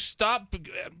don't you stop?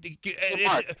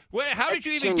 How did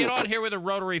you even get on here with a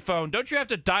rotary phone? Don't you have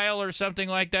to dial or something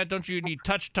like that? Don't you need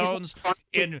touch tones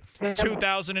in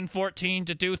 2014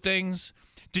 to do things?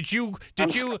 Did you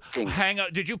hang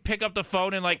up? Did you pick up the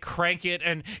phone and like crank it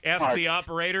and ask the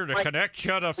operator to connect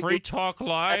you to Free Talk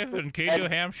Live in Keene, New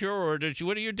Hampshire, or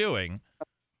what are you doing?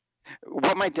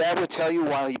 What my dad would tell you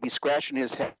while he'd be scratching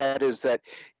his head is that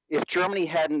if Germany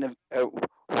hadn't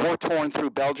war torn through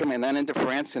Belgium and then into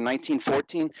France in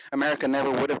 1914, America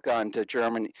never would have gone to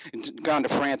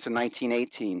France in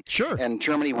 1918. Sure. And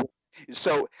Germany.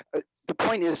 So the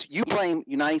point is, you blame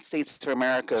United States of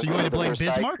America. So you want to blame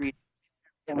Bismarck?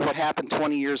 And what happened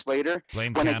 20 years later?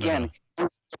 Blame when Canada. Again, the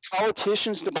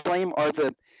politicians to blame are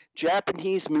the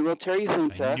Japanese military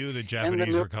junta. I knew the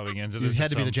Japanese were coming into this. It had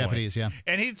to be the point. Japanese, yeah.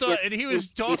 And he thought, and he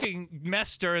was talking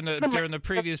mess during the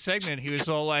previous segment. He was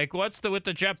all like, "What's with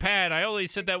the Japan? I only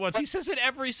said that once." He says it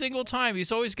every single time.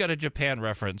 He's always got a Japan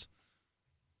reference.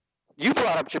 You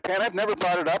brought up Japan. I've never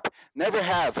brought it up. Never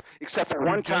have, except for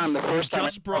one time. The first time. You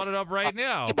just brought it up right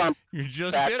now. You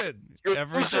just did it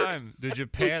every time. The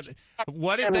Japan.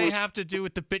 What did they have to do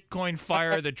with the Bitcoin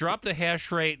fire that dropped the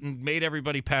hash rate and made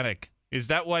everybody panic? Is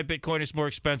that why Bitcoin is more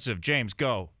expensive? James,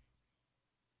 go.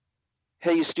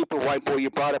 Hey, you stupid white boy! You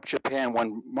brought up Japan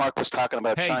when Mark was talking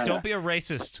about China. Hey, don't be a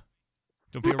racist.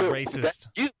 Don't be a racist.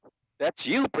 That's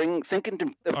you.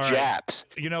 Thinking of jabs.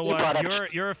 You know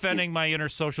what? You're offending my inner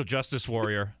social justice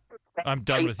warrior. I'm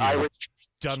done with you.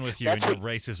 Done with you and your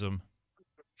racism.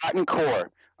 Rotten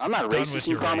core. I'm not done racist. with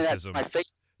You your call me that racism. to my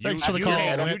face. Thanks for the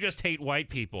call. You just hate white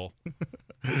people.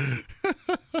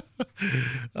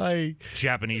 I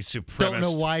Japanese supremacist. don't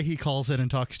know why he calls in and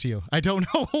talks to you. I don't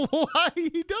know why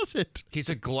he does it. He's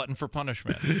a glutton for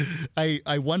punishment.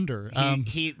 I wonder.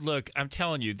 Look, I'm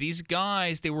telling you, these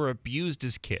guys, they were abused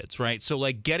as kids, right? So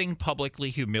like getting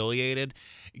publicly humiliated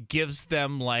gives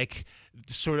them like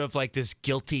sort of like this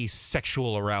guilty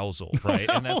sexual arousal, right?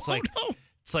 And that's like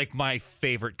it's like my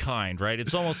favorite kind, right?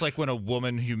 It's almost like when a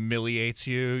woman humiliates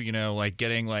you, like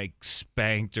getting like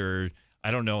spanked or I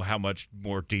don't know how much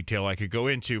more detail I could go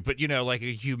into, but like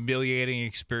a humiliating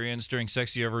experience during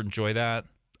sex. Do you ever enjoy that?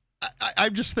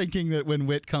 I'm just thinking that when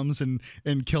Whit comes and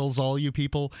kills all you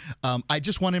people, I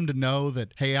just want him to know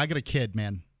that, hey, I got a kid,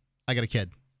 man. I got a kid.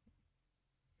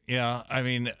 Yeah, I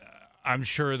mean, I'm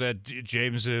sure that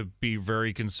James would be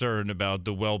very concerned about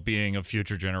the well-being of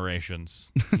future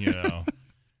generations,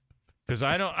 Because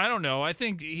I don't know. I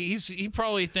think he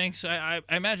probably thinks. I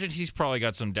imagine he's probably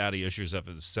got some daddy issues of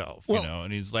himself,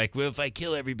 And he's like, well, if I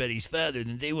kill everybody's father,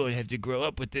 then they won't have to grow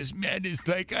up with this madness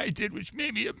like I did, which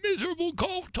made me a miserable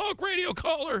talk radio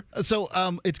caller. So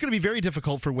it's going to be very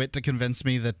difficult for Whit to convince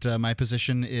me that my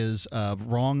position is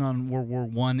wrong on World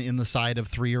War I in the side of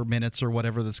 3 minutes or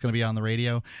whatever that's going to be on the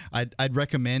radio. I'd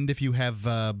recommend if you have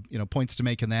points to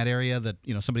make in that area that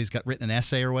somebody's got written an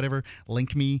essay or whatever,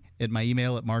 link me at my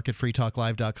email at mark@freetalk.live.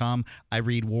 freetalklive.com. I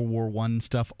read World War I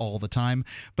stuff all the time.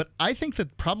 But I think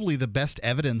that probably the best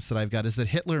evidence that I've got is that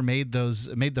Hitler made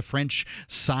the French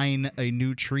sign a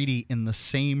new treaty in the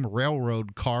same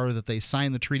railroad car that they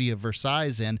signed the Treaty of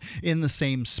Versailles in the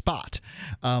same spot.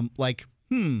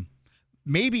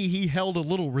 Maybe he held a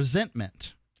little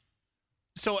resentment.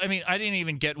 So, I mean, I didn't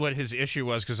even get what his issue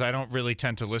was because I don't really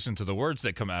tend to listen to the words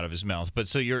that come out of his mouth. But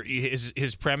so your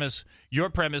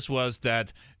premise was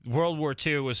that World War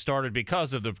II was started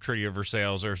because of the Treaty of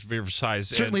Versailles or Versailles.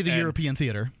 Certainly the European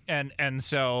theater. And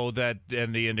so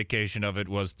the indication of it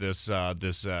was this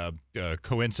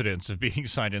coincidence of being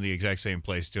signed in the exact same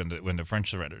place when the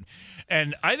French surrendered.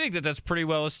 And I think that that's pretty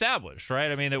well established,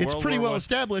 right? I mean, it's pretty well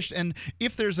established. And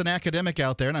if there's an academic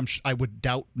out there, and I would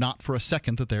doubt not for a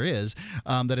second that there is,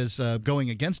 that is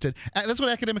going against it. That's what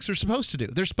academics are supposed to do.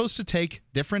 They're supposed to take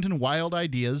different and wild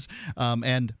ideas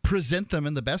and present them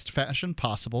in the best fashion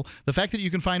possible. The fact that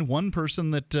you can find one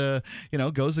person that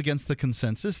goes against the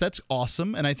consensus, that's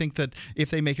awesome. And I think that if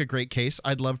they make a great case,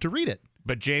 I'd love to read it.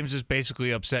 But James is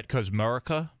basically upset because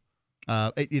America.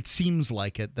 It seems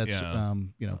like it. That's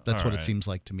that's what it seems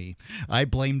like to me. I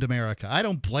blamed America. I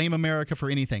don't blame America for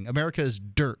anything. America is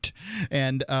dirt,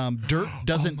 and dirt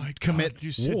doesn't commit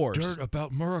wars. Dirt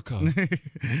about America.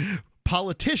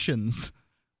 Politicians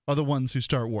are the ones who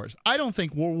start wars. I don't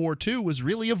think World War II was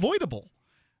really avoidable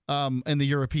in the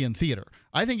European theater.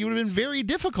 I think it would have been very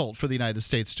difficult for the United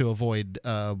States to avoid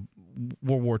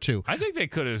World War II. I think they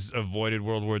could have avoided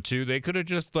World War II. They could have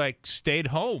just stayed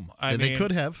home. They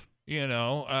could have.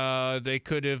 They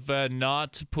could have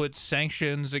not put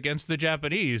sanctions against the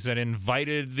Japanese and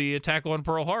invited the attack on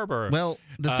Pearl Harbor. Well,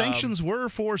 the sanctions were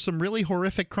for some really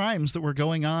horrific crimes that were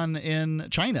going on in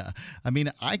China. I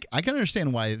mean, I can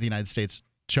understand why the United States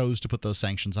chose to put those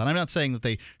sanctions on. I'm not saying that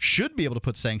they should be able to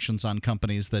put sanctions on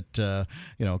companies that,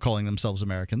 calling themselves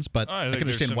Americans, but I can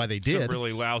understand why they did. Some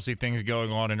really lousy things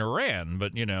going on in Iran,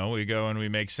 but, we go and we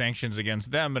make sanctions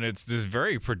against them, and it's this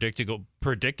very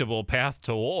predictable path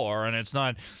to war, and it's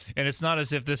not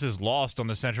as if this is lost on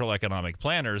the central economic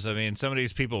planners. I mean, some of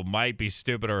these people might be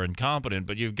stupid or incompetent,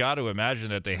 but you've got to imagine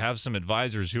that they have some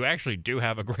advisors who actually do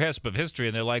have a grasp of history,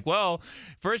 and they're like, well,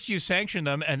 first you sanction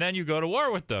them, and then you go to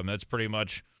war with them. That's pretty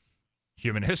much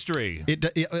human history.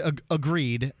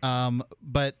 Agreed.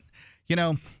 But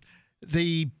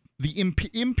the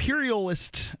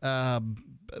imperialist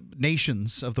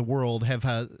nations of the world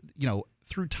have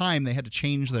through time they had to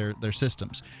change their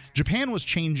systems. Japan was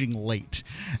changing late,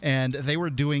 and they were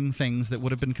doing things that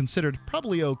would have been considered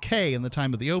probably okay in the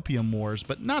time of the Opium Wars,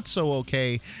 but not so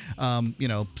okay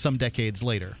some decades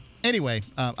later. Anyway,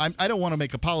 I don't want to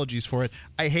make apologies for it.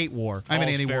 I hate war. I'm an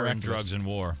anti-war activist. Drugs and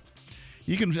war.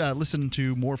 You can listen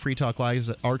to more Free Talk Lives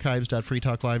at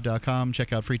archives.freetalklive.com.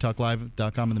 Check out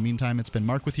freetalklive.com. In the meantime, it's been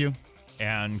Mark with you.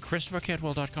 And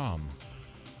ChristopherCantwell.com.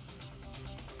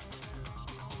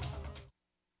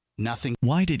 Nothing.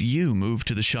 Why did you move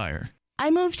to the Shire?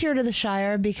 I moved here to the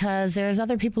Shire because there's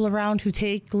other people around who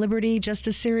take liberty just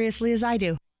as seriously as I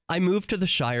do. I moved to the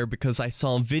Shire because I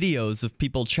saw videos of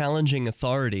people challenging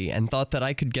authority and thought that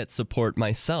I could get support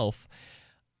myself.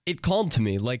 It called to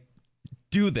me,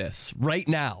 do this right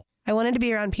now. I wanted to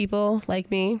be around people like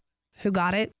me who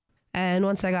got it. And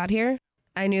once I got here,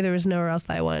 I knew there was nowhere else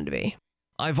that I wanted to be.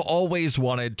 I've always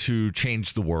wanted to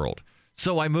change the world.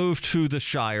 So I moved to the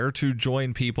Shire to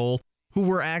join people who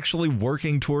were actually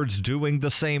working towards doing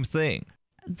the same thing.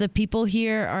 The people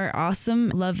here are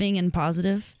awesome, loving, and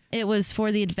positive. It was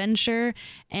for the adventure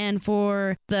and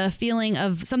for the feeling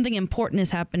of something important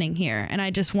is happening here. And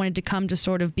I just wanted to come to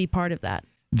sort of be part of that.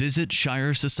 Visit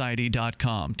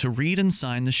ShireSociety.com to read and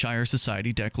sign the Shire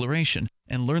Society Declaration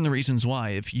and learn the reasons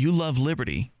why, if you love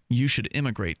liberty, you should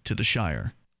immigrate to the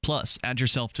Shire. Plus, add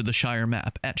yourself to the Shire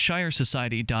map at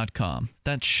ShireSociety.com.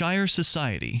 That's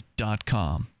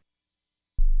ShireSociety.com.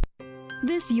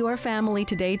 This Your Family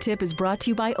Today tip is brought to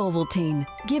you by Ovaltine.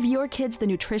 Give your kids the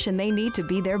nutrition they need to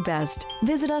be their best.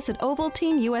 Visit us at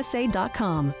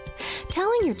OvaltineUSA.com.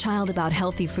 Telling your child about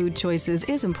healthy food choices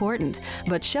is important,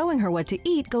 but showing her what to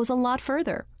eat goes a lot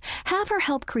further. Have her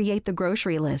help create the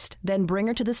grocery list, then bring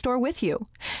her to the store with you.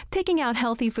 Picking out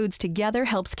healthy foods together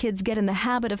helps kids get in the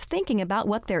habit of thinking about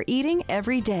what they're eating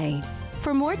every day.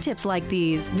 For more tips like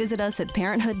these, visit us at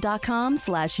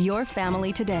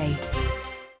parenthood.com/yourfamilytoday.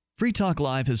 Free Talk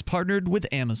Live has partnered with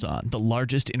Amazon, the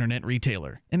largest internet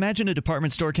retailer. Imagine a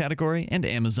department store category, and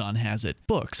Amazon has it.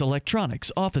 Books,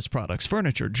 electronics, office products,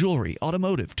 furniture, jewelry,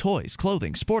 automotive, toys,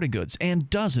 clothing, sporting goods,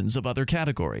 and dozens of other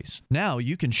categories. Now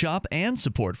you can shop and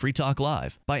support Free Talk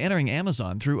Live by entering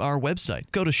Amazon through our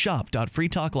website. Go to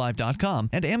shop.freetalklive.com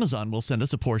and Amazon will send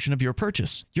us a portion of your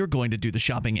purchase. You're going to do the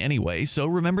shopping anyway, so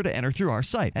remember to enter through our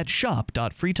site at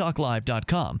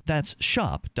shop.freetalklive.com. That's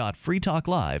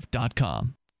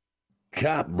shop.freetalklive.com.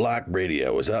 Cop Block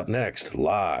Radio is up next,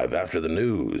 live after the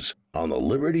news on the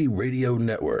Liberty Radio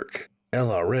Network,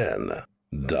 LRN.FM.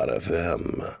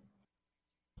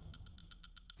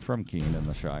 From Keene in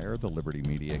the Shire, the Liberty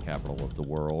Media capital of the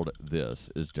world, this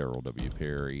is Daryl W.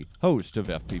 Perry, host of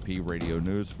FPP Radio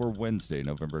News for Wednesday,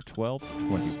 November 12th,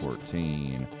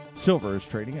 2014. Silver is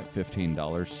trading at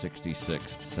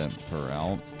 $15.66 per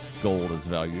ounce. Gold is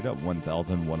valued at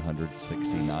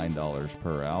 $1,169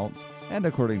 per ounce. And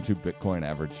according to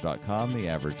BitcoinAverage.com, the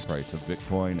average price of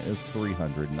Bitcoin is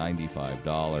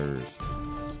 $395.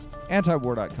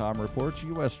 Antiwar.com reports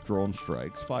U.S. drone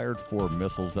strikes fired 4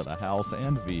 missiles at a house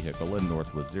and vehicle in North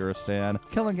Waziristan,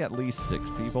 killing at least 6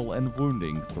 people and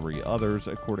wounding 3 others,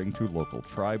 according to local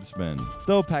tribesmen.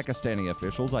 Though Pakistani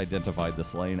officials identified the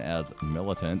slain as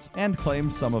militants and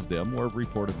claimed some of them were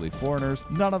reportedly foreigners,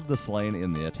 none of the slain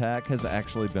in the attack has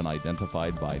actually been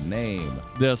identified by name.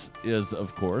 This is,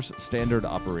 of course, standard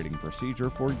operating procedure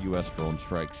for U.S. drone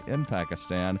strikes in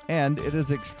Pakistan, and it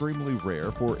is extremely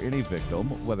rare for any victim,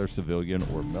 whether civilian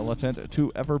or militant,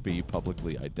 to ever be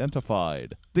publicly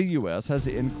identified. The U.S. has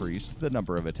increased the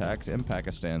number of attacks in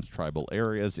Pakistan's tribal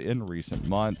areas in recent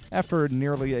months after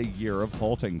nearly a year of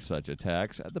halting such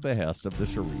attacks at the behest of the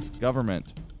Sharif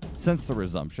government. Since the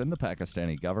resumption, the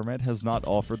Pakistani government has not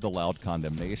offered the loud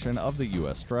condemnation of the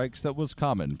U.S. strikes that was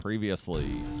common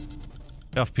previously.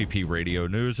 FPP Radio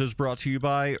News is brought to you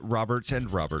by Roberts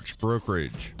 & Roberts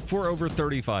Brokerage. For over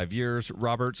 35 years,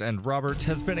 Roberts & Roberts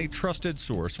has been a trusted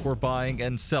source for buying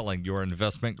and selling your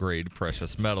investment-grade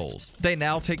precious metals. They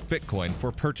now take Bitcoin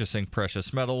for purchasing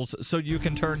precious metals so you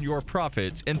can turn your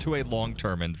profits into a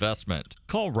long-term investment.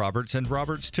 Call Roberts &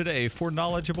 Roberts today for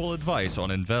knowledgeable advice on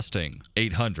investing.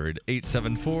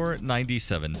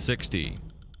 800-874-9760.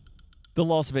 The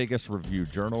Las Vegas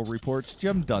Review-Journal reports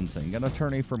Jim Dunsing, an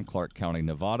attorney from Clark County,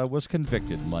 Nevada, was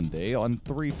convicted Monday on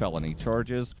 3 felony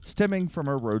charges stemming from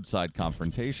a roadside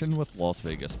confrontation with Las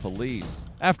Vegas police.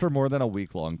 After more than a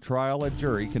week-long trial, a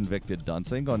jury convicted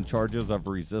Dunsing on charges of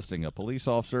resisting a police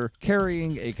officer,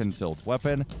 carrying a concealed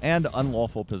weapon, and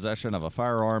unlawful possession of a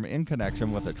firearm in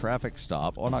connection with a traffic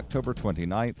stop on October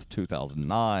 29,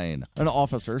 2009. An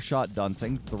officer shot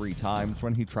Dunsing 3 times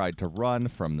when he tried to run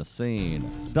from the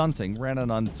scene. Dunsing ran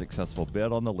an unsuccessful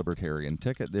bid on the Libertarian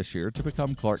ticket this year to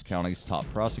become Clark County's top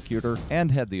prosecutor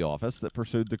and head the office that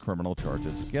pursued the criminal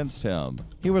charges against him.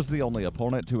 He was the only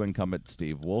opponent to incumbent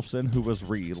Steve Wolfson, who was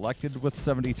re-elected with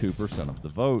 72% of the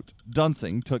vote.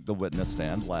 Dunsing took the witness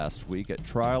stand last week at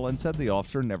trial and said the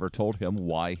officer never told him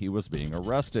why he was being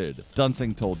arrested.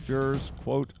 Dunsing told jurors,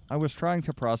 quote, "I was trying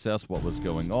to process what was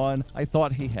going on. I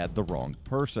thought he had the wrong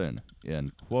person."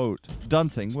 End quote.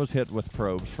 Dunsing was hit with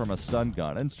probes from a stun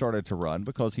gun and started to run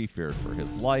because he feared for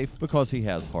his life because he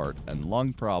has heart and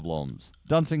lung problems.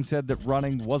 Dunsing said that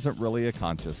running wasn't really a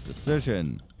conscious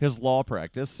decision. His law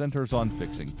practice centers on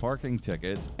fixing parking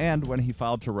tickets, and when he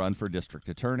filed to run for district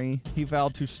attorney, he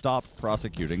vowed to stop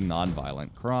prosecuting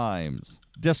nonviolent crimes.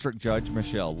 District Judge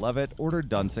Michelle Levitt ordered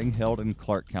Dunsing held in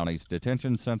Clark County's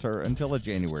detention center until a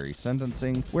January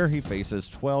sentencing, where he faces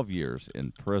 12 years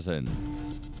in prison.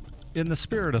 In the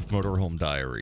spirit of Motorhome Diary,